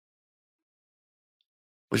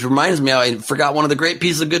 Which reminds me, I forgot one of the great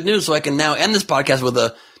pieces of good news, so I can now end this podcast with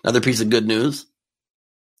another piece of good news,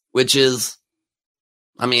 which is,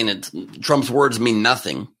 I mean, Trump's words mean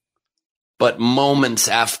nothing, but moments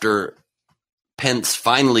after Pence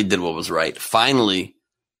finally did what was right, finally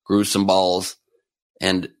grew some balls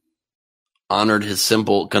and honored his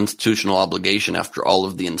simple constitutional obligation after all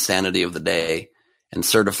of the insanity of the day and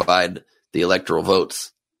certified the electoral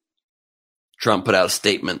votes, Trump put out a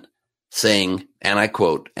statement saying, and I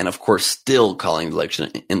quote, and of course still calling the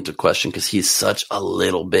election into question because he's such a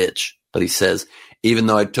little bitch, but he says, even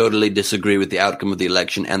though I totally disagree with the outcome of the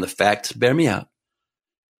election and the facts bear me out,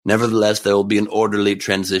 nevertheless, there will be an orderly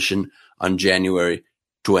transition on January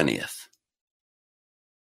 20th.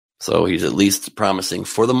 So he's at least promising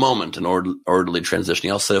for the moment an orderly transition.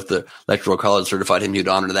 He also said if the Electoral College certified him, he'd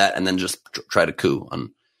honor that and then just try to coup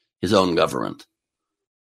on his own government.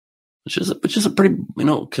 Which is a pretty,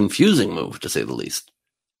 confusing move, to say the least.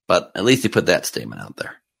 But at least he put that statement out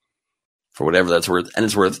there for whatever that's worth. And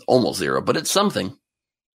it's worth almost zero, but it's something.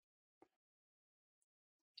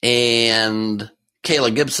 And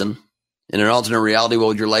Kayla Gibson, in an alternate reality, what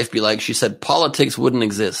would your life be like? She said, politics wouldn't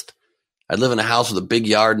exist. I'd live in a house with a big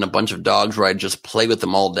yard and a bunch of dogs where I'd just play with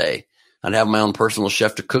them all day. I'd have my own personal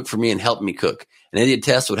chef to cook for me and help me cook. And Idiot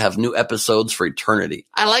Test would have new episodes for eternity.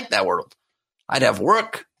 I like that world. I'd have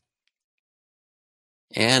work.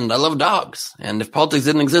 And I love dogs. And if politics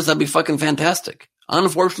didn't exist, that'd be fucking fantastic.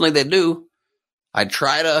 Unfortunately, they do. I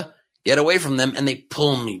try to get away from them, and they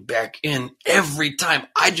pull me back in every time.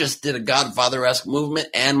 I just did a Godfather-esque movement,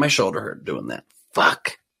 and my shoulder hurt doing that.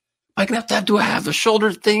 Fuck. Am I going to have the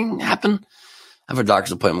shoulder thing happen? I have a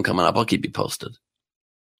doctor's appointment coming up. I'll keep you posted.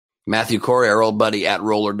 Matthew Corey, our old buddy at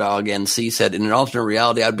RollerDogNC, said, in an alternate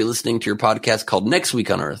reality, I'd be listening to your podcast called Next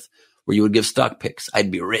Week on Earth, where you would give stock picks.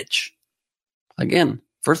 I'd be rich. Again,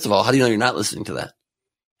 first of all, how do you know you're not listening to that?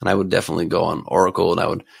 And I would definitely go on Oracle and I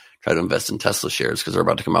would try to invest in Tesla shares because they're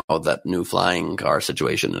about to come out with that new flying car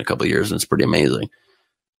situation in a couple of years, and it's pretty amazing.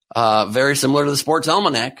 Very similar to the Sports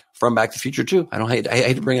Almanac from Back to the Future 2. I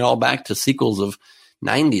hate to bring it all back to sequels of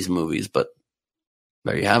 90s movies, but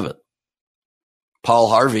there you have it. Paul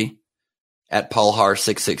Harvey at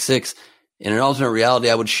PaulHar666. In an alternate reality,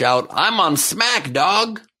 I would shout, I'm on smack,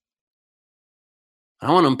 dog.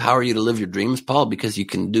 I want to empower you to live your dreams, Paul, because you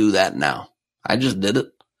can do that now. I just did it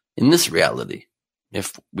in this reality.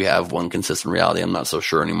 If we have one consistent reality, I'm not so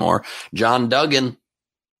sure anymore. John Duggan,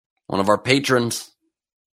 one of our patrons,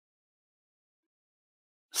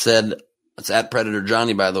 said, it's at Predator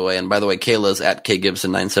Johnny, by the way. And by the way, Kayla's at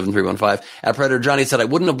KGibson97315. At Predator Johnny said, I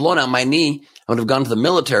wouldn't have blown out my knee. I would have gone to the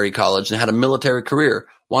military college and had a military career.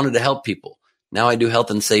 Wanted to help people. Now I do health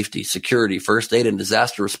and safety, security, first aid, and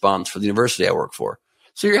disaster response for the university I work for.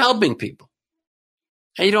 So you're helping people.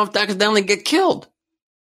 And you don't have to accidentally get killed.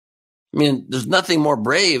 I mean, there's nothing more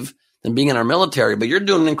brave than being in our military, but you're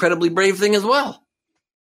doing an incredibly brave thing as well.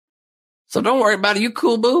 So don't worry about it. You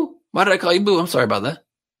cool, boo? Why did I call you boo? I'm sorry about that.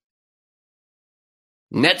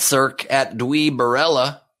 Netcirc at Dwee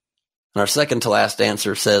Barella, and our second to last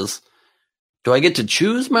answer says, do I get to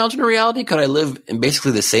choose my alternate reality? Could I live in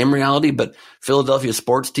basically the same reality, but Philadelphia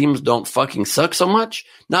sports teams don't fucking suck so much?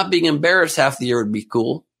 Not being embarrassed half the year would be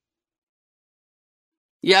cool.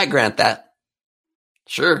 Yeah, I grant that.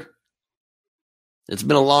 Sure. It's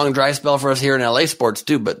been a long dry spell for us here in LA sports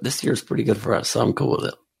too, but this year's pretty good for us, so I'm cool with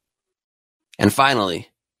it. And finally,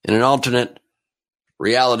 in an alternate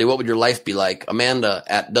reality, what would your life be like? Amanda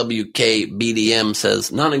at WKBDM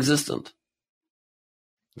says, non-existent.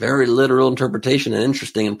 Very literal interpretation and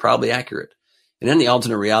interesting and probably accurate. In any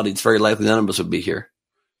alternate reality, it's very likely none of us would be here.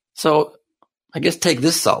 So I guess take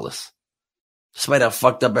this solace. Despite how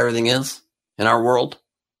fucked up everything is in our world,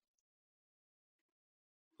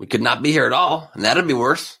 we could not be here at all, and that'd be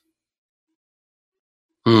worse.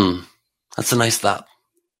 That's a nice thought.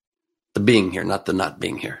 The being here, not the not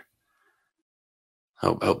being here. I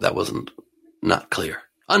hope that wasn't not clear.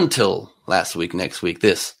 Until last week, next week,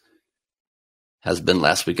 this has been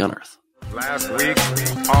Last Week on Earth. Last week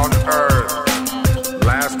on Earth.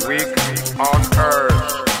 Last week on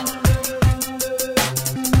Earth.